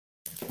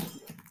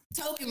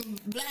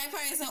Black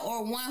person,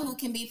 or one who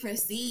can be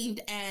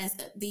perceived as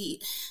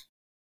the,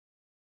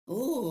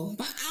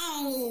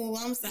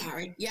 I'm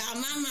sorry. Y'all,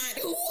 my mind,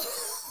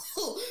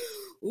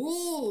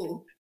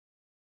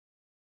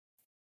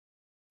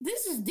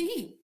 this is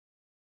deep.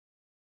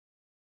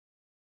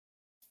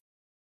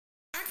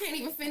 I can't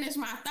even finish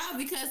my thought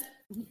because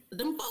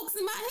them folks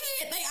in my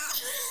head,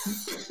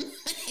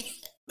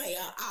 they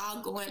are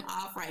all going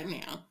off right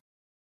now.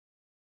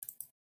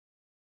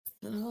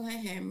 Oh, I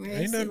have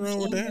mercy. Ain't nothing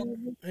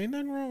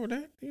wrong with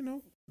that.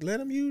 Let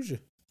them use you.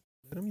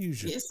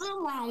 There's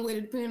something wrong with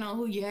it, depending on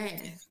who you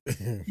ask.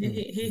 Here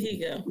you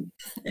go.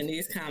 In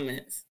these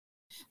comments.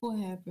 What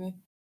happened?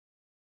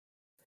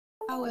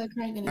 Oh, we're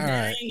cranking it.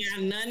 That ain't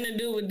got nothing to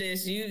do with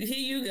this. Here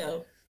you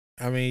go.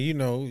 I mean,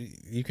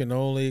 you can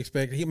only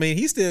expect.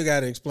 He still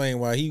got to explain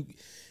why he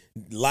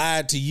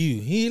lied to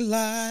you. He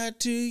lied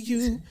to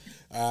you.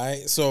 All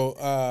right,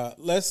 so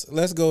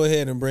let's go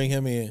ahead and bring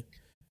him in.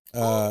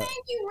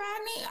 Thank you,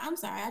 Rodney. I'm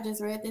sorry, I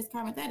just read this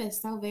comment. That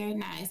is so very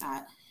nice.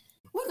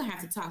 We're gonna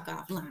have to talk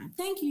offline.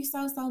 Thank you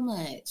so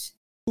much.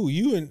 Who,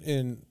 you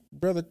and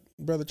brother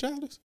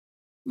Childish?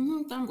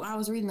 Mm-hmm. I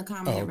was reading the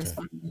comment and okay.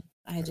 responding.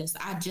 I just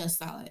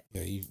saw it.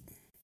 Yeah,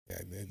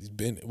 it's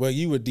been. Well,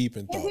 you were deep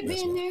in thought. Has it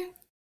been there?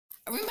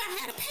 Remember, I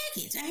had a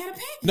package.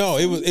 No,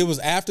 it was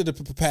after the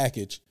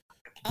package.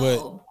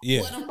 But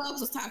yeah, well, them folks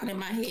was talking in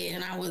my head,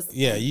 and I was.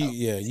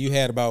 You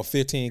had about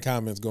 15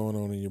 comments going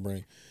on in your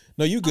brain.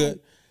 No, you good.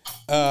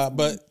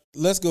 But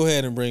let's go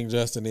ahead and bring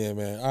Justin in,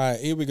 man. All right,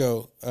 here we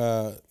go.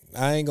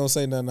 I ain't gonna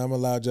say nothing. I'm gonna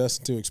allow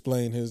Justin to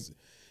explain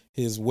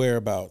his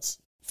whereabouts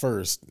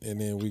first,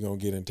 and then we're gonna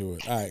get into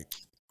it. All right.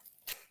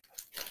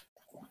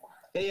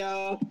 Hey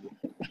y'all.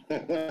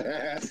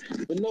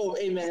 But no,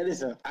 hey man,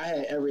 listen, I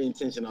had every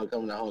intention on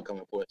coming to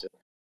homecoming portrait.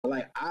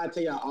 Like, I'll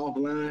tell y'all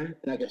offline,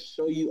 and I can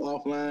show you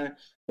offline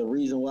the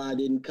reason why I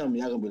didn't come.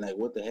 Y'all gonna be like,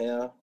 what the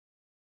hell?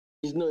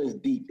 Just know it's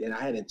deep, and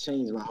I had to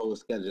change my whole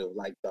schedule,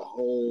 like the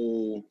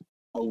whole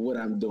of what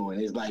I'm doing.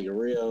 It's like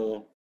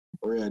real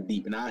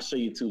deep, and I'll show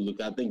you too,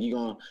 Luke. I think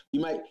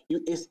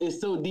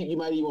it's so deep you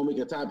might even want to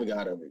make a topic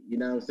out of it. You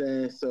know what I'm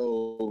saying?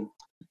 So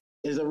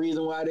there's a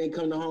reason why I didn't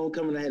come to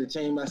homecoming. I had to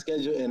change my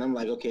schedule, and I'm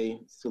like, okay,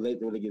 it's too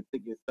late to get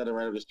tickets set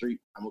right up the street.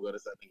 I'm gonna go to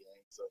Southern game.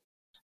 So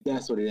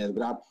that's what it is.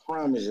 But I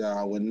promise y'all,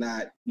 I would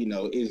not.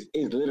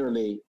 It's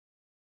literally.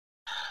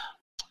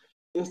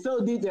 It's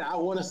so deep that I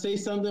want to say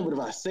something, but if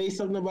I say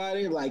something about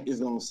it, like, it's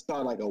gonna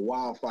start like a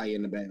wildfire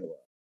in the band world.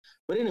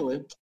 But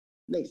anyway,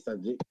 next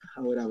subject,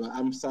 whatever.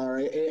 I'm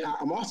sorry.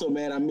 I'm also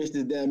mad I missed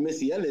this damn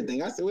Missy Elliott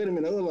thing. I said, wait a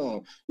minute, hold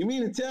on. You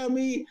mean to tell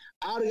me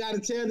I would have got a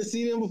chance to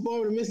see them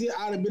before the Missy?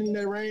 I'd have been in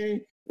that rain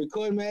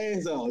recording my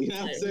ass off. You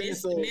know what I'm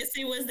saying?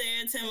 Missy was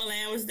there,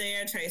 Timbaland was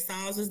there, Trey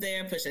Songz was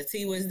there, Pusha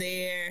T was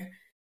there.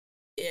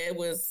 Yeah, it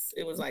was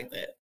like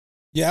that.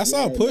 Yeah, I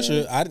saw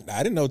Pusha. I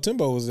didn't know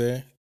Timbo was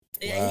there.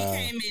 Yeah, wow.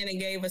 He came in and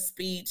gave a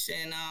speech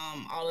and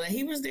all of that.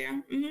 He was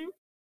there. Mm-hmm.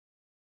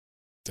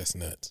 That's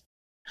nuts.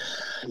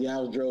 Yeah,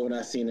 I was drove and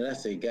I seen it. I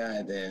said,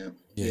 God damn.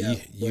 Yeah,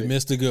 you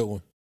missed a good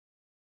one.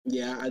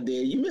 Yeah, I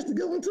did. You missed a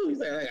good one too. He's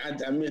like,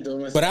 I missed it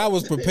myself. But I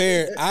was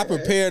prepared. I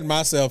prepared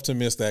myself to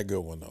miss that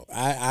good one though.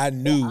 I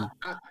knew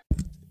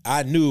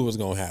it was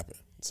gonna happen.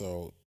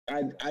 So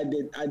I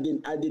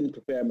didn't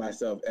prepare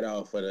myself at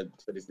all for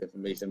this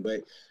information.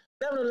 But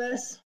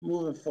nevertheless,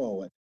 moving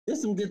forward.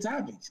 There's some good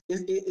topics.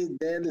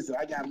 Dan, listen,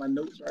 I got my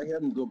notes right here.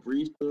 I'm going to go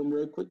breeze through them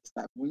real quick.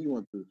 Stop when you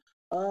want to.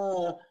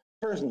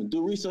 First one,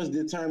 do resources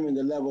determine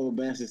the level of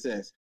band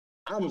success?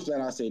 I'm flat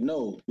out say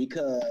no,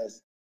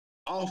 because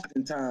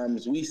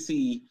oftentimes we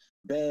see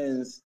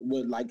bands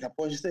with, like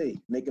Portia say,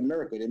 make a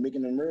miracle. They're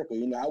making a miracle.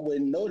 I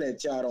wouldn't know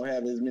that y'all don't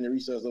have as many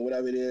resources or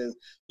whatever it is.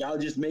 Y'all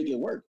just make it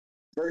work.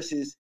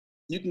 Versus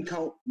you can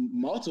count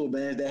multiple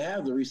bands that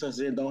have the resources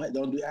and don't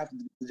do half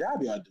the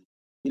job y'all do.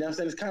 You know what I'm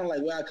saying? It's kind of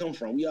like where I come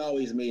from. We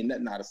always made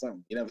nothing out of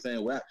something. You know what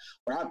I'm saying?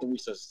 Without the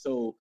resources.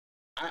 So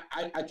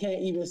I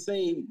can't even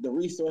say the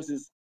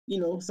resources.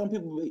 Some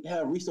people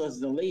have resources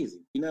and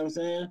lazy. You know what I'm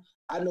saying?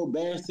 I know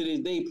bands to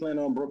this day playing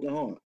on Broken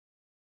Heart.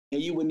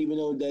 And you wouldn't even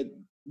know that,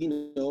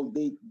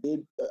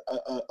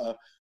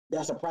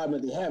 that's a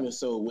problem that they have.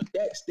 So with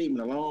that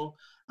statement alone,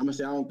 I'm going to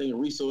say I don't think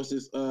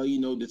resources,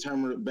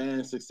 determine a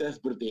band's success.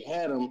 But if they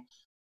had them,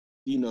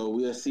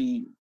 we'll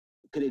see,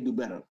 could they do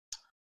better?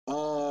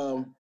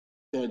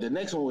 The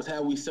next one was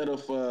how we settle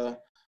for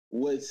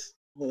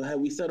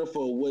instead of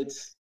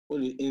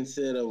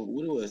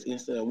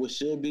what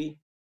should be.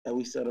 How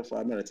we settle for,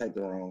 I might have typed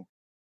it wrong.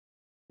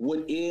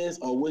 What is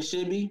or what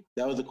should be?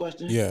 That was the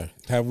question. Yeah.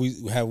 Have we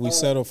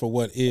settled for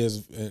what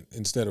is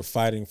instead of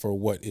fighting for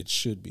what it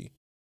should be?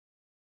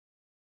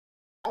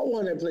 I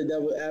wanted to play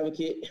devil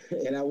advocate,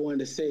 and I wanted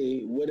to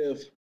say, what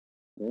if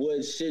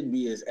what should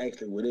be is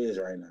actually what is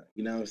right now?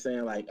 You know what I'm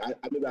saying? Like, I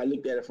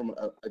looked at it from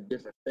a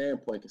different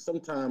standpoint, because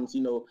sometimes,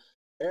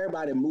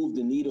 everybody moves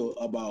the needle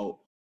about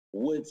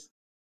what's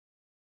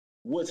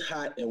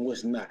hot and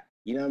what's not.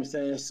 You know what I'm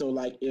saying? So,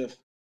 like, if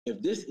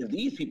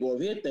these people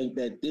over here think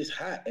that this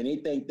hot and they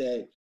think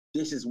that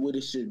this is what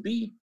it should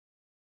be,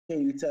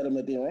 can you tell them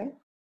that they're wrong?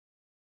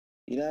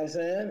 You know what I'm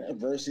saying?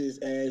 Versus,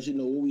 as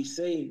what we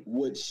say,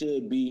 what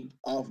should be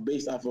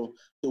based off of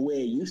the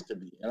way it used to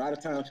be. A lot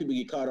of times people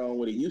get caught on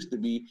what it used to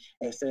be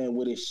and saying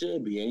what it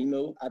should be.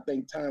 And I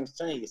think times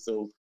change.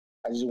 So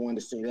I just wanted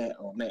to say that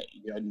on that.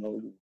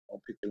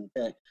 I'll pick it with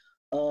that.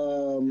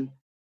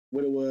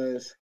 What it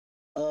was.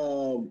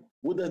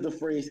 What does the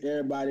phrase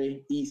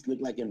 "everybody eats" look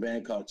like in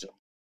band culture?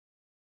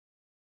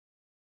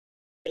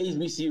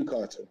 HBCU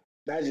culture,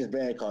 not just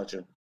band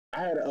culture.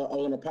 I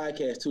was on a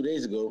podcast 2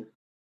 days ago,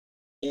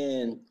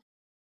 and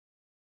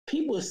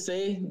people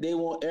say they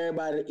want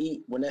everybody to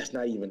eat when that's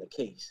not even the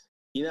case.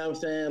 You know what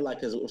I'm saying? Like,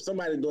 because if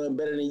somebody's doing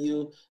better than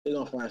you, they're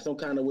going to find some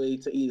kind of way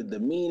to either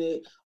demean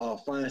it or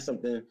find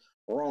something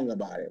wrong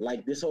about it.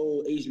 Like this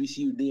whole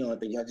HBCU Dion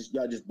thing, y'all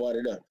just brought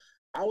it up.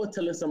 I was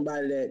telling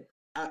somebody that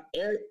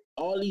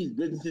all these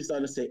businesses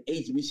started to say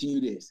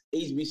HBCU this,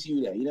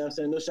 HBCU that. You know what I'm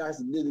saying? No shots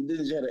to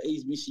Disney had an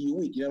HBCU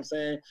week. You know what I'm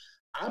saying?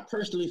 I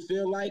personally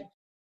feel like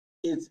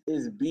it's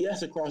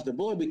BS across the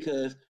board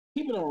because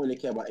people don't really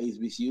care about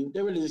HBCU.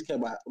 They really just care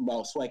about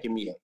swagging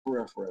me up,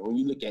 for real. When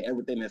you look at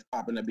everything that's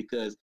popping up,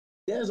 because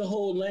there's a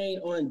whole lane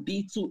on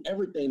D2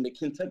 everything, the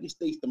Kentucky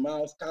States, the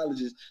Miles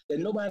Colleges, that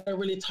nobody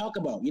really talk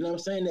about. You know what I'm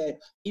saying? That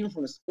even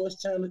from the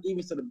sports channel,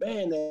 even to the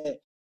band, that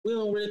we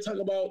don't really talk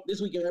about.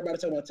 This weekend, everybody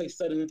talking about Texas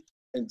Southern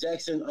and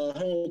Jackson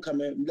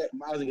homecoming. Let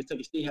Miles and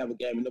Kentucky State have a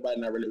game, and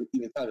nobody not really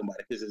even talking about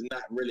it because it's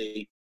not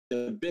really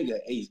the bigger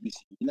HBCU.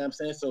 You know what I'm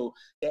saying? So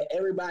that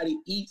everybody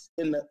eats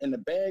in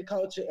the band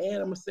culture, and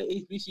I'm gonna say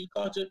HBCU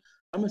culture,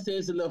 I'm gonna say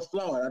it's a little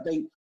flawed. I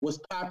think what's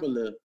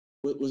popular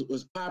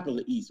was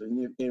popular eats,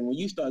 and when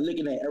you start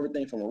looking at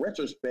everything from a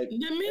retrospect, The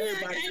MEAC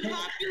everybody ain't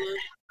popular.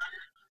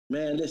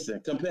 man, listen,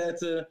 compared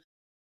to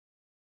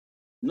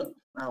no,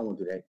 I don't want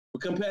to do that.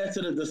 But compared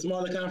to the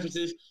smaller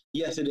conferences,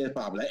 yes, it is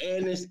popular,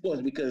 and in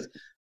sports because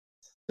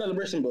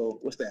Celebration Bowl,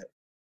 what's that?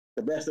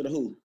 The best of the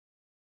who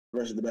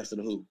versus the best of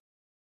the who.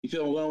 You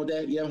feel me going with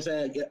that? You know what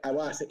I'm saying? I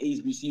watch the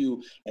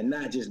HBCU and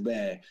not just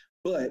bad,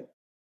 but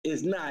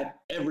it's not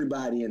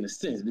everybody in a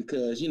sense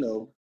because, you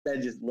know,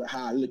 that's just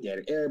how I look at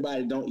it.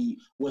 Everybody don't eat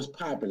what's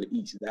popular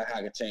eats. That's how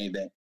I can change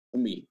that for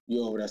me.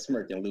 You over there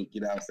smirking, Luke,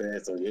 you know what I'm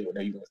saying? So, yeah,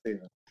 whatever you going to say.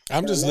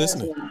 I'm just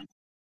listening.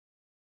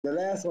 The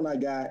last one I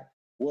got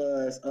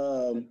was,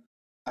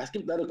 I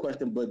skipped the other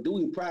question, but do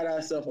we pride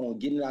ourselves on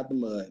getting out the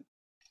mud?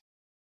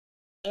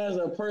 As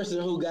a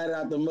person who got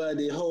out the mud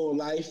their whole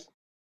life,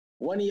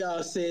 one of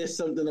y'all said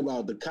something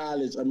about the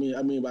college. I mean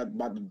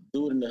about the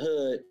dude in the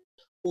hood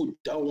who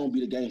don't want to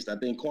be the gangster. I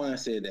think Quan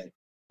said that.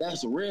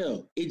 That's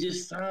real. It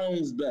just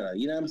sounds better.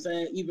 You know what I'm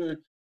saying? Even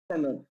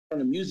from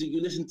the music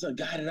you listen to,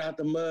 got it out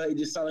the mud. It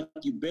just sounds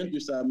like you've been through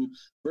something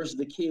versus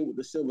the kid with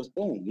the silver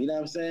spoon. You know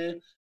what I'm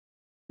saying?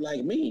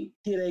 Like me,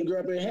 kid ain't grew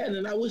up in Haddon,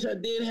 and I wish I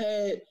did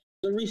had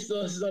the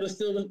resources or the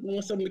silver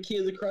spoon some of the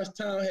kids across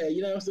town had.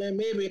 You know what I'm saying?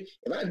 Maybe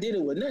if I did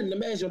it with nothing,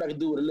 imagine what I could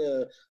do with a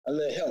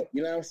little help.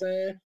 You know what I'm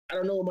saying? I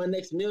don't know where my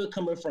next meal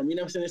coming from. You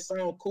know what I'm saying? It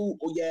sounds cool.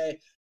 Oh yeah,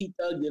 he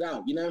thugged it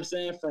out. You know what I'm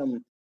saying?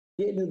 From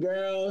getting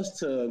girls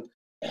to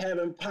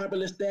having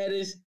popular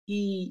status,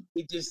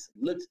 it just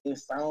looks and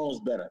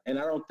sounds better. And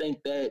I don't think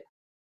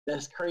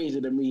that's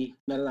crazy to me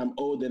now that I'm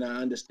older and I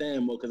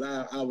understand more because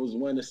I was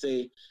one to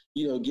say,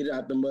 you know, get it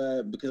out the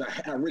mud because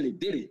I really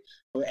did it.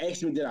 But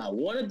ask me, did I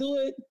want to do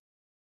it?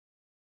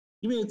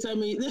 You mean to tell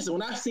me, listen,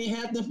 when I seen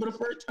Hampton for the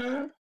first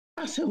time,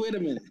 I said, wait a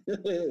minute.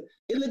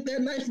 It looked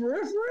that nice for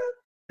real, for real?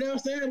 You know what I'm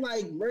saying?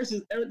 Like,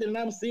 versus everything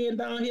I'm seeing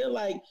down here,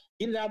 like,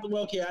 get it out the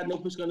mud. Okay, I know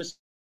who's going to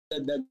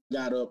that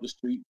got up the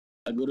street.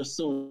 I go to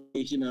soon,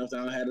 you know what I'm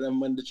saying? I don't have enough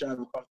money to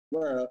travel across the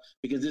world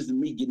because this is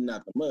me getting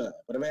out the mud.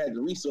 But if I had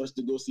the resource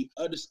to go see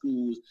other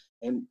schools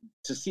and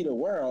to see the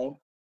world,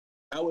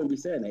 I wouldn't be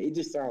saying that. It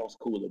just sounds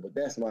cooler, but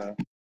that's my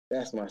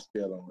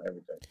spiel on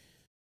everything.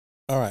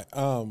 All right.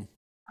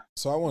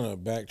 So I want to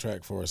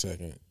backtrack for a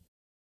second.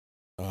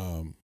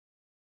 I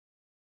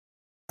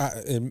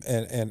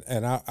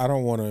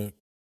don't want to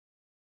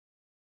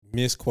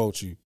misquote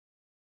you.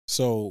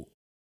 So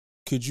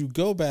could you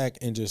go back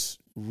and just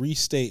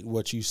restate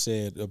what you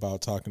said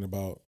about talking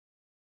about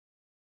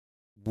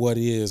what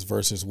is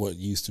versus what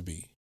used to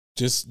be?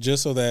 Just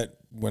so that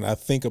when I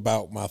think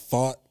about my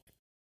thought,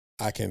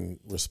 I can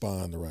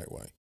respond the right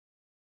way.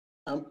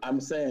 I'm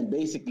saying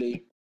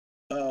basically,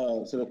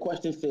 so the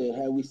question said,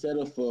 have we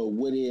settled for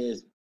what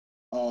is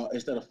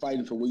instead of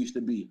fighting for what used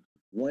to be?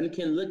 One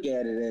can look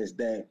at it as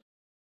that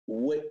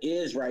what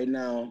is right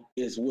now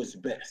is what's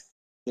best,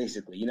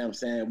 basically. You know what I'm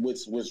saying?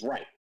 What's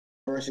right.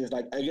 Versus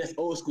like I guess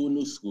old school,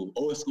 new school.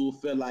 Old school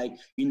feel like,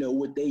 you know,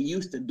 what they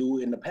used to do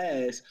in the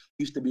past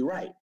used to be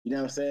right. You know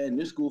what I'm saying?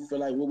 New school feel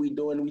like what we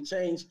doing, we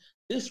change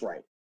this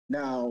right.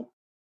 Now,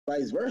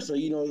 vice versa,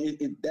 you know,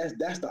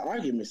 that's the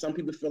argument. Some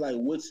people feel like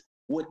what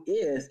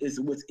is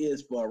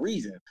for a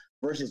reason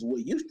versus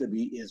what used to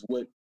be is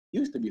what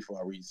used to be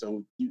for a reason.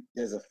 So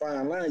there's a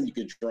fine line you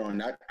can draw.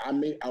 And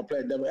I'll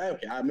play devil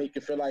advocate. I make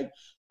it feel like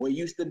what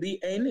used to be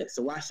ain't it.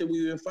 So why should we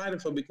even fight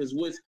it for? Because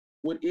what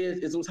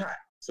is what's hot.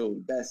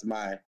 So that's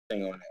my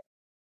thing on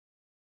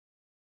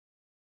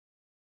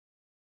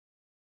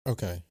that.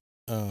 Okay.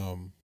 I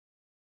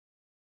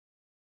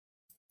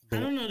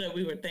don't know that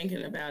we were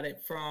thinking about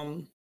it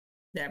from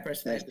that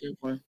perspective.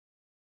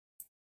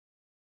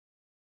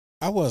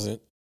 I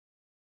wasn't.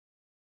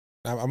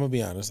 I'm gonna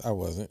be honest. I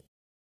wasn't.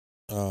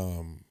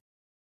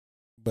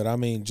 But I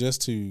mean,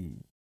 just to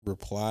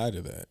reply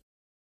to that,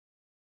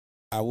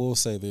 I will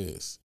say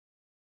this.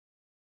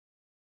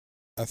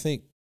 I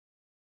think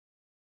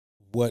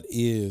what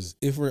is,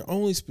 if we're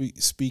only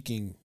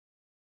speaking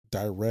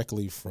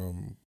directly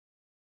from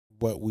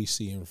what we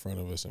see in front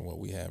of us and what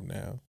we have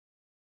now,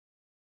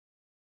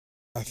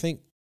 I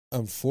think,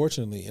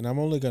 unfortunately, and I'm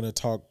only going to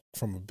talk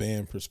from a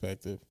band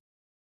perspective,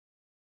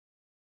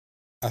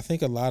 I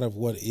think a lot of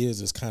what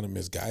is kind of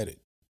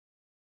misguided.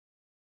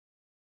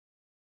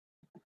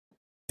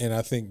 And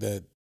I think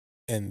that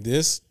in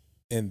this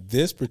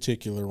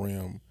particular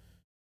realm,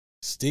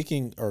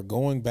 sticking or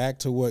going back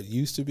to what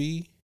used to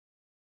be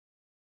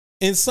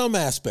in some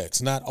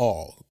aspects, not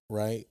all,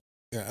 right?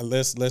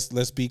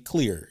 Let's be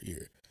clear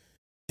here.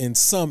 In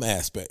some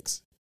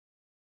aspects.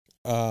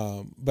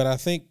 But I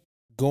think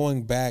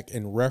going back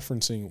and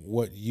referencing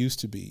what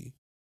used to be,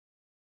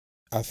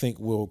 I think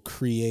will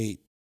create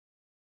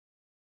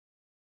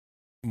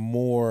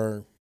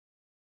more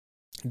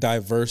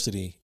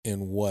diversity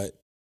in what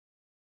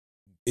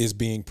is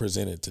being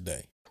presented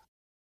today.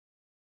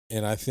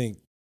 And I think,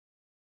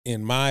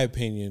 in my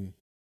opinion,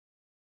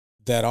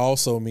 that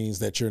also means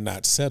that you're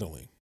not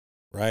settling,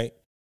 right?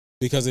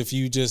 Because if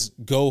you just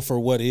go for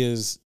what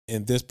is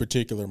in this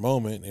particular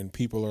moment and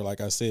people are, like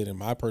I said, in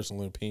my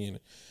personal opinion,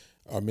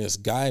 are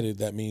misguided,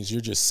 that means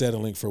you're just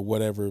settling for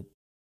whatever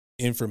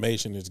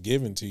information is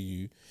given to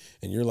you.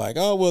 And you're like,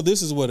 oh, well,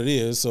 this is what it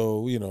is. So,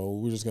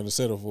 we're just going to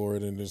settle for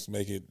it and just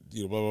make it,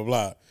 blah, blah,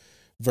 blah.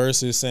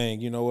 Versus saying,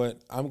 you know what,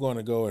 I'm going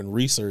to go and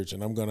research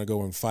and I'm going to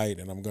go and fight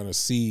and I'm going to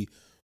see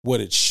what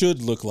it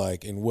should look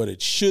like and what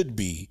it should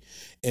be.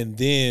 And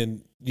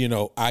then,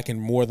 I can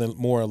more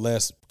or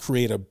less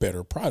create a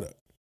better product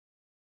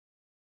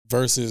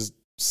versus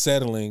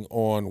settling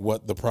on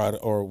what the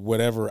product or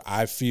whatever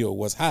I feel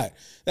was hot.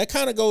 That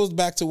kind of goes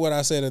back to what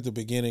I said at the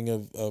beginning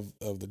of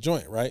the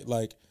joint, right?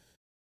 Like,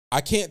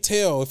 I can't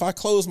tell if I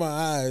close my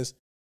eyes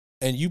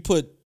and you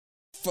put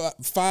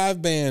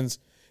five bands.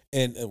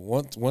 And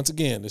once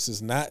again, this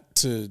is not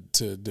to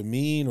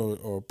demean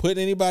or put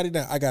anybody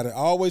down. I got to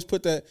always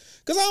put that,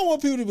 because I don't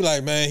want people to be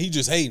like, man, he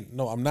just hating.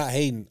 No, I'm not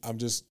hating.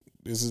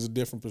 This is a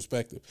different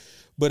perspective.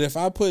 But if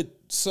I put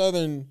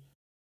Southern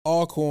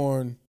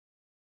Alcorn,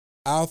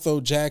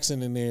 Altho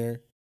Jackson in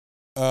there,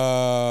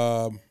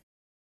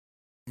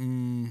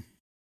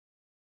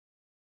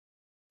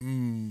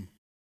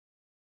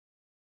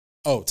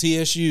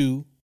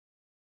 TSU,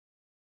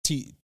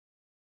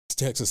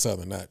 Texas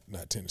Southern,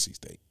 not Tennessee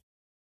State.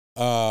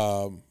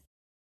 And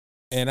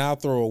I'll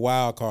throw a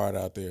wild card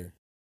out there.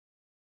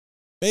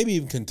 Maybe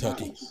even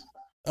Kentucky. Miles.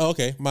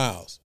 Okay,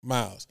 Miles.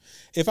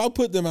 If I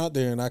put them out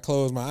there and I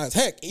close my eyes,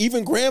 heck,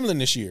 even Grambling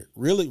this year,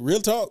 really, real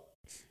talk.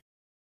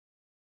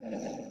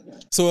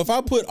 So if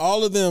I put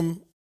all of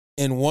them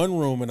in one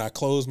room and I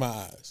close my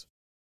eyes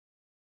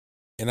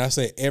and I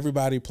say,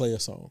 everybody play a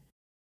song,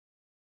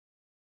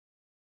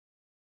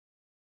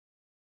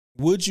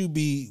 would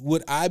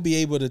I be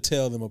able to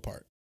tell them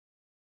apart?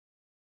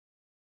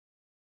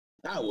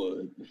 I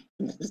would.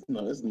 It's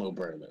no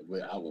burner,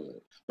 but I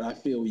would. But I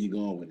feel where you're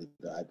going with it.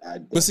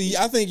 But see,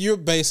 I think you're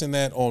basing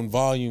that on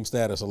volume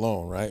status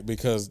alone, right?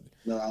 Because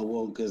no, I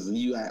won't. Because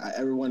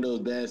every one of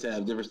those bands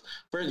have different.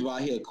 First of all,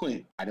 I hear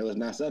Quint. I know it's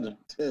not Southern.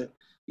 You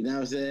know what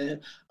I'm saying?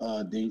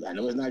 I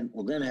know it's not.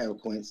 We're gonna have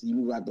Quint, so you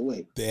move out the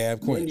way. They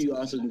have Quint. Then you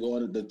also can go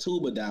on the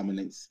tuba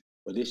dominance.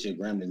 But this shit,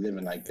 Grambling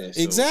living like that.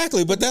 So.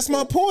 Exactly, but that's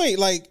my point.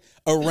 Like,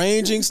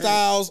 arranging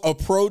styles,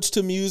 approach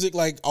to music,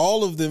 like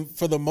all of them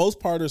for the most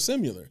part are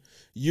similar.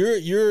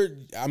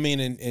 I mean,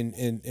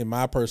 in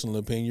my personal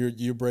opinion,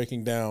 you're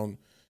breaking down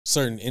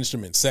certain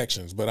instrument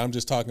sections, but I'm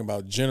just talking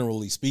about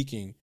generally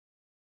speaking.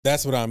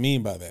 That's what I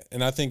mean by that.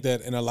 And I think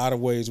that in a lot of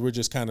ways, we're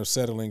just kind of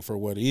settling for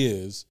what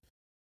is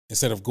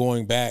instead of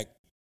going back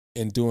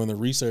and doing the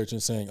research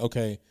and saying,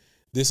 okay,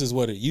 this is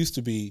what it used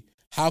to be.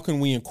 How can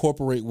we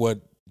incorporate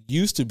what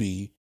used to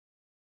be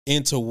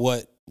into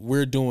what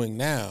we're doing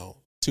now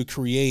to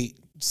create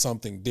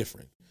something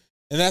different?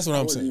 And that's what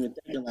I'm saying. I wasn't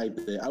even thinking like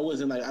that. I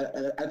wasn't like,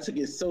 I took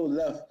it so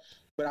left,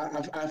 but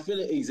I feel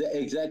it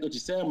exactly what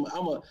you said.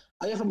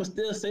 I guess I'm going to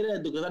still say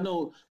that because I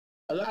know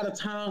a lot of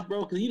times,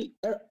 bro, because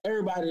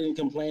everybody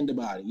complained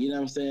about it. You know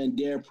what I'm saying?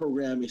 Their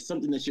program is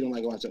something that you don't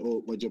like about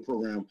your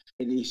program,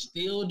 and they're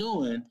still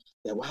doing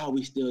that. Why are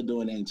we still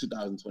doing that in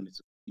 2022?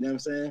 You know what I'm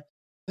saying?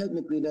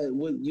 Technically, that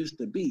what used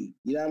to be.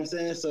 You know what I'm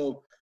saying?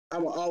 So I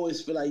will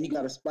always feel like you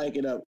got to spike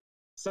it up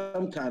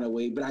some kind of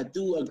way. But I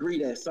do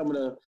agree that some of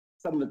the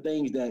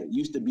things that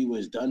used to be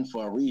was done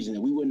for a reason,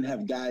 and we wouldn't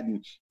have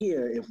gotten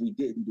here if we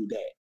didn't do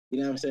that. You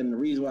know what I'm saying? The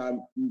reason why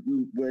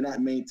we're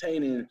not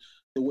maintaining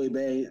the way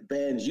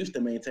bands used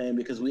to maintain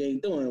because we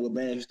ain't doing what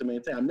bands used to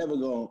maintain. I'm never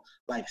going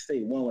to say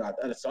one without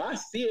the other. So I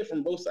see it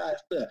from both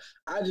sides.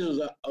 I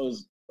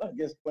was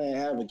playing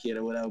advocate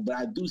or whatever, but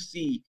I do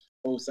see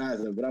both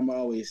sides of it. But I'm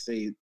always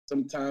say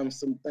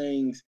sometimes some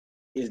things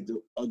is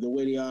the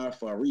way they are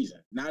for a reason.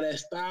 Now that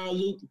style,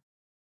 Luke,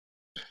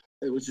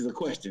 which is a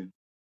question.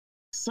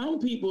 Some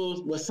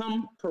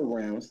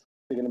programs,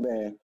 taking a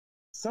band,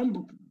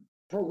 some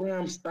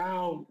program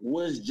style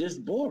was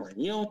just boring.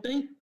 You don't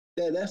think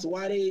that's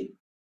why they,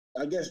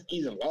 I guess,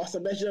 either lost a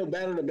match or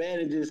battled the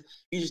band and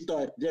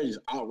they're just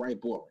outright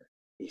boring.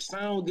 They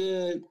sound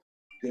good.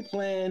 They're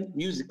playing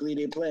musically.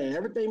 They're playing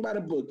everything by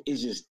the book.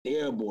 It's just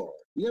they're boring.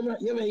 You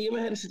ever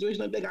had a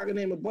situation like that? I can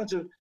name a bunch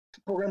of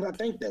programs I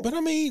think that. But I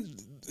mean,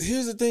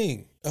 here's the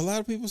thing: a lot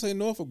of people say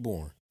Norfolk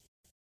born,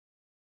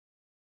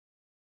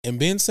 and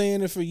been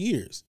saying it for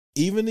years.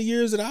 Even the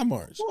years that I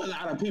marched. Well, a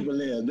lot of people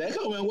live back.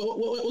 Oh man,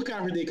 what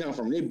conference they come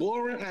from? They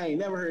boring? I ain't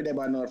never heard that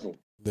about Norfolk.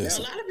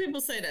 Listen, a lot of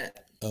people say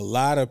that. A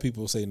lot of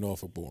people say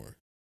Norfolk born.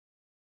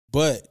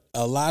 But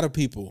a lot of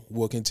people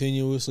will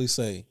continuously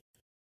say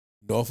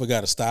Norfolk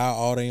got a style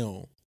all they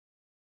own.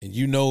 And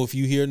you know, if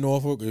you hear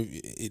Norfolk,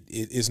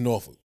 it's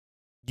Norfolk.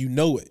 You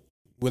know it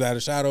without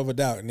a shadow of a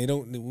doubt. And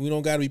we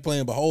don't got to be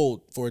playing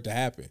Behold for it to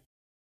happen.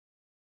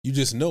 You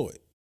just know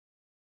it.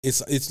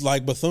 It's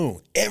like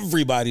Bethune.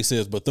 Everybody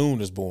says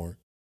Bethune is born.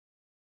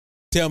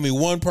 Tell me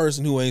one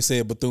person who ain't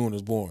said Bethune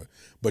is born.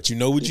 But you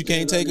know what you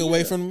can't take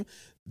away from them?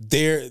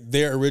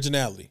 Their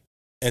originality.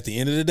 At the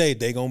end of the day,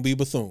 they gonna be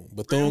Bethune.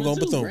 Bethune gonna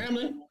Bethune.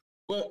 Grambling,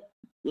 but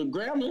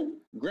Grambling,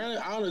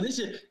 I don't know. This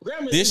year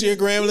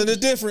Grambling is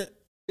different.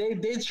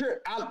 They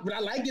trip, but I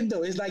like it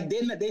though. It's like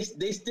they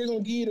still gonna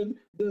give you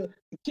the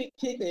kick.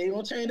 They ain't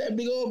gonna change that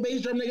big old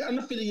bass drum they got on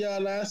the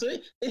 50-yard line. So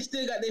they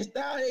still got their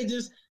style. They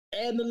just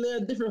add a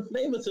little different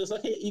flavor to it. So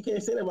you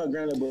can't say that about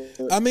Grambling.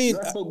 But I mean,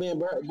 Norfolk being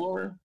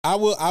boring. I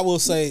will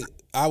say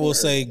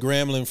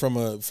Grambling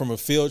from a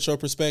field show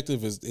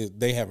perspective is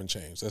they haven't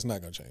changed. That's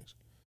not gonna change.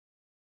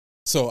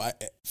 So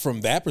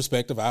from that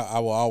perspective, I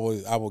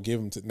will give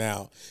them to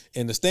now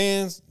in the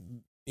stands.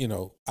 You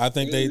know, I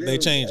think they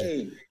change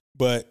it,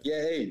 but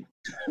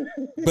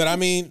but I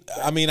mean,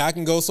 I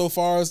can go so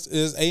far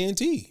as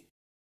A&T.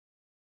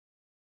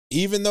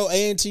 Even though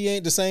A&T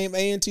ain't the same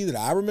A&T that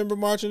I remember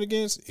marching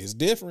against, it's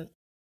different.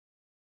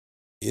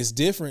 It's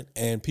different,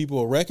 and people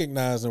are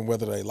recognizing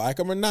whether they like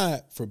them or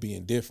not for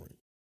being different.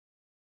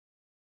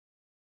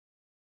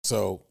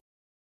 So.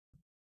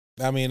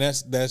 I mean,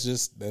 that's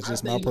just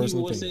my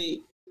personal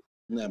opinion.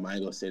 I ain't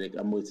gonna say that.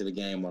 I'm moving to the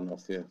game on no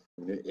fifth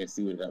and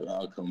see what the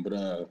outcome.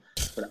 But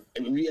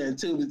we had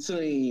two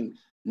between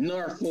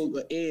Norfolk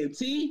or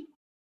A&T.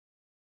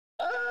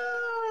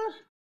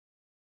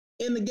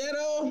 In the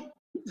ghetto,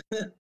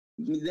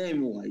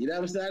 name one. You know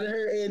what I'm saying? I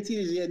heard A&T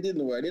this year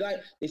didn't work.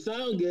 They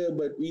sound good,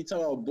 but we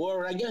talk about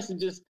boring. I guess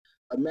it's just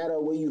a matter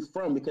of where you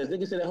from because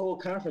niggas said the whole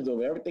conference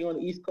over. Everything on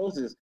the East Coast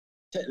is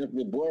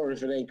technically boring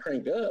if it ain't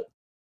cranked up,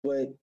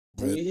 but.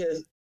 When you hear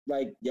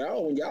like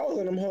when y'all was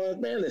on them horns,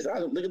 man, listen, I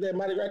look at that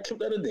Mardi Gras clip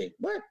the other day.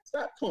 What?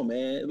 Stop, come on,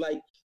 man. Like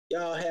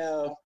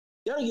y'all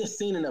get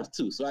seen enough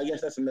too. So I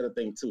guess that's another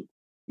thing too.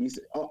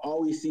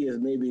 All we see is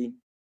maybe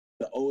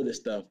the older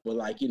stuff, but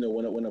like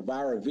when a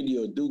viral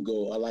video do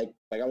go, or like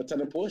I was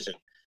telling Portia,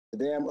 the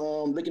damn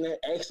looking at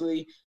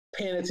actually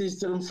paying attention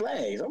to them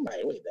flags. I'm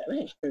like, wait,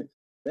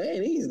 they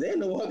ain't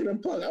no walking the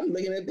punk. I'm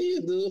looking at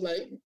these dudes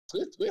like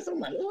twist. I'm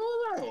like,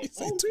 oh,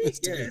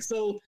 yeah.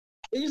 So.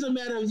 It's just a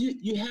matter of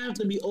you have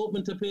to be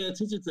open to pay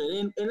attention to it.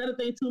 And another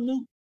thing too,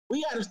 Luke,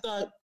 we got to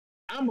start.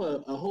 I'm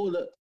a hold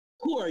up.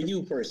 Who are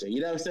you person?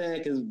 You know what I'm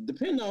saying? Because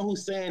depending on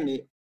who's saying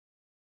it,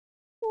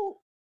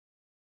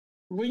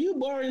 were you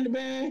born in the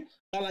band?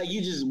 Or like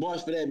you just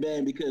watched for that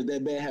band because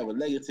that band have a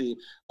legacy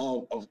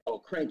of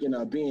cranking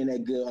or being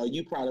that good, or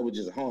you probably were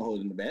just a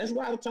holding the band. That's a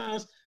lot of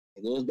times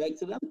it goes back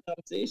to the other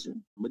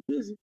conversation. I'm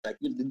busy. Like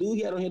the dude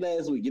he had on here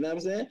last week. You know what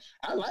I'm saying?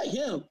 I like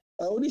him.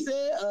 What he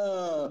said?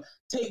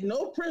 Take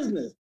no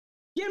prisoners.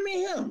 Give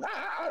me him.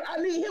 I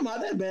need him out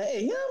that bad.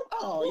 Hey, him?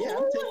 Oh, yeah.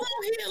 Who was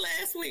on here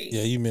last week?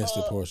 Yeah, you missed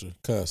it, Portia.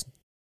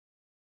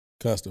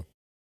 Custom.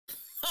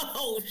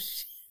 Oh,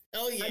 shit.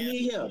 Oh, yeah. I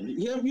need him.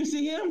 You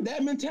see him?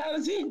 That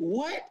mentality?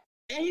 What?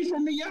 And he's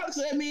from New York,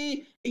 so I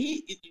mean,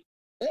 they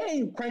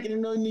ain't cranking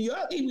in New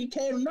York. He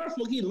came to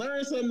Norfolk. He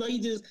learned something. He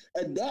just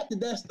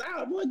adapted that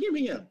style. Boy, give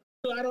me him.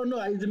 So I don't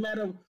know. It's a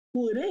matter of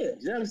who it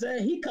is. You know what I'm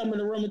saying? He come in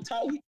the room and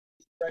talk.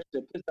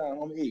 To piss down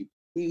on me.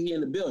 He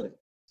in the building.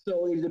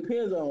 So it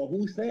depends on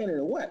who's saying it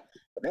and what.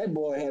 But that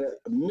boy had a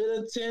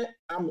militant,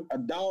 I'm a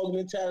dog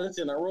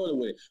mentality, and I rolled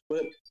with it.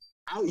 But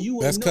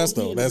that's Cuss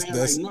though.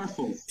 That's like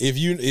if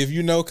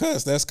you know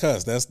Cuss, that's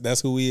Cuss.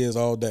 That's who he is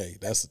all day.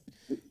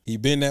 He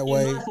been that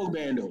way. Norfolk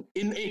band though.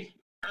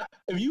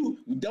 If you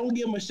don't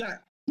give him a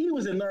shot, he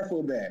was in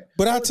Norfolk band.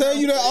 But I tell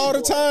you that all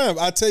the time.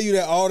 I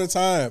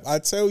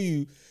tell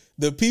you.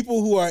 The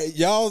people who are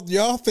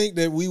y'all think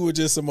that we were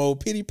just some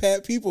old pity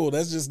pat people.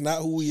 That's just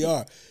not who we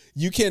are.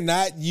 You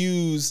cannot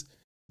use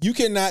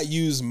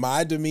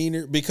my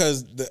demeanor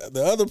because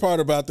the other part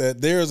about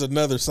that, there's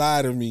another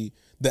side of me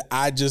that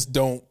I just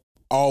don't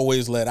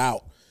always let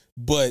out.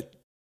 But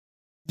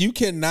you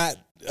cannot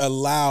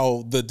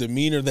allow the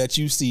demeanor that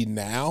you see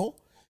now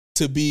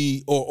to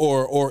be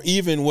or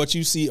even what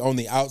you see on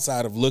the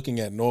outside of looking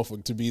at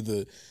Norfolk to be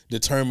the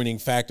determining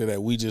factor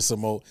that we just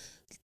some old.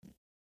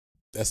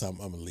 That's how I'm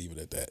gonna leave it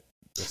at that.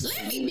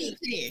 Let me be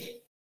clear.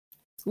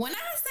 When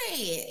I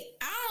say it,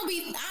 I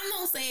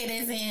don't say it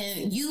as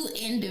in you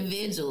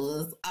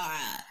individuals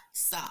are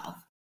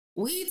soft.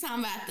 We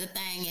talking about the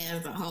thing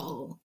as a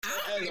whole.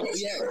 I'm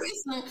sure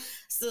it's some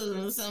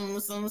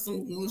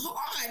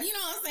hard, you know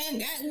what I'm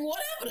saying?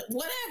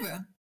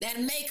 Whatever that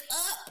make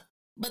up,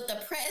 but the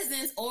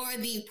presence or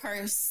the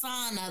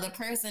persona, the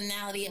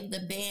personality of the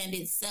band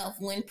itself,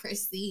 when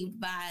perceived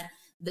by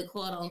the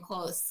quote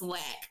unquote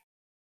swag,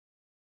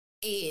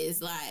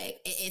 is like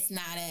it's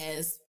not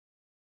as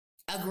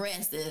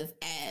aggressive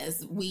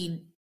as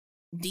we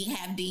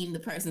have deemed the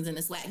persons in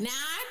the swag. Now,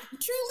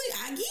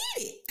 I get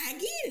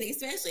it,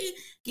 especially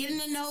getting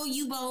to know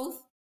you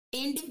both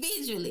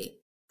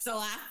individually. So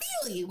I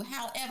feel you.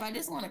 However, I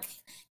just want to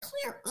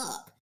clear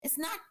up. It's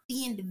not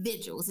the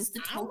individuals. It's the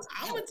total.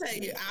 I'm gonna tell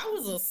you, I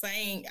was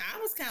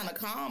kind of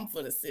calm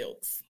for the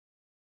silks.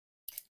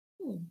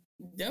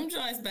 Them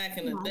joints back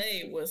in the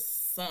day was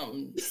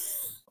something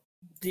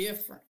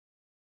different.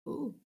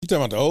 You talking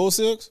about the old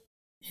silks?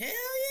 Hell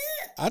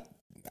yeah!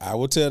 I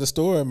will tell the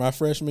story. My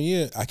freshman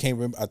year, I can't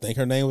remember. I think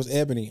her name was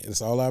Ebony.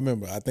 That's all I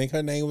remember.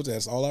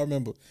 That's all I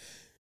remember.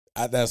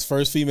 That's the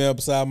first female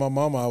beside my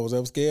mama I was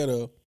ever scared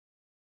of.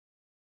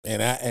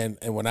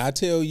 And when I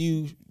tell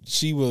you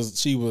she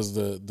was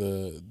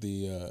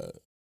the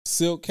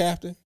silk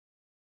captain,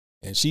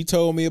 and she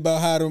told me about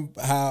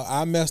how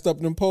I messed up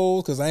them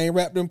poles because I ain't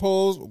wrapped them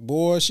poles.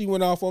 Boy, she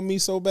went off on me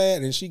so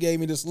bad, and she gave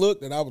me this look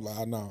that I was like,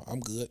 oh, no,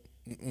 I'm good.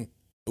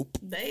 Nope.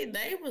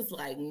 They was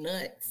like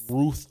nuts.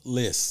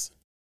 Ruthless.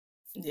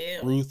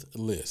 Yeah.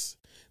 Ruthless.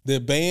 The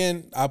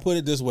band, I put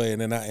it this way,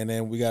 and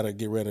then we gotta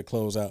get ready to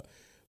close out.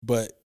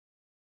 But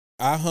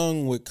I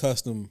hung with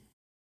Custom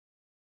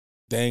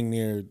dang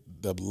near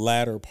the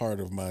latter part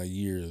of my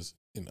years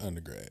in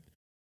undergrad.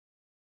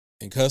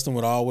 And Custom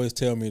would always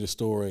tell me the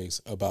stories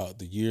about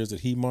the years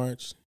that he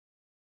marched.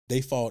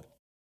 They fought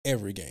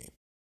every game.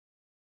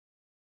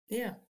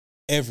 Yeah.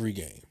 Every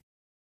game.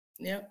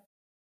 Yep.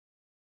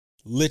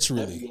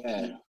 Literally.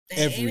 Yeah.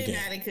 Every game.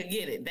 Anybody could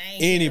get it. They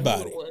ain't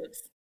Anybody. Who it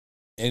was.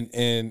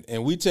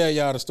 And we tell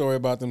y'all the story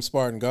about them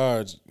Spartan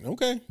guards.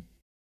 Okay.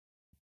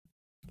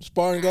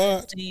 Spartan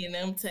guards. Seeing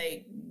them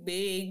take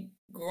big,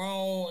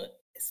 grown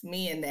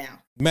men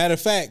now. Matter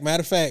of fact,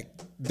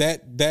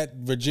 that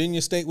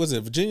Virginia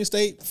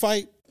State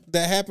fight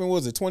that happened,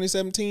 was it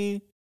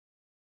 2017?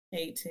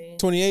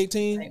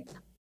 2018?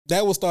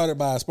 That was started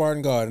by a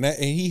Spartan guard, and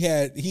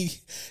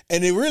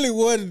it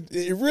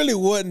really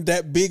wasn't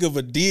that big of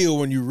a deal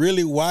when you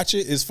really watch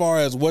it as far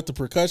as what the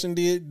percussion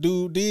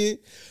dude did.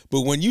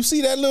 But when you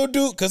see that little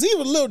dude, because he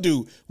was a little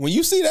dude, when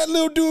you see that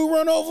little dude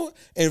run over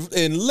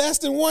in less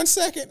than 1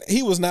 second,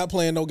 he was not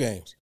playing no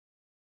games.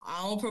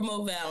 I don't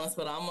promote violence,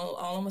 but all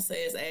I'm gonna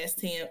say is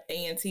ask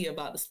A&T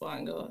about the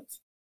Spartan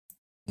guards.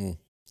 And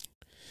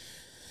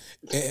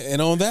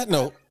on that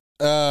note,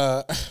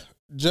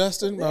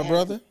 Justin, my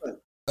brother.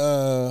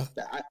 You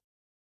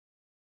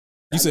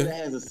said that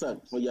has a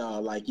suck for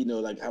y'all, like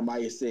how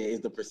Maya said,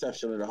 is the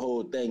perception of the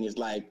whole thing is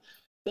like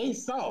they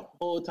saw the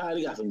whole time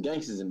they got some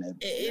gangsters in there.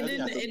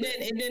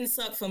 It didn't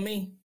suck for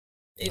me.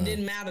 It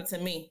didn't matter to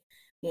me.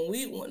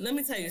 Let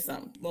me tell you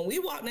something. When we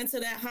walked into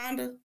that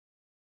Honda,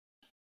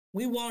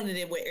 we wanted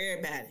it with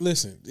everybody.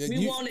 Listen,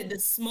 we wanted to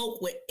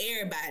smoke with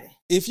everybody.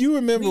 If you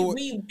remember,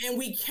 we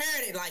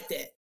carried it like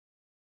that.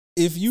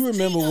 If you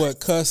remember what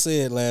Cuss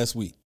said last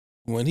week,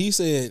 when he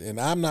said, and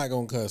I'm not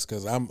gonna cuss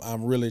because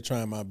I'm really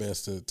trying my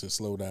best to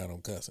slow down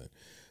on cussing,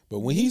 but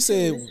when he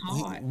said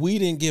we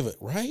didn't give it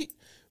right,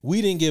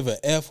 we didn't give a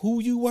F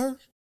who you were.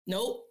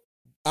 Nope.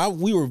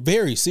 We were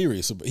very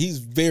serious. He's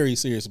very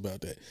serious about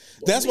that.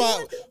 That's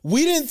why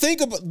we didn't think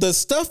about the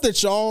stuff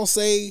that y'all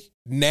say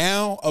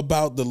now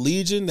about the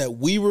Legion that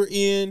we were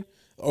in,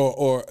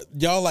 or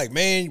y'all like,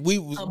 man,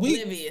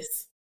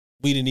 oblivious.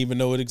 We didn't even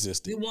know it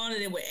existed. We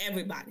wanted it with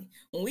everybody.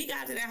 When we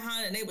got to that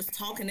Honda and they was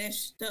talking that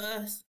shit to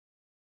us,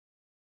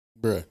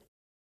 bruh,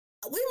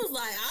 we was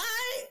like, all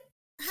right,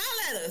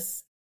 holla at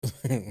us.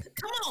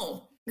 Come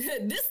on.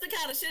 This the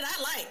kind of shit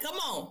I like. Come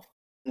on.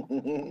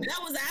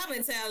 That was our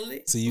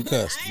mentality. So you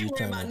cussed. I ain't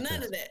worried about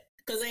none of that.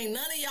 Because ain't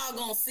none of y'all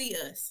gonna see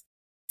us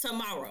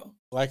tomorrow.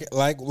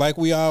 Like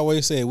we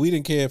always said, we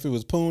didn't care if it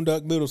was Poon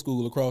Duck Middle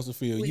School across the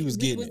field. You was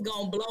getting it. We was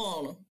gonna blow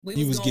on them.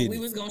 We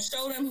was gonna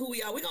show them who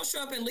we are. We gonna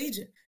show up in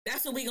Legion.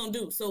 That's what we gonna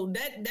do. So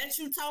that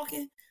you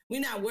talking, we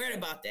not worried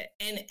about that.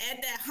 And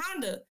at that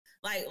Honda,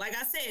 like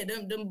I said,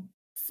 them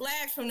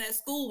flags from that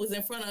school was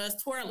in front of us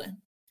twirling.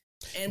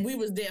 And we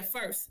was there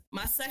first.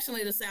 My section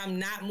leader said, I'm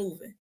not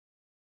moving.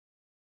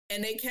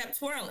 And they kept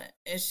twirling.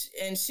 And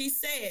she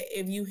said,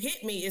 if you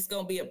hit me, it's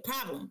going to be a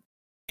problem.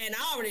 And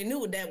I already knew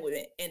what that would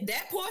be. And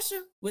that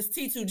Portia was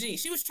T2G.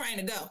 She was trained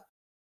to go.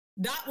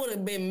 Doc would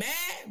have been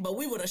mad, but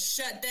we would have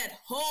shut that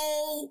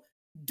whole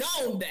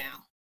dome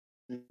down.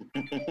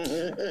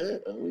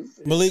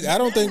 Malik, I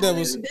don't think that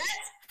was...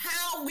 That's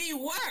how we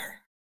were.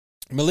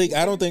 Malik,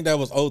 I don't think that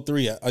was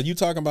 03. Are you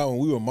talking about when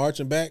we were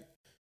marching back?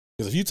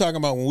 Because if you talking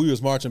about when we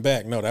was marching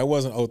back, no, that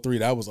wasn't 03.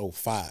 That was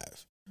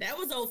 05. That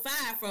was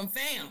 05 from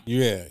FAM.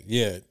 Yeah.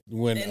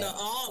 When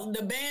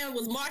the band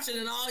was marching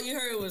and all you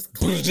heard was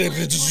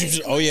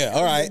oh yeah,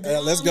 all right,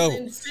 let's go.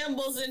 And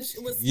cymbals and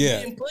was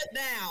being put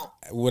down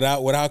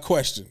without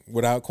question.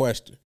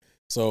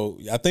 So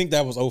I think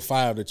that was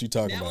 05 that you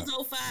talking about.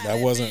 That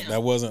was 05.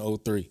 That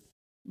wasn't 03.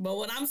 But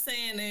what I'm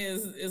saying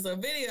is a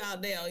video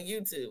out there on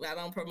YouTube. I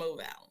don't promote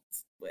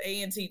violence, but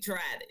A&T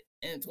tried it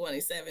in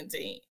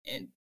 2017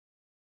 and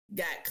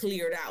got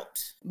cleared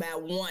out by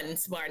one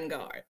Spartan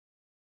guard.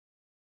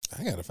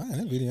 I gotta find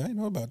that video. I didn't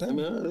know about that.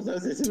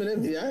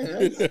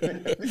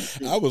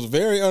 I I was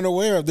very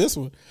unaware of this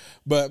one.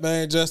 But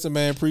man, Justin,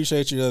 man,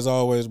 appreciate you as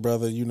always,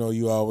 brother. You know,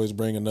 you always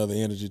bring another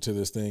energy to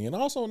this thing, and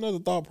also another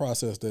thought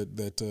process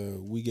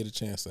that we get a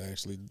chance to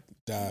actually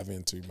dive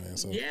into, man.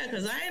 So yeah,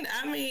 because I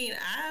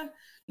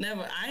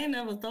ain't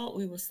never thought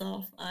we were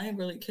soft. I ain't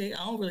really care.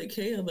 I don't really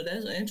care, but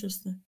that's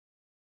interesting.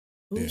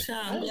 Ooh,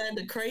 child, I'm glad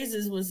the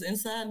crazies was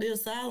inside the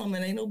asylum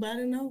and ain't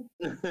nobody know.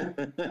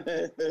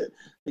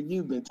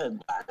 You've been touched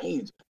by an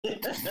angel. but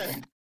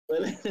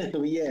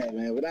yeah,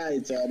 man. But all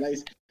right, y'all.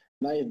 Nice,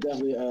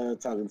 definitely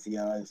talking to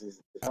y'all. It's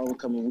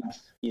homecoming week,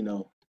 you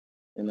know.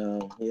 And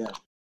yeah,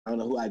 I don't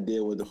know who I did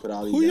with to put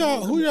all these.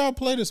 Who y'all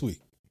play this week?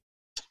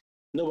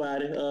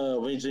 Nobody.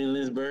 Ranger and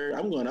Lynchburg.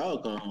 I'm going to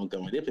all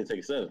homecoming. They play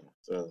 37.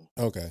 So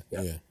okay,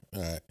 yeah.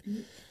 All right.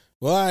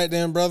 Well, all right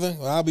then, brother.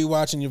 Well, I'll be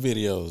watching your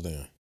videos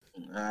then.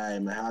 All right,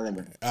 man. Holla,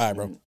 man. All right,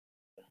 bro.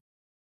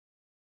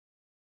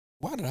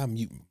 Why did I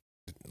mute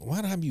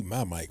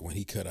my mic when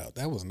he cut out?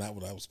 That was not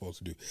what I was supposed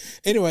to do.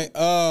 Anyway,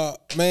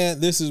 man,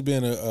 this has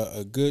been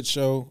a good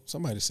show.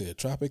 Somebody said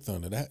Tropic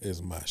Thunder. That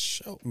is my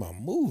show, my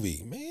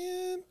movie,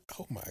 man.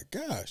 Oh my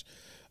gosh.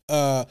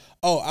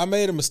 I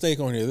made a mistake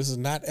on here. This is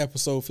not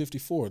episode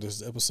 54.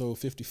 This is episode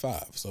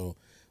 55. So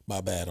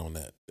my bad on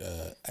that.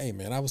 Hey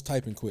man, I was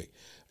typing quick.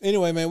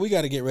 Anyway, man, we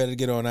got to get ready to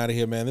get on out of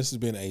here, man. This has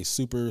been a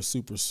super,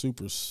 super,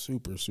 super,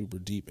 super, super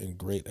deep and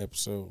great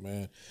episode,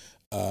 man.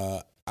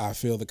 I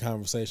feel the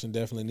conversation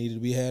definitely needed to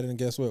be had, and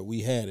guess what?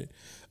 We had it.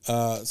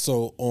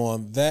 So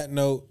on that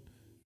note,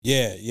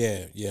 yeah,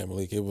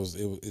 Malik,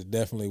 it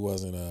definitely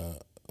wasn't a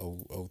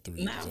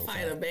 03. Not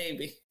fight a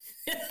baby.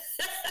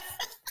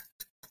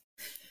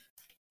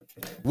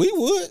 We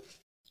would.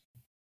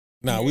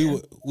 Nah,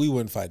 we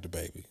wouldn't fight the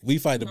baby. We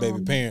fight the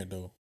baby parent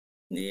though.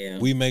 Yeah.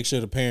 We make sure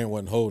the parent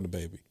wasn't holding the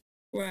baby.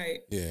 Right.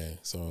 Yeah.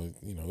 So,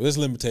 you know, there's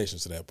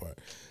limitations to that part.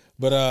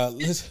 But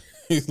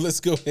let's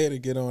go ahead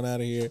and get on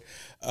out of here.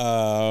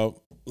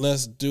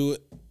 Let's do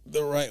it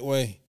the right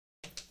way.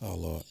 Oh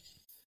Lord.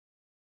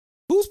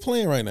 Who's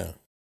playing right now?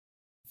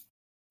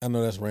 I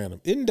know that's random.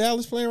 Isn't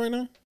Dallas playing right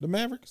now? The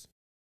Mavericks?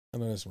 I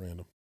know that's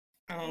random.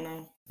 I don't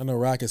know. I know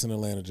Rockets in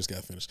Atlanta just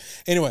got finished.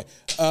 Anyway,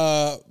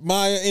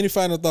 Maya, any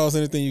final thoughts,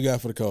 anything you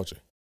got for the culture?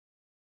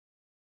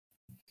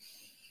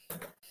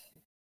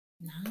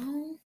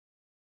 No,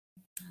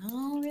 I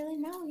don't really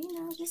know. You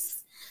know,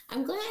 just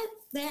I'm glad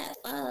that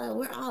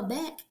we're all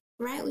back,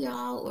 right? We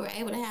all were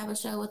able to have a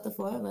show with the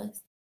four of us.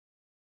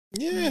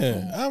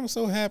 Yeah, I'm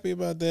so happy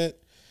about that.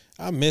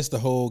 I missed the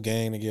whole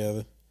gang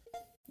together.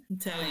 I'm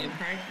telling you,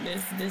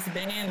 this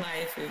band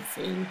life is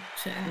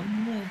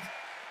child.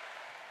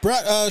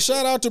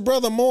 Shout out to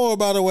Brother Moore,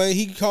 by the way.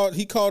 He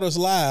caught us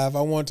live.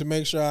 I wanted to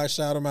make sure I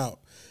shout him out.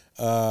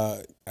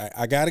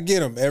 I got to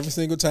get him every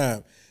single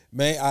time.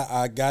 Man,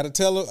 I got to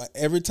tell him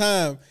every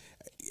time.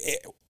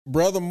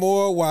 Brother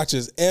Moore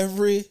watches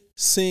every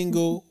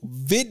single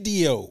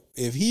video.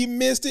 If he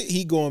missed it,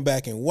 he going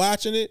back and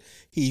watching it.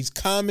 He's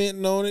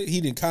commenting on it.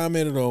 He done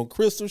commented on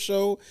Crystal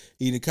show.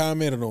 He done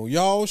commented on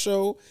y'all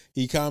show.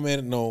 He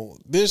commented on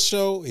this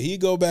show. He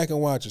go back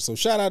and watch it. So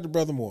shout out to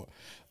Brother Moore.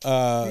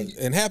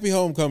 And happy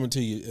homecoming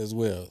to you as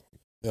well.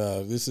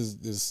 This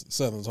is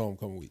Southern's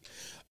homecoming week.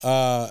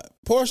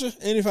 Portia,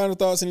 any final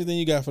thoughts? Anything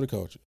you got for the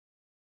culture?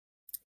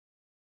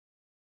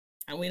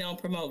 And we don't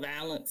promote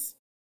violence.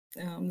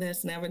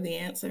 That's never the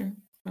answer.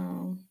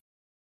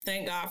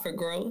 Thank God for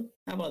growth.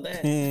 How about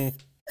that?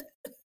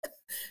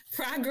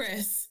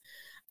 Progress.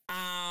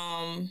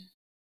 You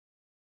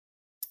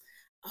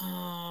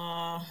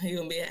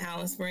gonna be at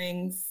Howland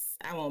Springs?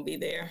 I won't be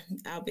there.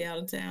 I'll be out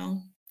of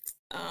town.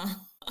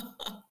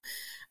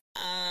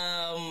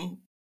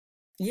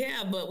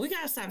 Yeah, but we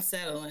gotta stop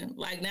settling.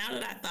 Like now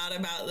that I thought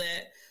about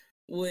that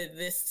with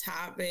this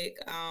topic,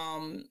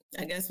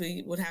 I guess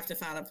we would have to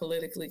find a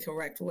politically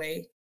correct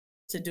way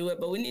to do it,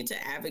 but we need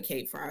to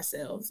advocate for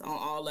ourselves on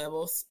all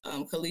levels,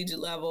 collegiate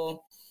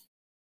level,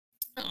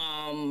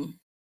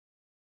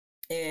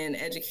 in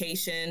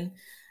education,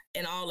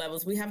 in all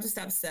levels. We have to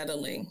stop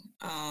settling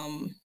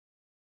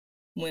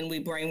when we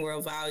bring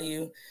real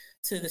value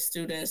to the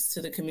students,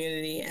 to the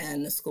community,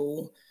 and the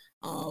school.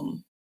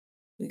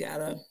 We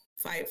gotta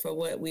fight for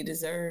what we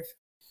deserve.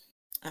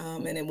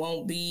 And it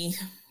won't be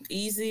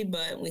easy,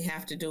 but we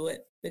have to do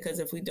it, because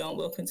if we don't,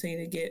 we'll continue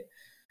to get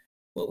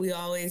what we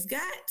always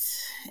got.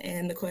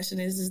 And the question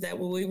is that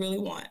what we really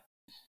want?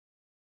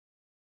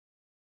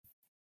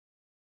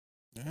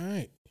 All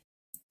right.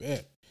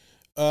 Bet.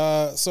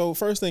 So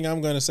first thing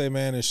I'm going to say,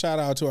 man, is shout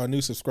out to our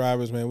new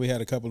subscribers, man. We had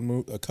a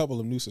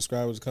couple of new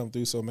subscribers come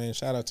through. So, man,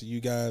 shout out to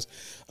you guys.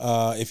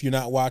 If you're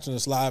not watching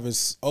us live,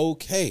 it's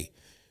okay,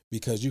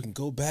 because you can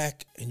go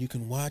back and you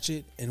can watch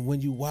it. And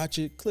when you watch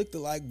it, click the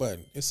like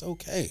button. It's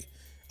okay.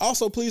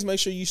 Also, please make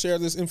sure you share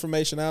this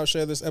information out,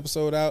 share this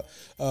episode out.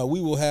 We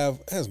will have,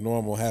 as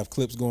normal, have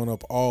clips going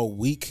up all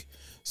week.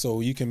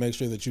 So you can make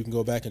sure that you can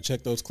go back and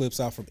check those clips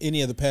out from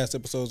any of the past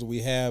episodes that we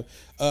have.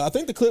 I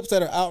think the clips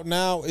that are out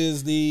now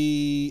is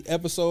the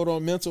episode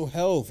on mental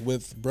health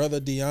with brother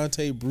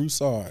Deontay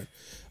Broussard.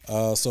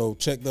 So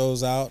check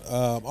those out.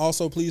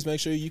 Also, please make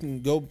sure you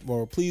can go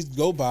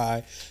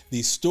by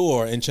the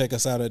store and check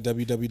us out at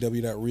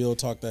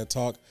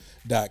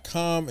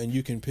www.realtalkthattalk.com, and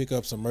you can pick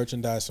up some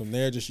merchandise from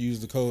there. Just use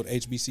the code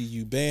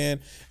HBCUBAND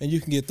and you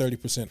can get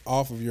 30%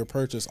 off of your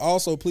purchase.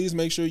 Also, please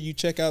make sure you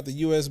check out the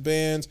US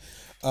Bands.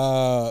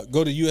 Go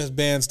to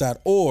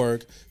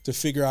usbands.org to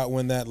figure out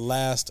when that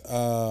last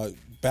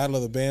Battle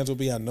of the Bands will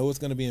be. I know it's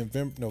going to be in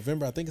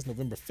November. I think it's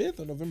November 5th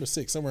or November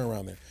 6th, somewhere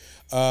around there.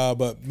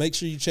 But make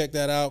sure you check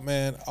that out,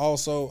 man.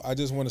 Also, I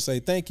just want to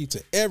say thank you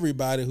to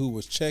everybody who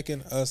was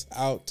checking us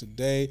out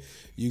today.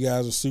 You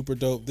guys are super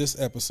dope. This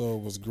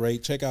episode was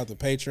great. Check out the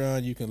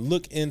Patreon. You can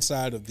look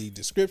inside of the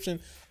description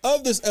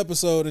of this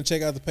episode and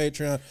check out the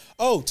Patreon.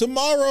 Oh,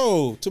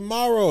 tomorrow,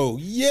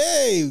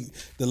 yay!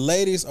 The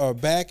ladies are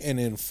back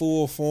and in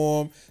full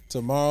form.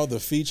 Tomorrow,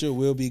 the feature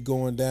will be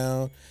going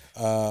down.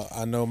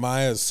 I know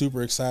Maya is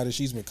super excited.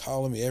 She's been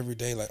calling me every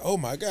day like, oh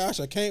my gosh,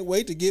 I can't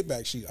wait to get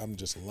back. I'm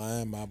just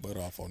lying my butt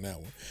off on that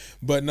one.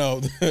 But no,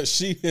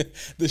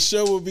 the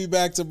show will be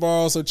back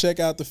tomorrow, so check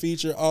out the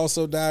feature.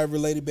 Also, Diary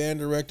Lady Band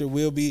Director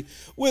will be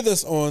with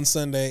us on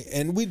Sunday.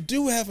 And we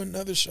do have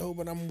another show,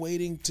 but I'm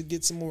waiting to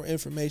get some more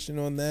information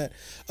on that.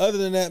 Other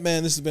than that,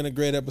 man, this has been a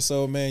great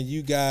episode, man.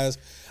 You guys,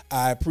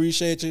 I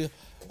appreciate you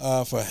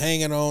for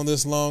hanging on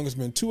this long. It's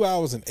been 2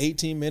 hours and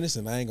 18 minutes,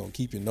 and I ain't going to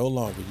keep you no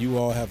longer. You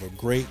all have a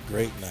great,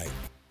 great night.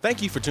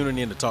 Thank you for tuning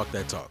in to Talk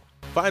That Talk.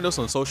 Find us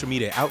on social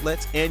media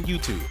outlets and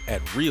YouTube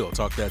at Real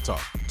Talk That Talk.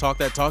 Talk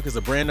That Talk is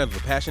a brand of the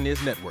Passion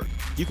Is Network.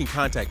 You can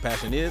contact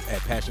Passion Is at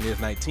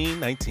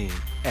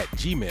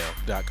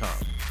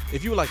passionis1919@gmail.com.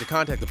 If you would like to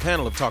contact the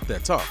panel of Talk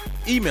That Talk,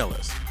 email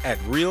us at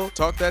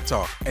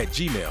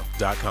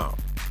realtalkthattalk@gmail.com.